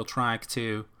title track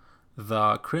to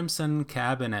The Crimson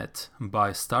Cabinet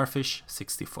by Starfish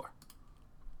 64.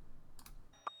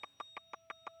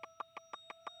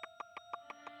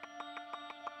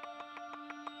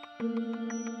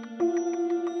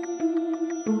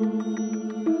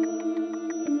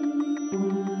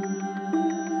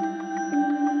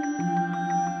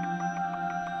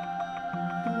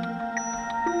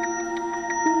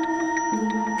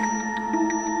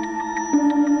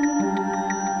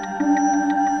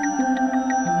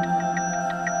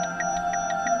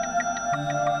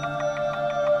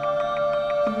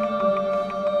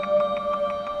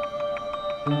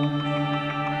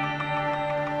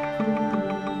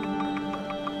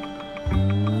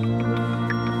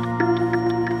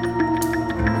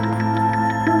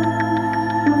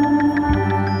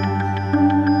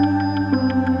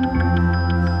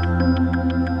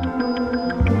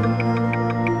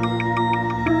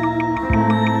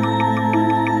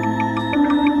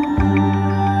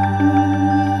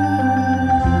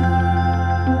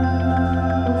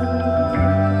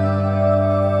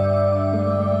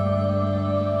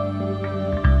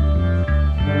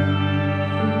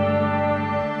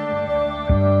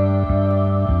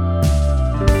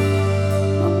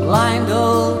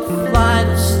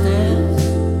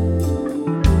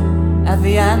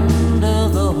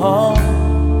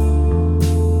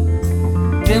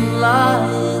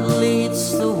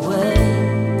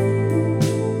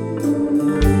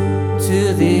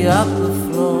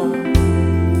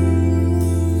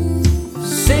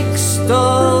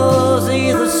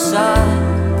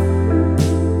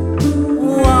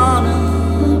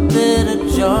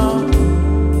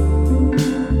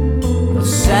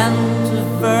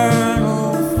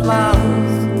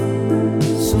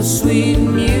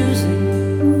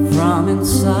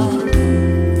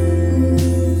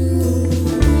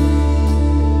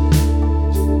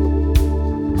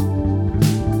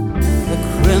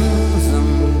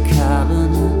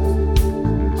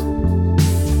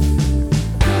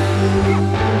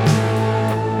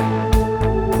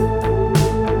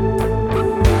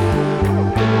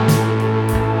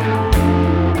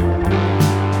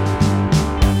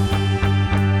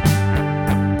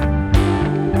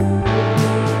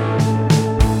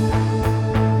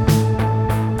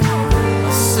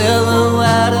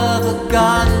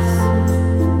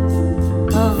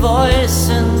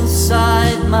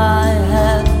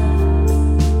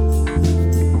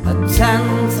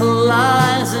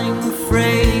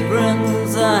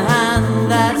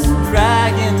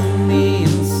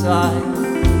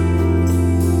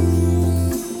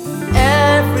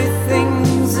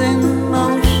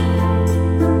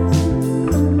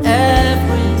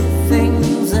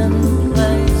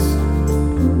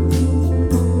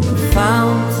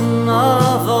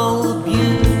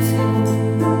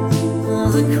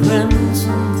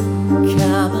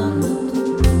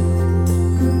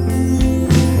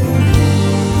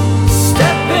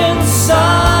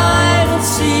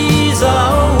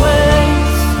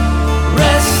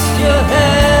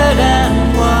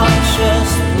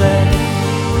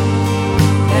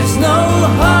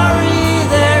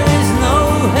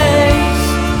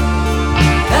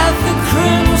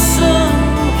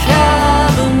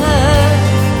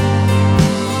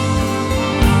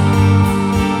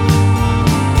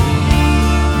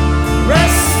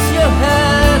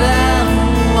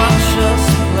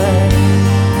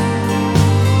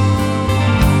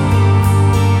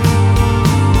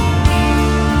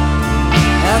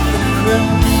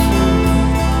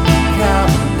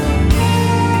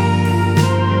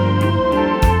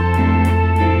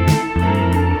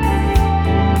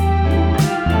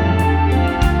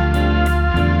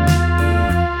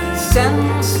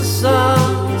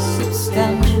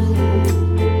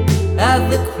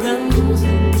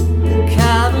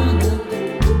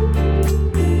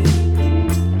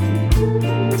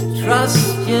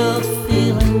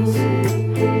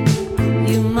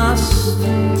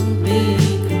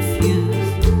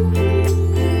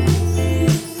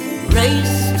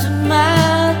 Race to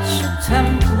man.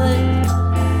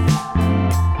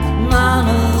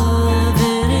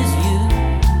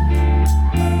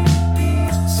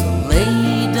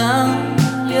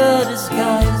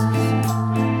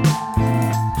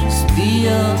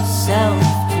 yourself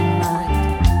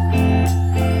tonight.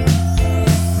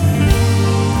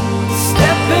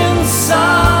 Step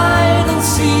inside and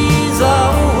seize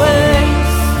our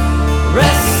ways.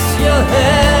 Rest your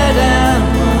head and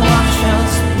watch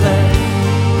us play.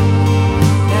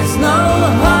 There's no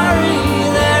hurry,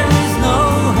 there is no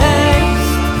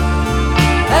haste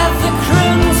at the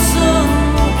Crimson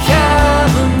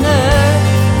Cabinet.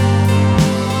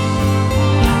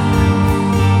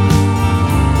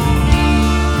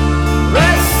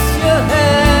 Rest your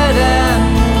head and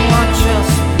watch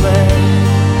us play.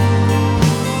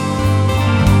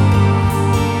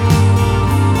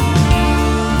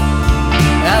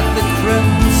 At the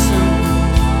Crimson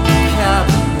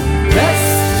Cabinet.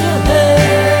 Rest your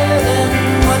head and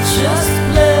watch us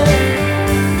play.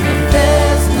 And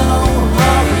there's no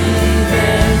hurry,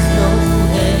 there's no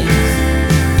haste.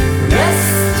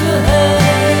 Rest your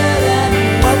head and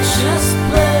watch us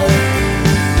play.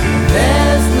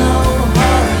 There's no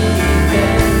hurry,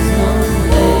 there's no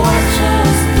haste. Watch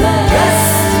us play.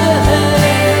 Rest your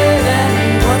head and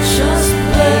watch us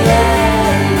play.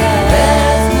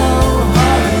 There's no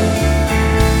hurry,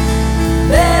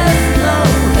 there's no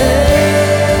haste.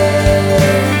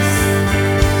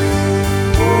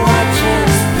 Watch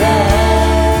us play.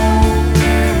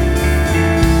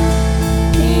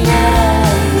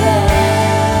 Yeah, yeah.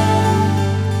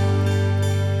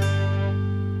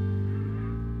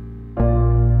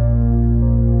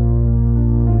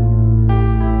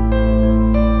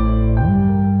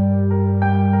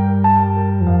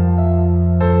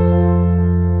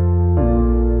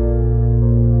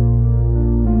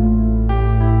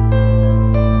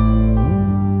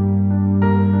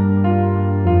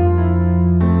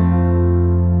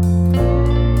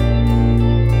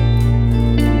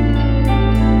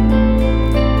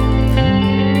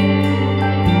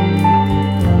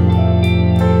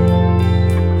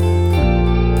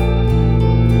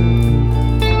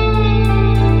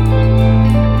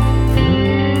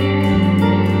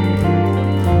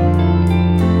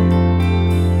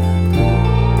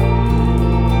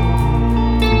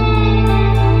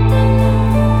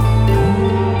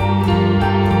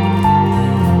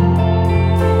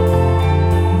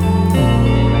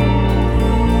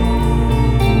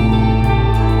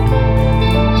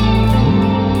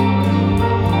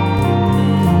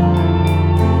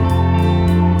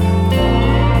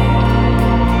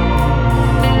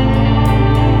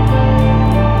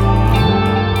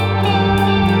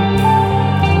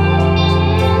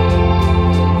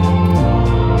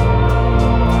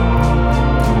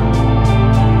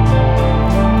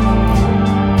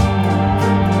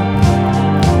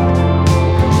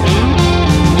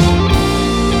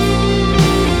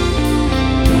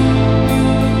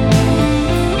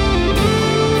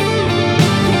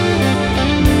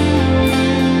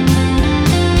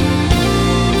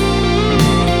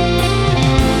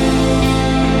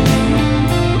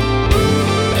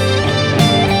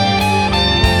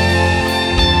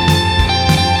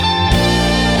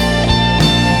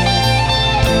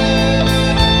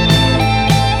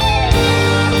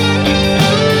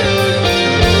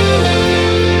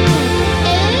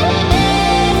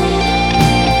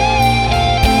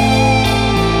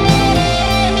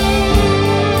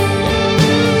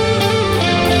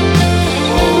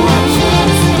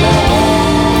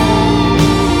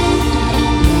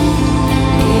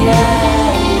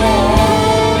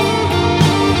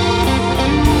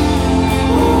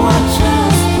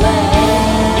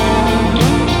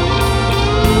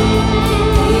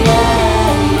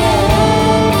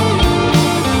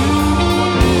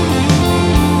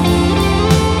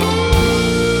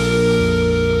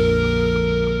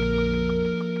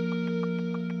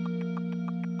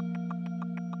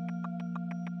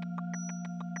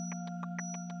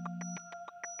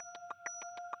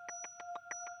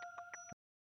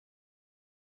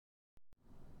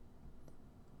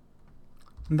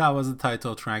 That was the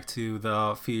title track to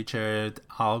the featured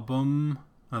album,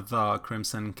 The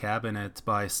Crimson Cabinet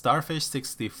by Starfish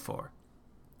 64.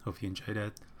 Hope you enjoyed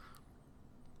it.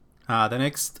 The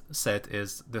next set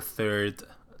is the third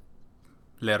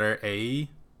letter A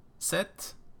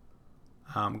set.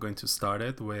 I'm going to start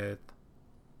it with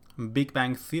Big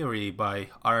Bang Theory by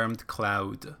Armed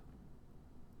Cloud.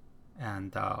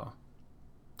 And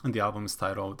the album is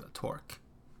titled Torque.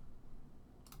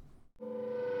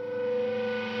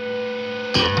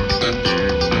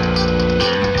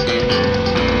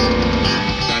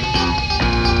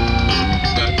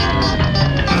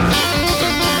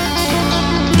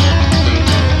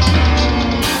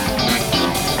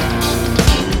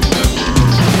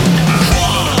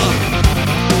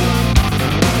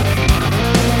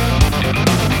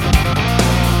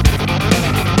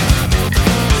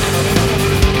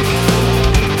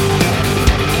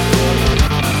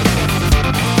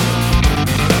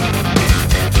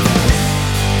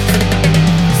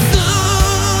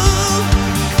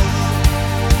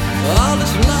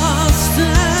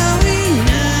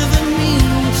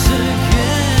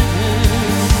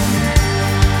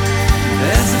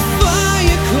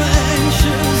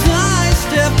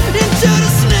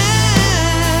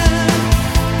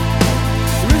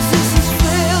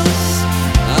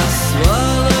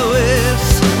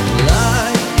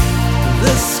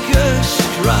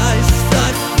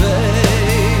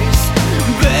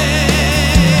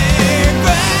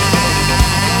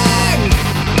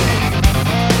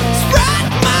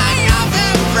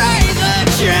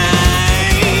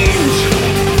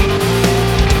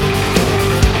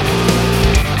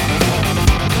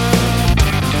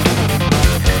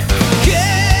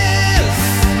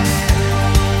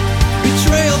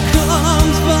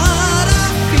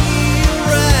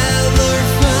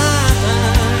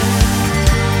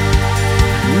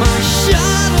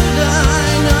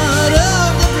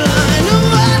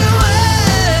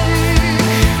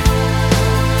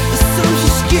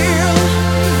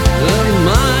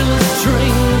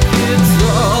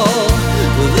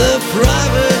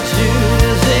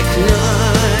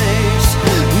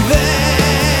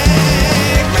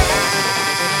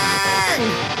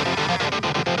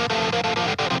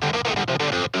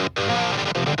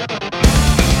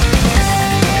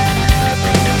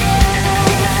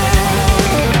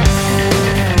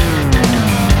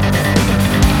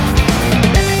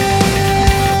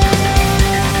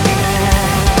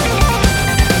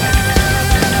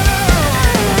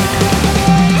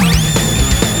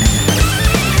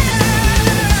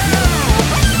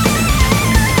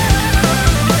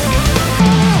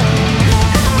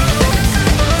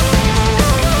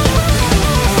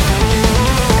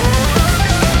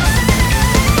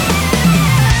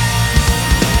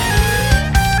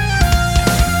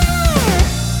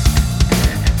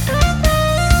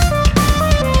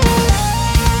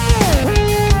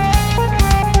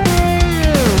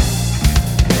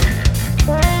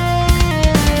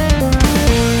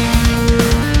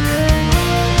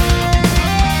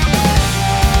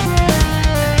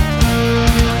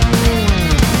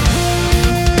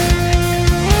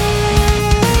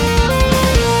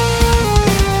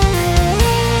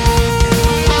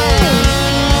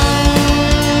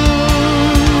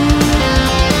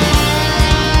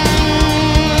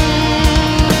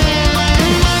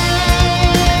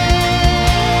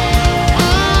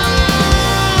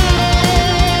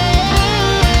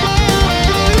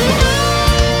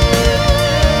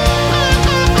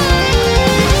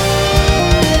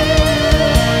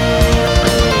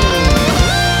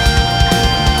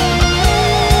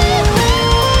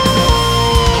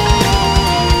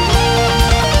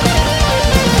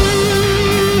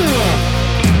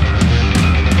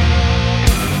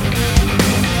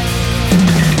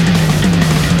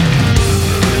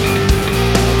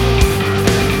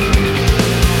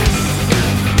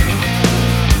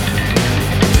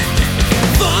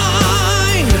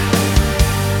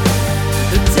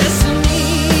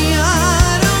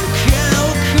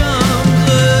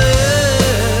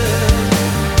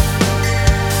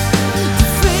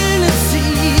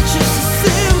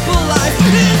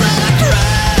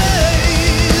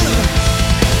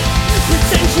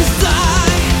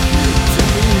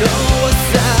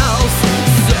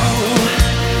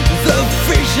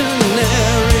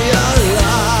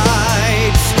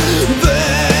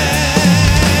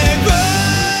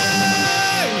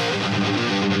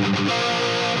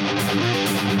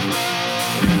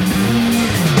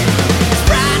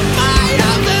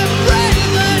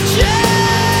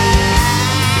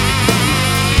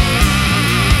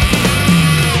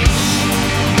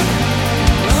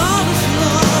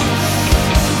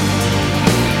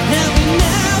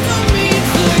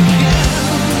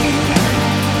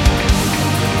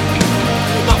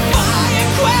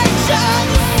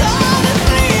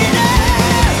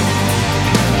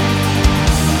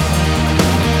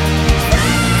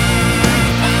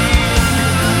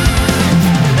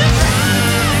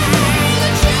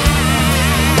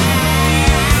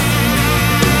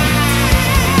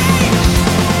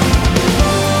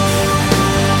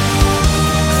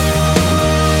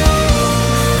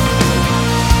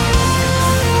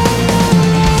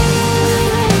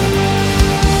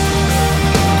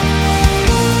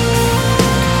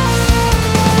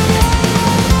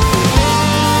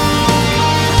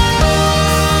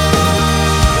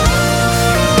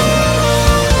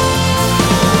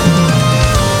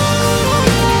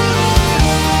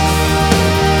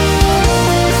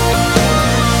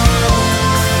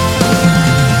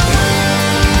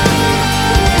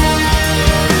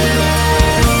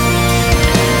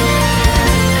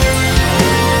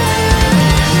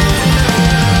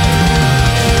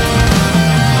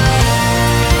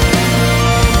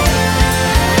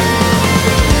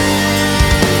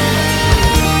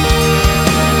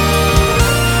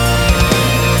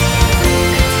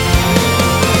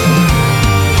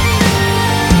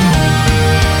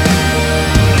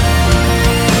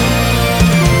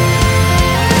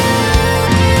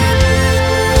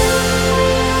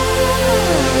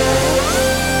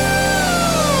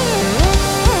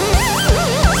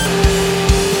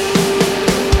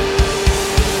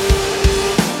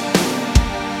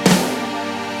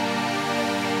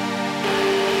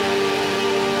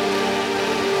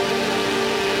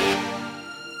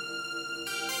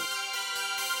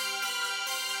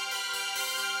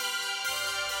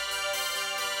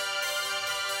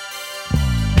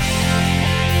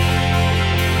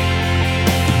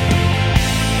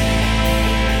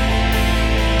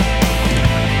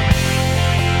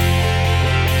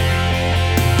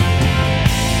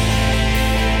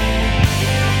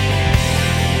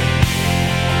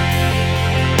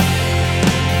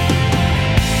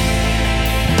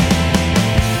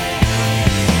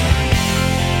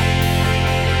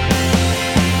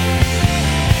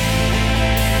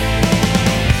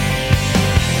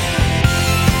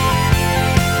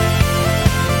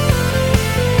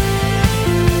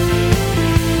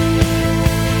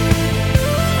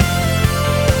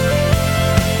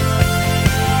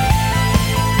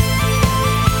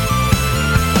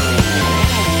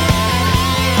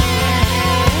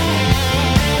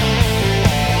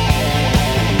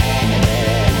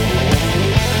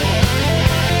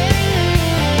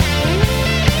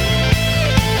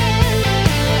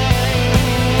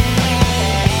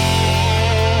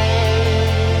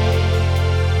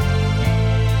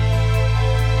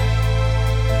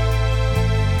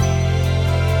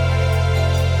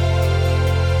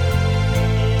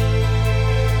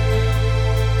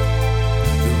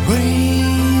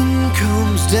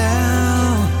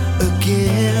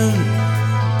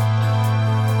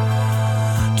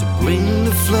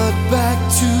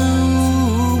 to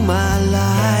my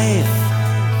life.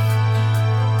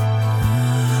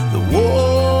 The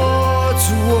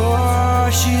water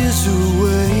washes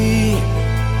away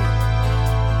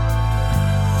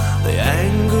the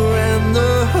anger and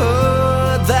the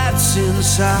hurt that's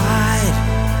inside.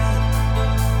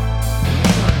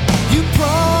 You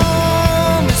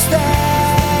promised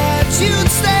that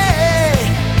you'd stay.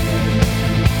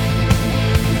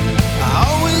 I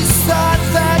always thought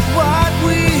that what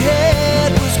we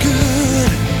had was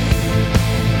good.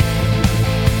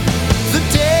 The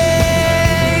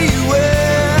day you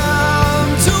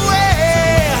went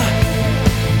away,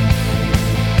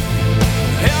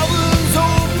 heavens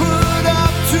opened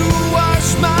up to wash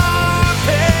my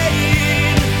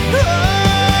pain. Oh.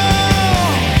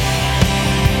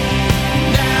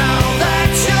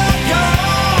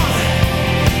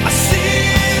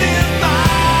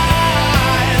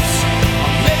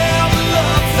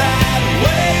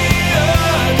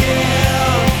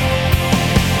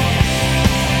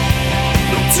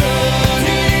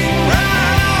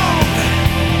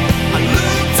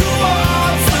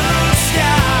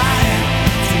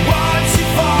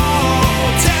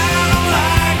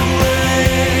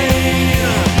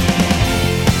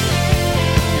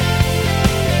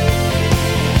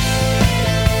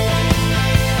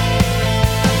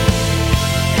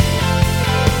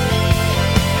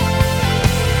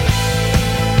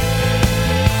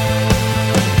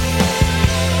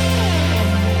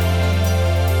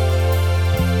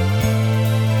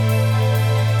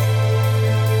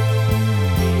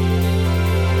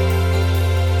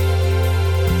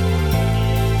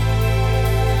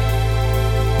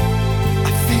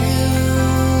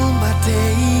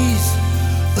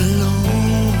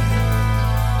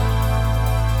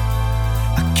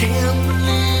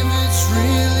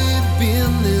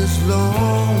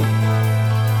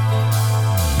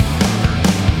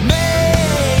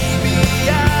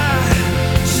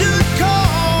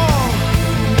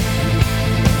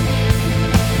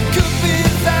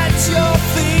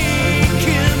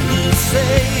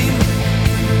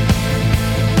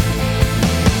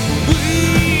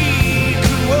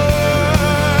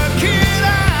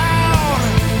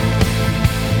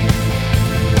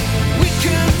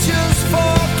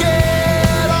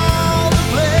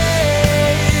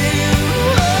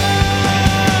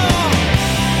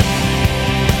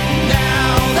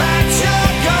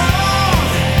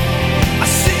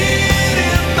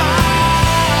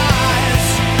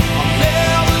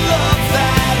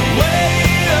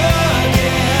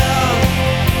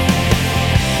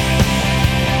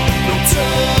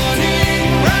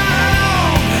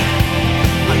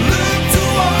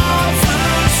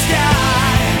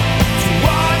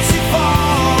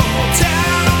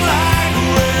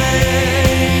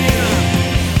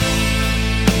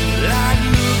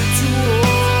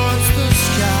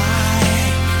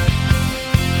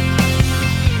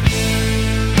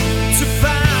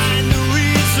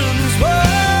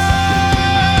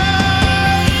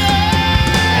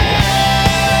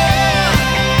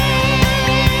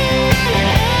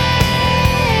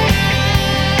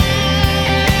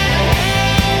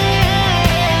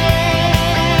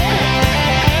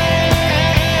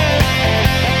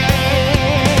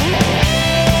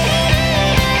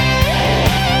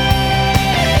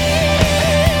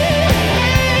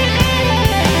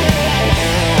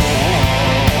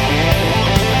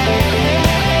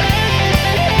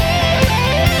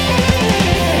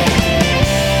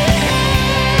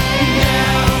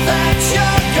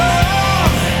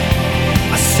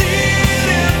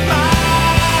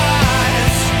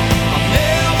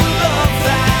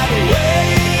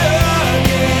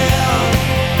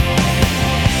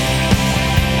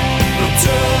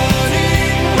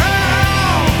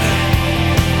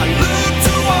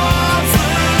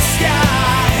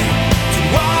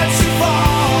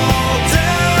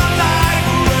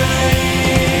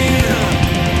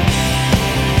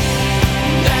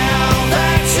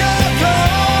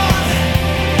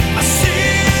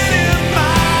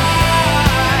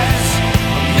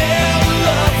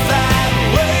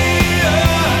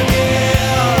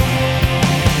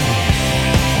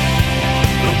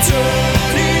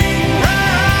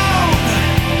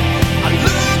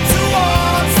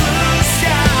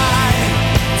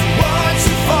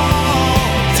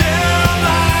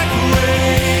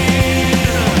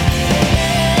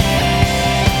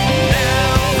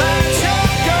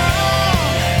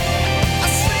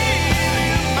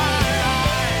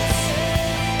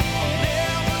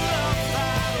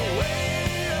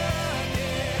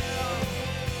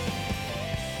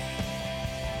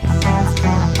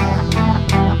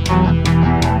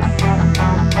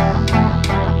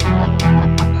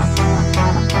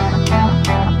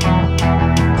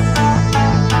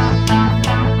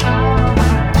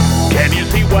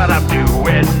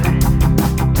 moving.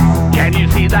 Can you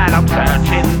see that I'm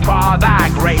searching for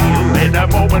that grail? In a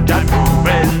moment I'm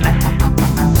moving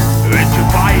into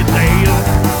fire sail,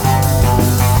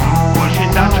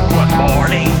 pushing down towards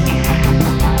morning.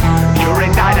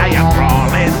 During night I am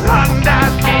crawling under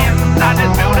skin. That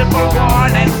is beautiful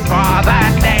warning for the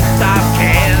next of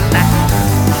kin.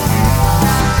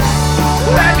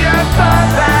 Let your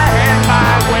thoughts in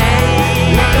my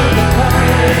way.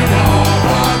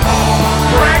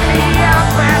 Drag me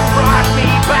up and brought me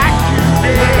back to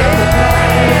this.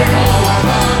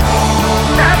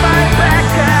 Never back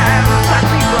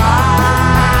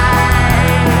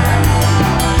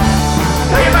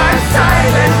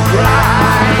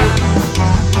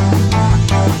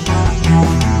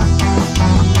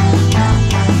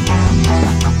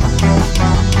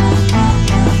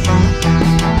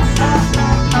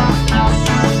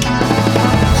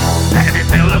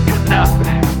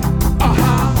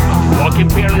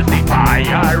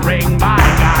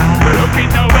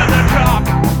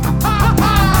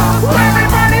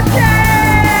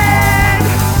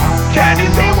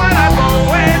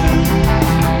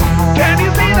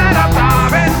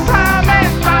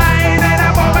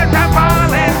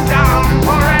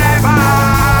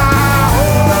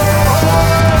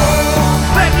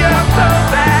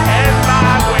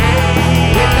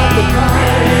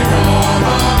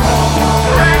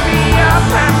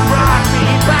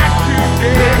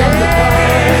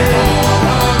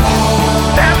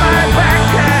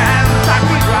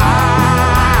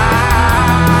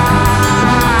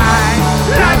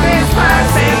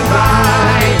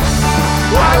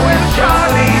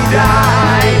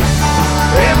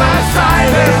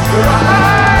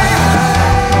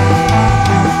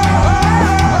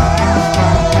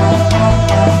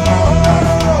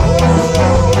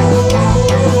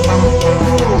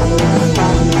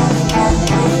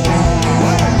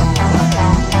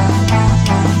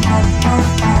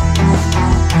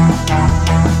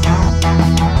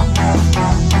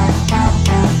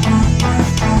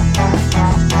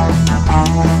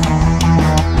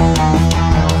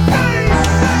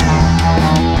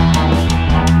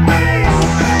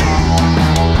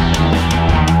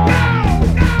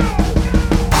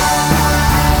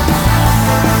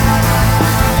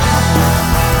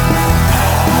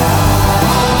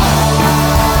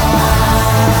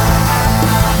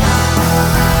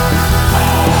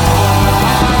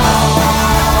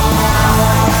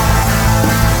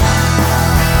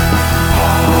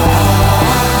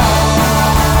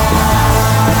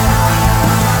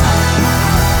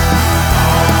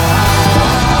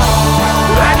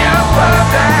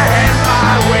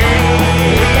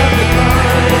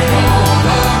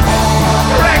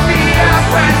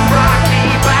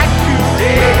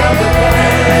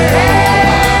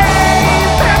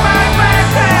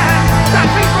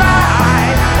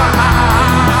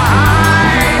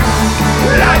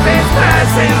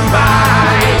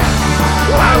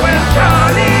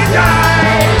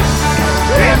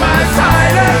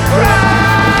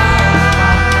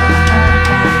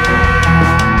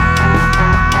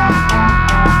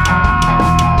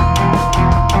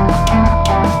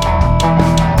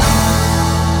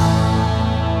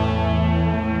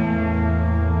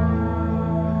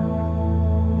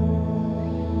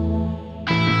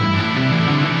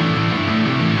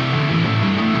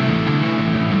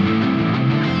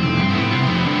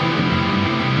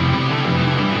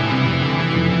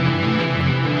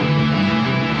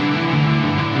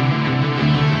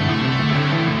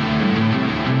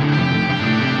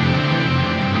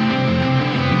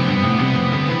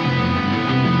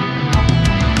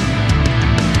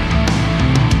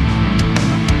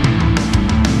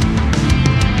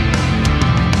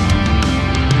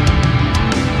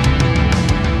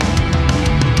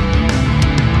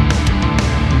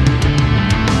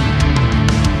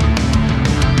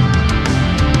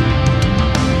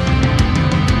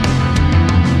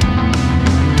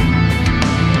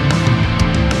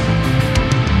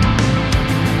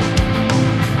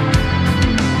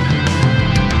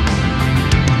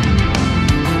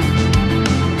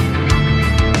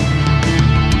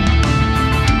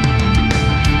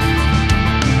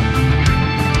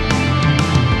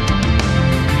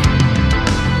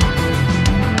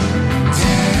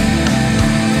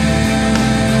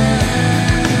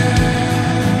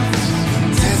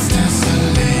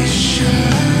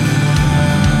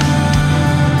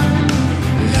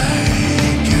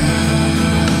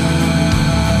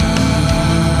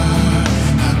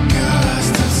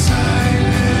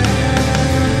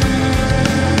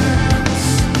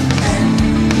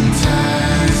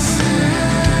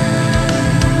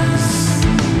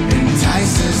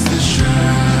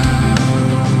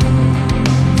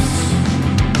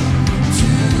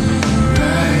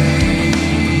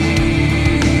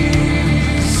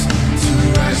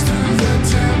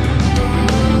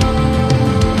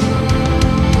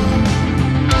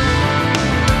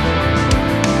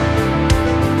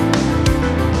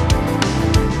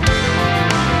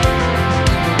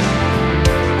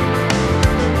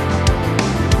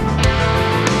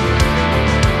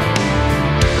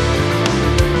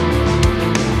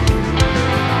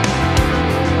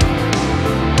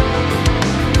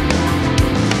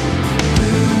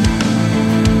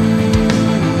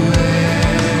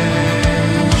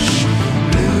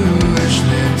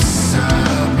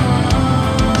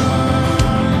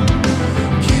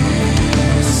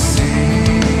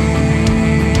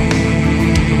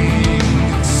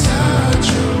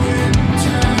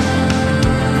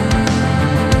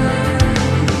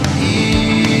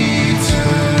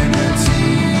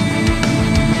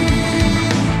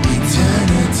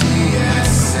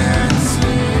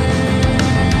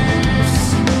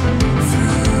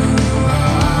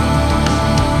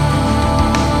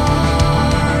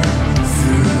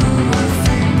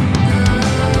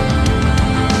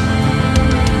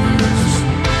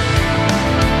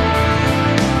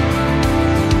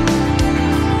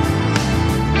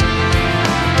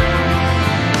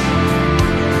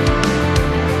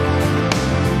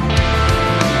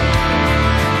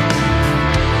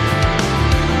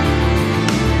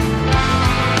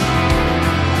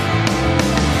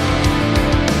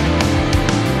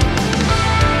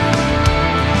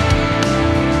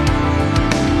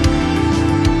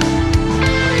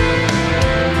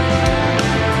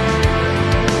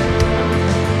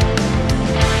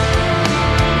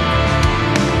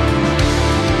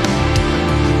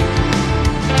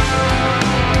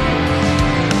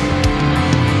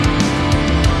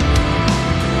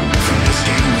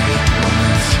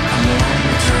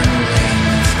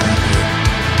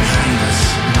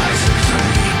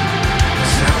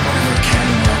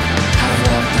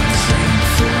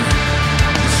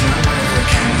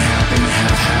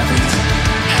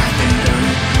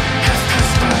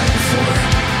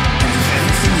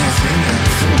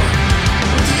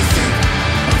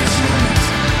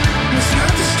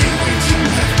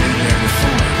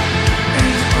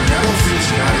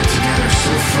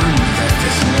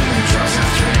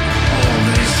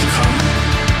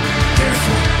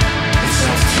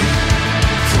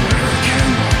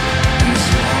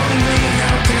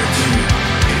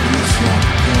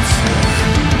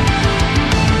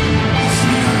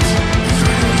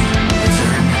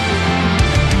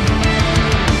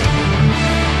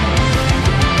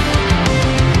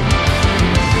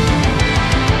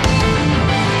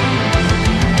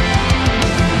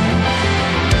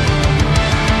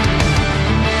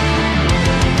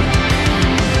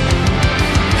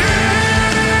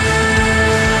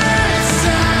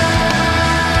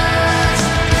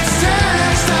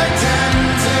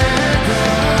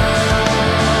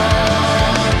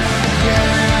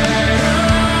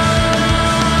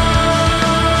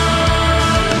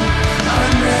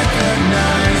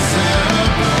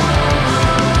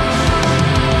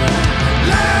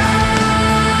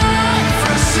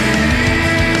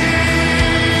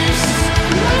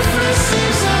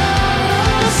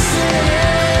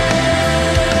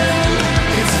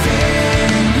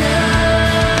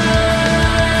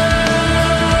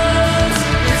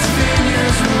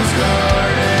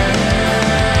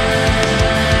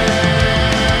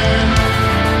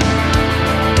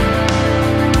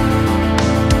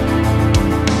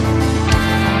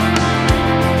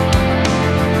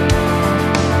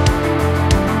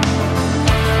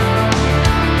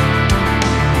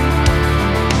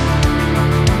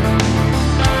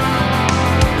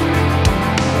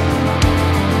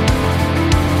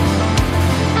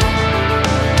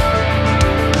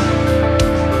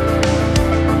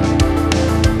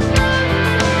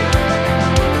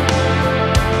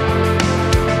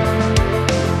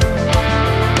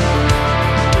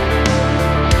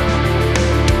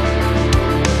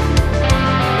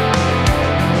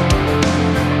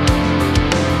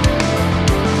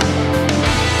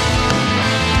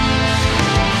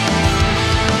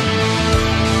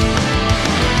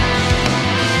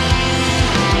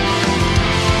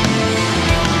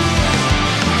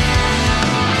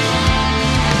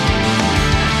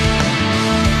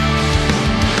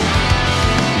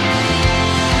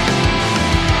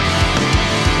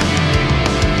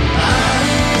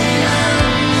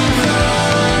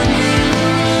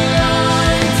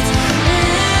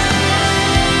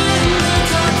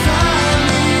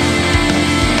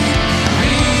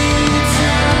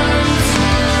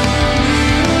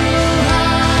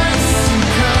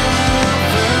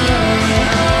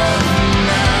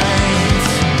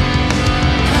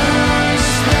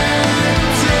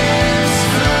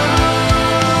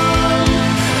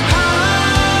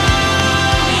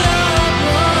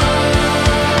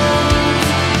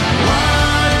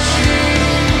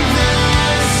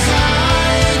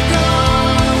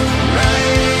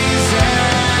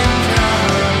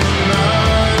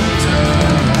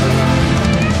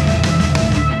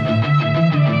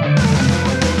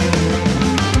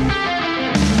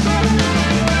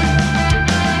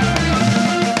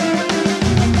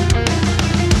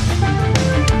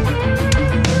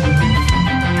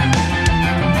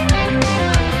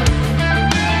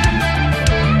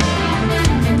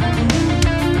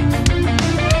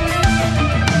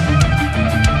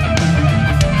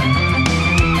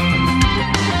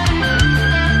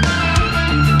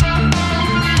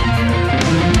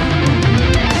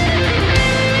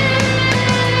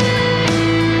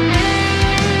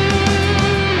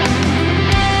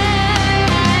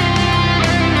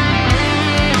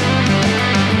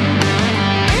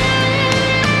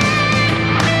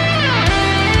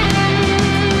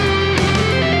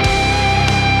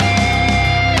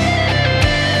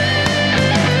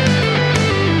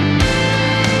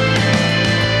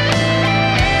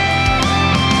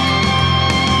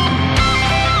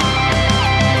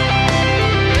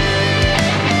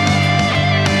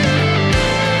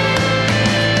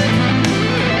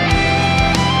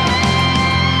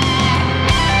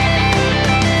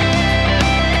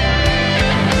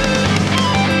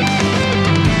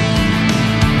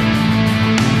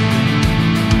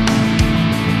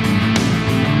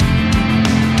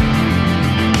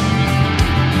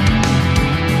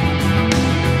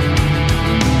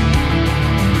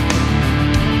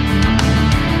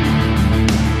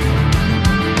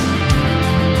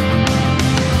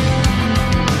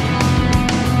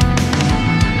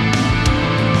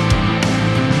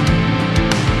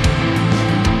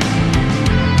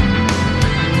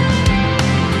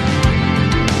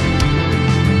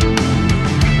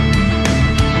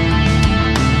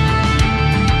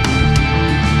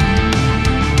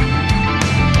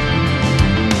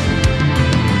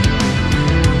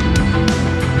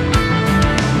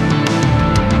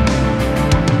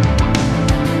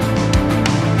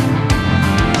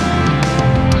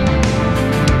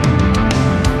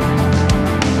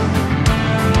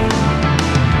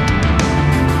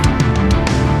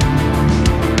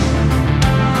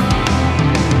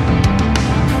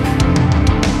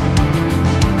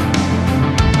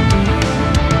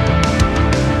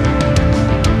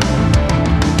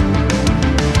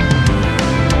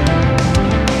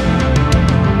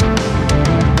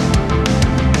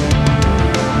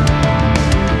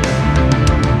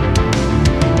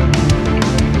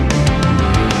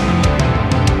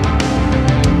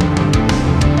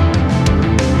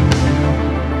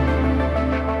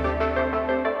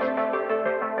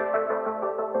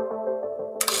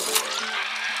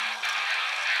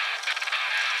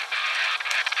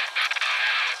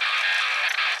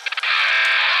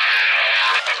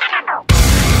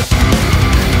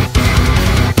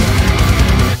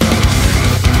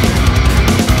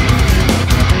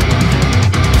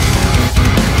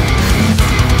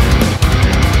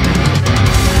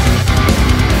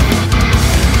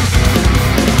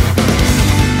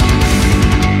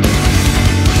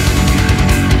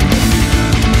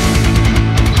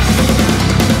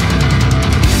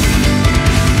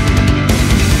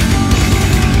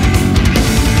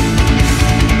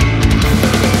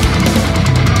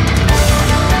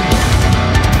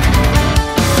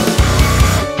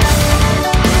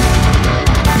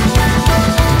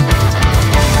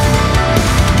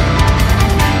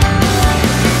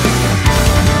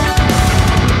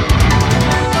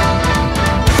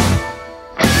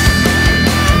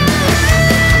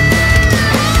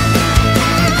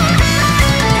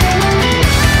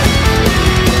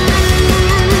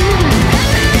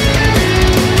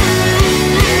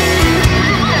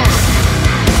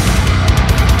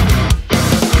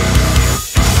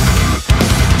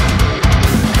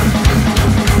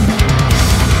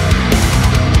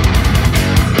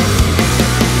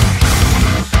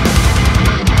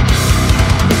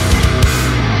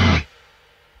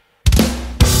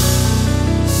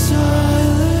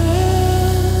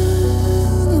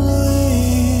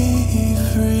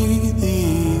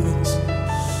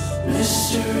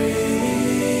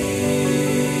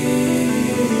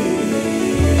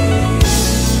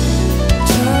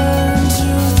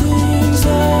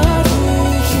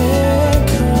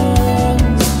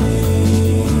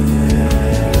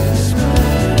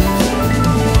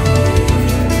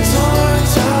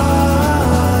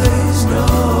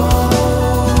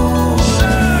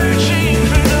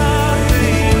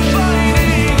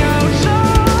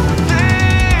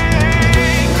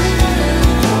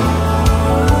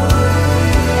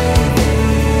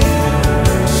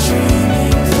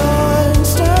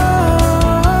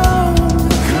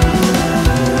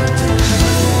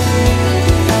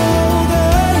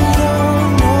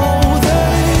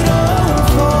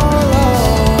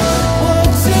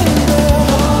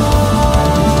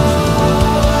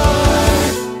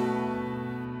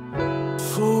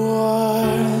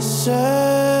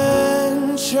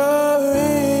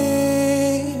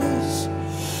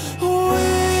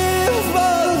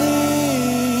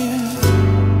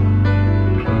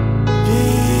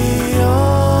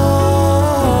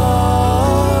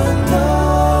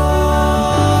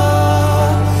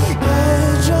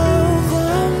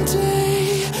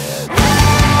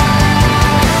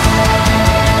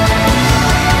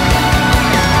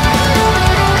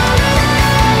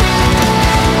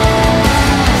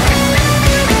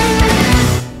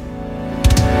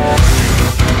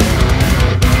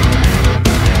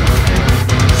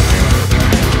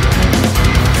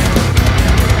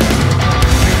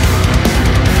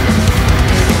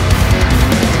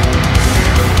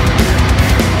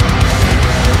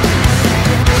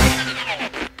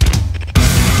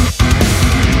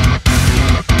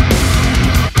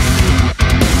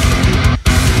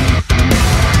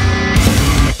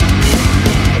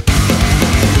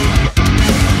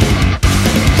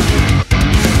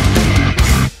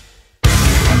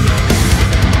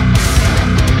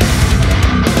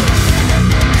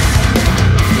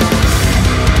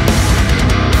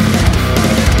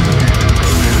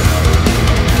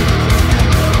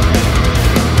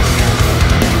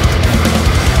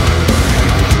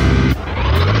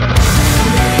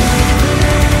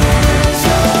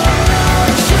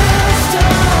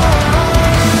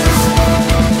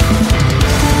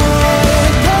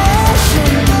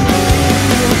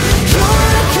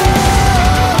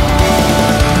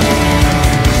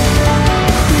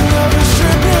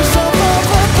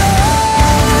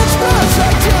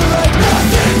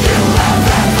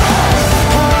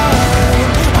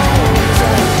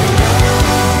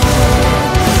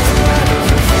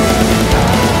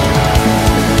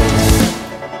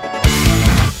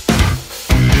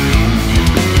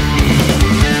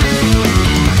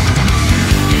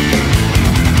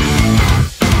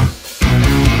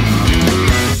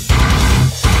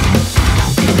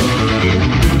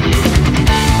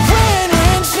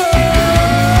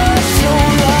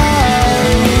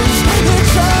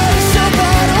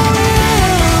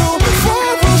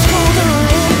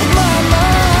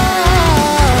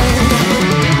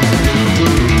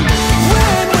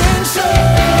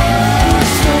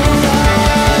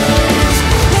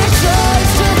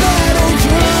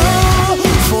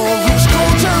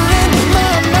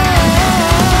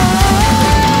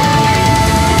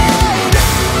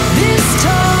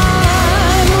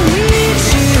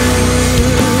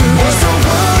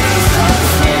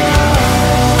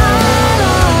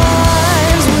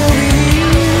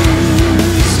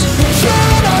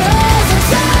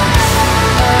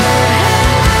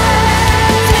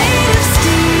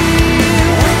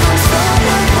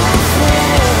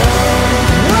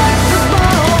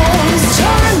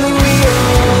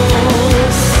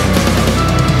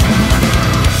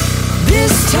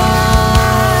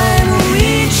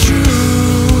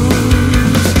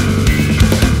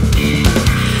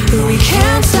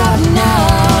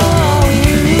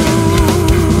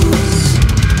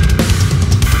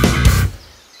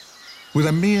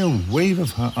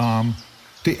of her arm,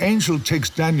 the angel takes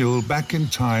Daniel back in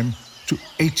time to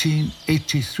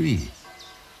 1883,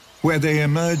 where they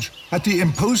emerge at the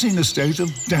imposing estate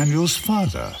of Daniel's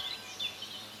father.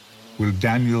 Will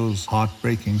Daniel's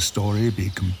heartbreaking story be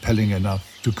compelling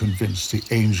enough to convince the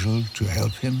angel to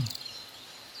help him?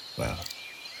 Well,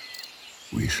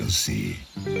 we shall see.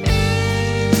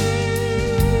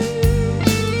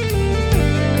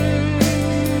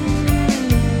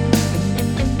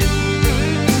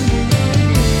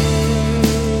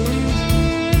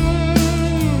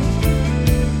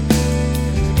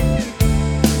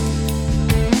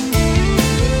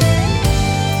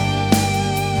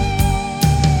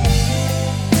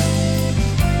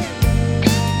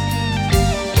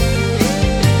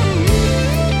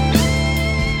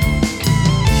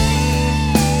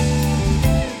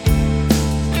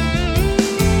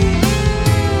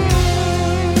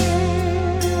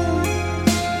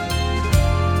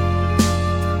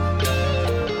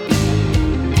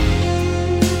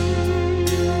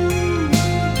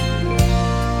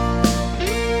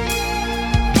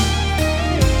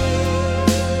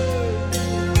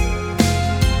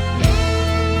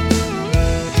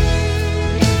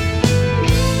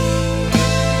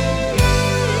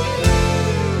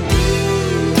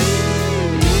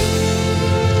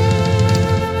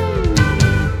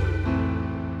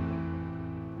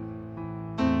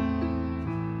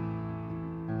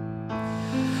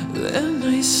 Then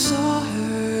I saw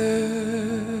her,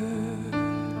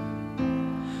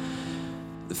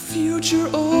 the future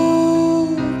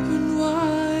open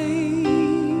wide.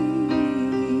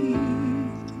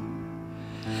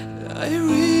 I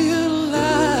realized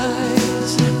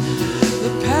the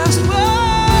past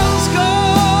was gone.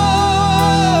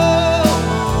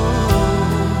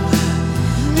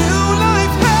 New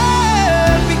life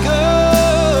had begun.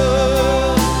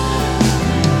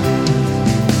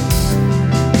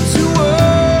 Two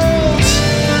worlds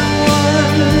in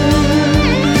one.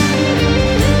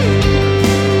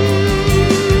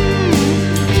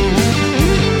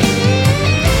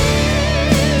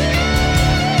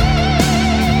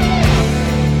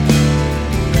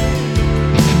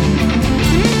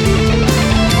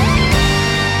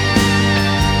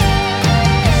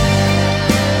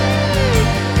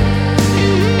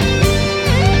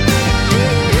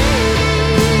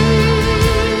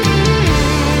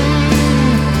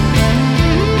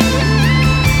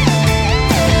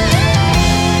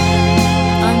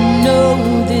 I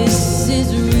know this is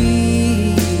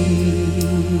real.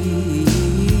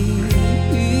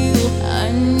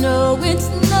 I know it's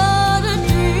not a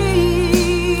dream.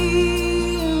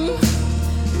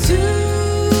 Two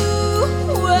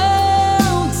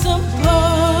worlds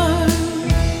apart,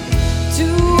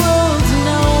 two worlds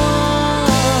now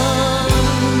one.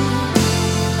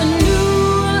 A new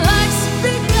life's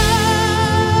begun.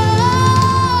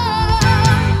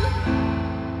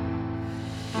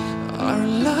 Our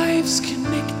lives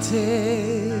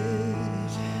connected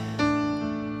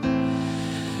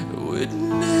would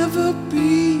never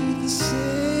be the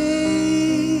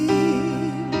same.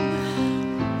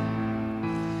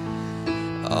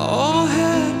 All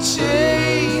had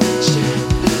changed,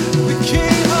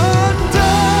 became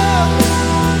undone.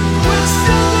 When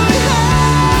still we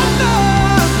had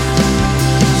none.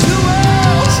 Two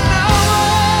worlds now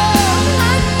one.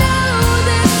 I know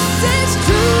this is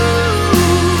true.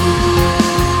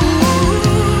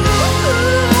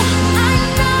 I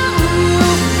know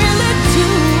you feel it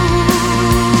too.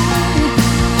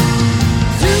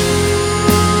 Two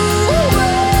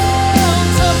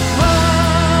worlds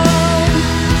apart,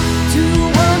 two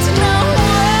worlds now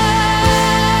one.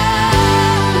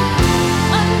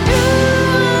 A new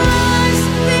life's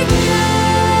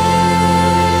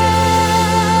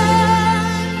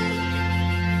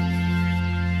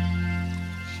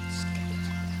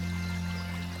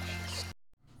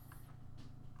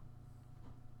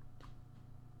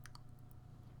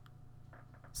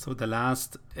So the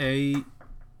last A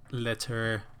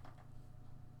letter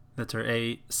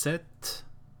A set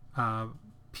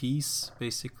piece,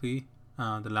 basically,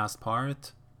 the last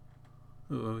part.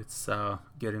 Oh, it's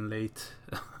getting late.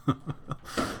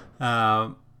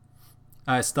 I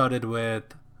started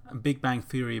with Big Bang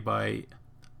Theory by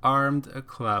Armed a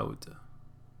Cloud.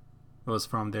 It was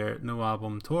from their new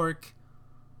album Torque.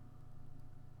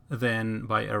 Then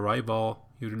by Arrival,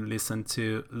 you listen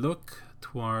to Look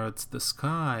Towards the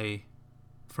Sky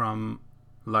from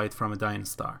Light from a Dying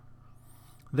Star.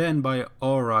 Then by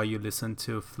Aura, you listen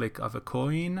to Flick of a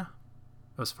Coin. It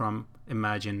was from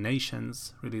Imagine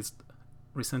Nations, released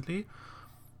recently.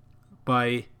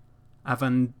 By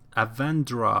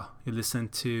Avandra, you listen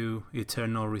to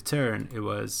Eternal Return. It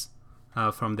was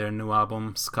from their new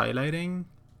album Skylighting.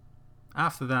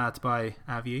 After that, by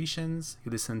Aviations,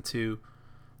 you listened to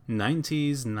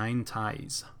 90s Nine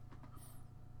Ties.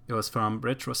 It was from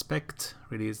Retrospect,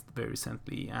 released very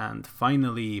recently. And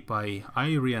finally, by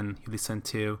Irian, you listened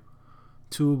to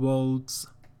Two Worlds,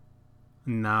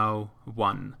 Now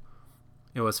One.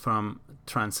 It was from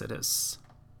Transitus,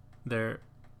 their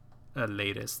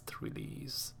latest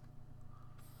release.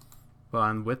 Well,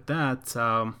 and with that,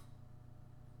 I'm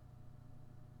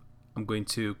going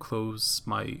to close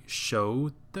my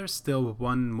show. There's still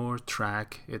one more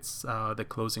track. It's the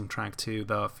closing track to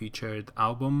the featured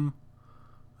album,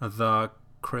 The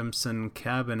Crimson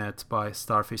Cabinet by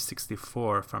Starfish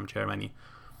 64 from Germany.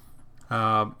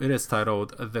 It is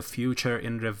titled The Future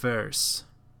in Reverse.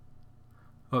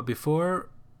 But before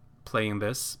playing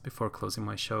this, before closing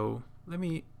my show, let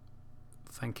me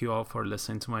thank you all for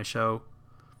listening to my show.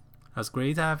 It was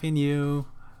great having you,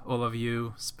 all of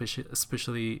you,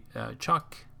 especially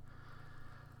Chuck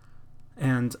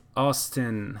and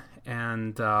Austin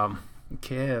and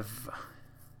Kev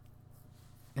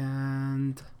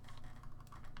and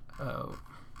oh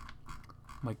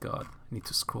my god, I need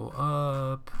to scroll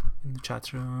up in the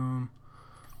chat room.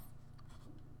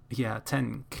 Yeah,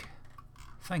 Tenk.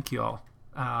 Thank you all.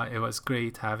 It was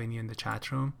great having you in the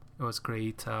chat room. It was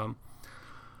great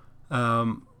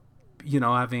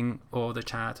having all the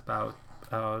chat about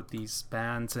these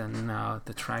bands and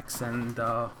the tracks and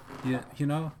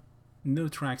new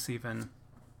tracks even.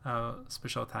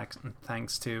 Special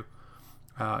thanks to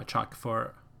Chuck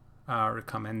for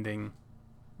recommending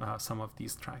some of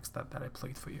these tracks that I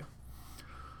played for you.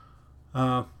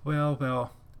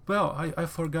 Well, I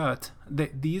forgot.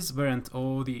 These weren't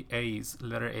all the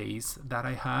letter A's that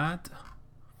I had.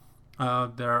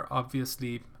 There are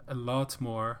obviously a lot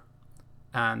more.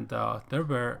 And there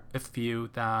were a few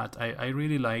that I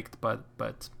really liked,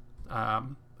 but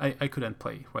I couldn't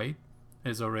play, right?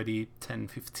 It's already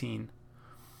 10:15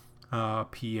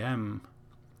 p.m.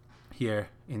 here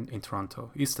in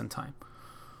Toronto, Eastern Time.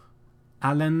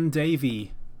 Alan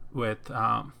Davey with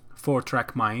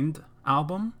 4-Track Mind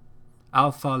album,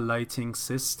 Alpha Lighting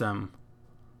System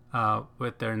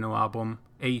with their new album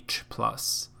H+. I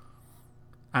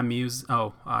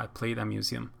played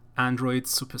Amusium. Android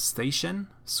Superstation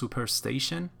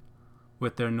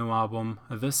with their new album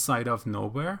This Side of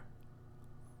Nowhere.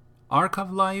 Arc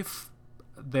of Life,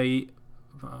 they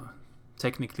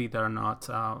technically they're not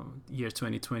year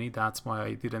 2020, that's why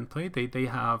I didn't play. They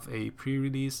have a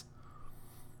pre-release.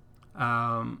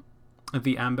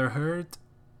 The Amber Heard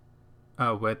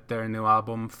with their new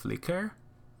album Flicker.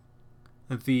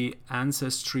 The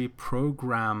Ancestry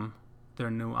Program, their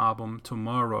new album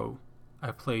Tomorrow. I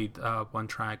played one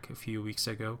track a few weeks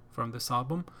ago from this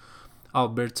album.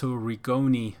 Alberto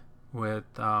Rigoni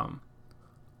with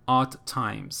Odd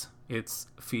Times. It's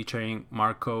featuring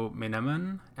Marco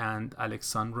Mineman and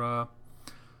Alexandra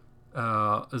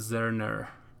Zerner.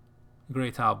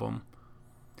 Great album.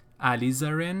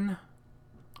 Alizarin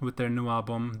with their new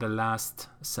album The Last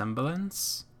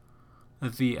Semblance.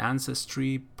 The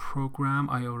Ancestry Program,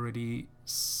 I already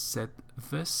said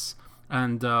this.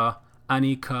 And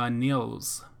Annika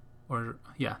Nils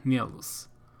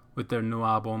with their new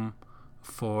album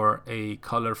For a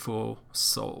Colorful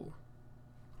Soul.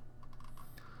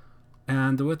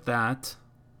 And with that,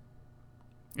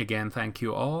 again, thank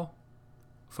you all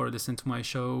for listening to my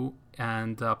show,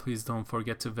 and please don't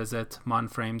forget to visit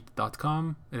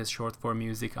monframed.com. It is short for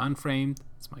Music Unframed.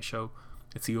 It's my show,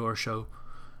 it's your show,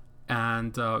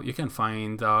 and you can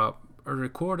find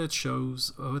recorded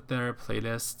shows with their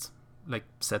playlists, like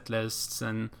set lists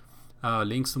and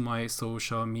links to my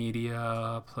social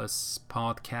media plus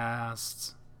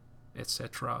podcasts,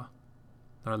 etc.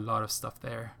 There are a lot of stuff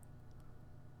there.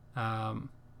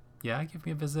 Give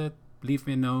me a visit, leave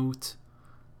me a note,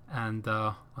 and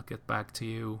I'll get back to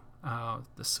you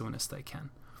the soonest I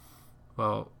can.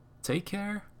 Well, take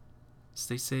care,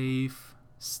 stay safe,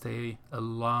 stay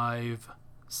alive,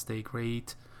 stay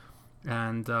great,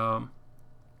 and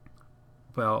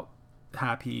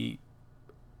happy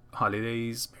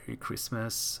holidays, Merry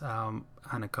Christmas,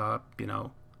 Hanukkah,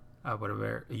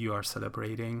 whatever you are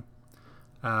celebrating.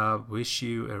 Wish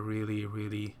you a really,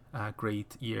 really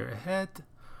great year ahead.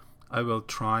 I will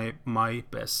try my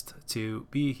best to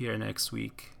be here next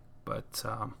week, but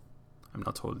I'm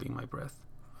not holding my breath.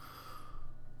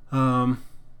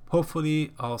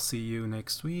 Hopefully I'll see you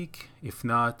next week. If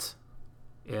not,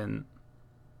 in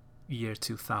year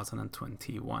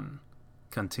 2021,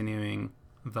 continuing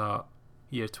the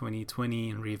year 2020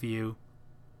 in review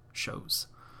shows.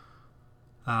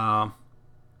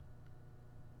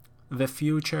 The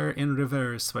Future in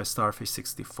Reverse by Starfish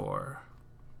 64.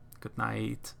 Good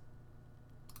night.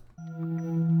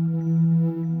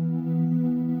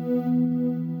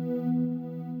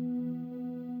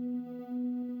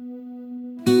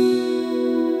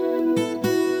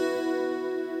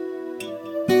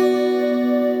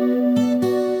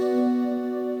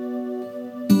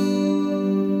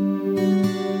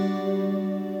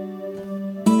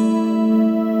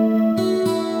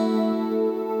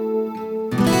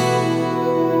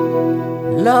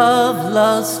 Love,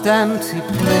 lust, empty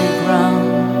playground,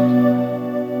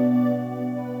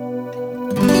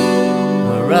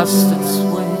 a rusted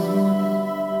swing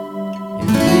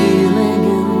is reeling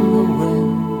in the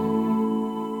wind.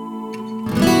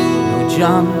 No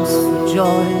jumps for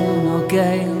joy, no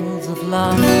gales of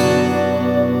laughter.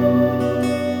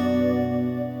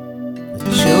 The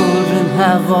children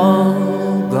have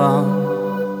all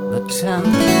gone, the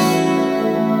tempest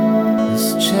has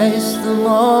chased them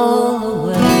all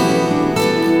away.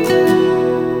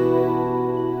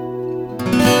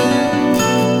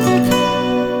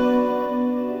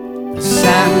 The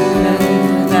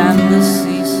sandpit and the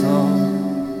seesaw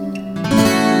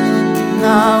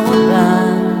now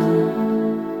abandoned,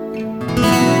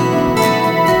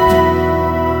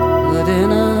 but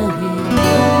in a heat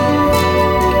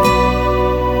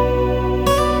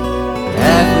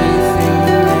everything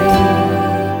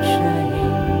may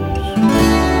change.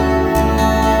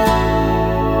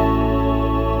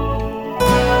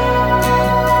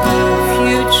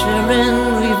 Future in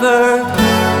reverse,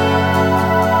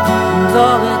 and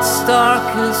all its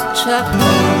darkest chapters,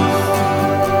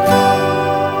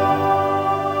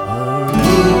 a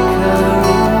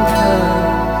recurring curse.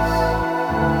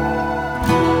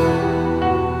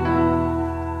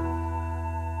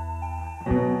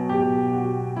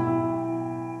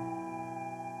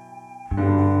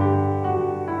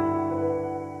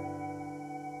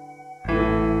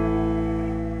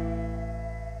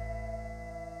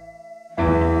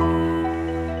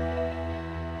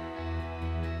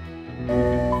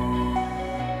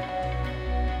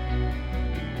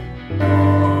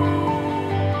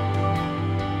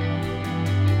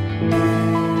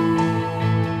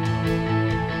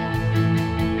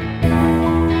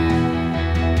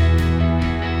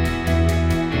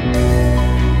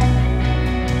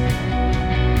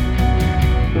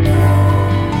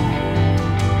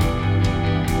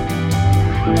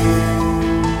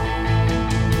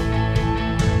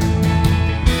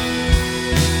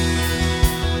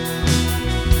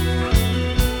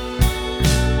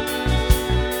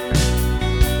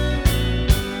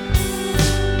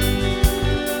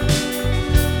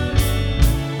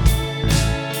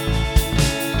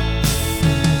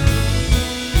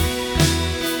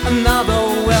 Another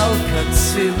well-cut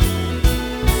suit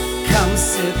comes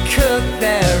to cook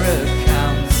their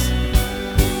accounts.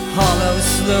 Hollow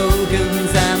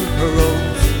slogans and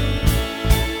paroles,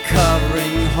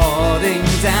 covering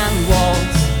hoardings and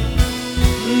walls.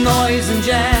 Noise and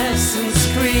jest and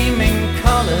screaming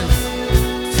colours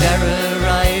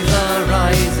terrorize our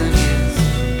eyes and ears.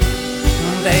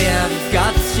 They have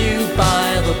got you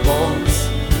by the balls,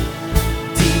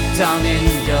 deep down in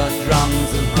your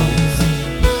drums and holes.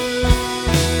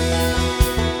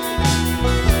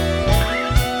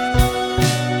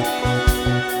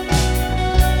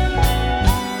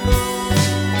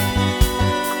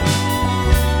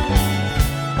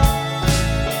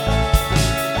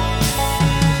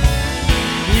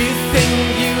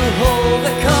 Hold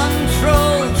the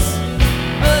controls,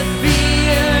 but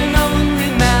being only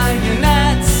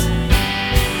marionettes,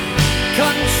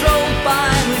 controlled by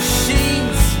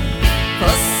machines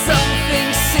for something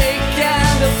serious.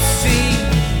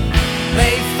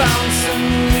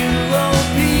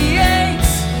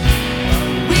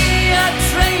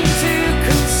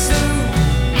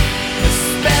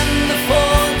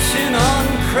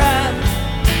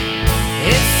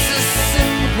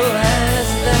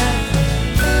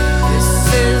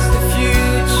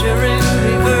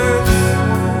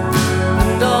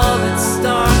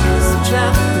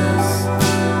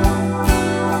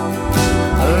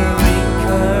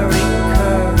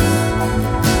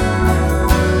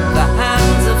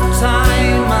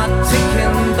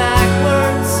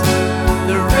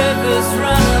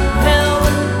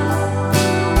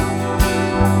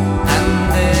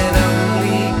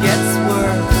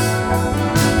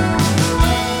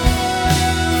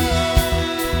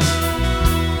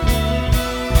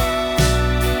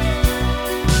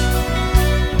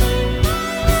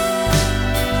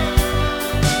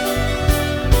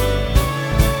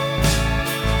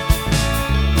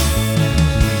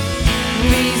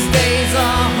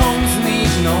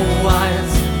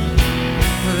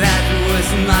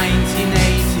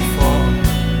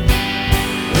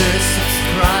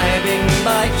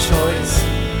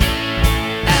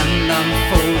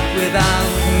 unfold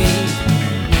without me.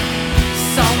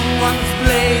 Someone's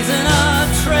blazing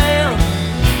a trail.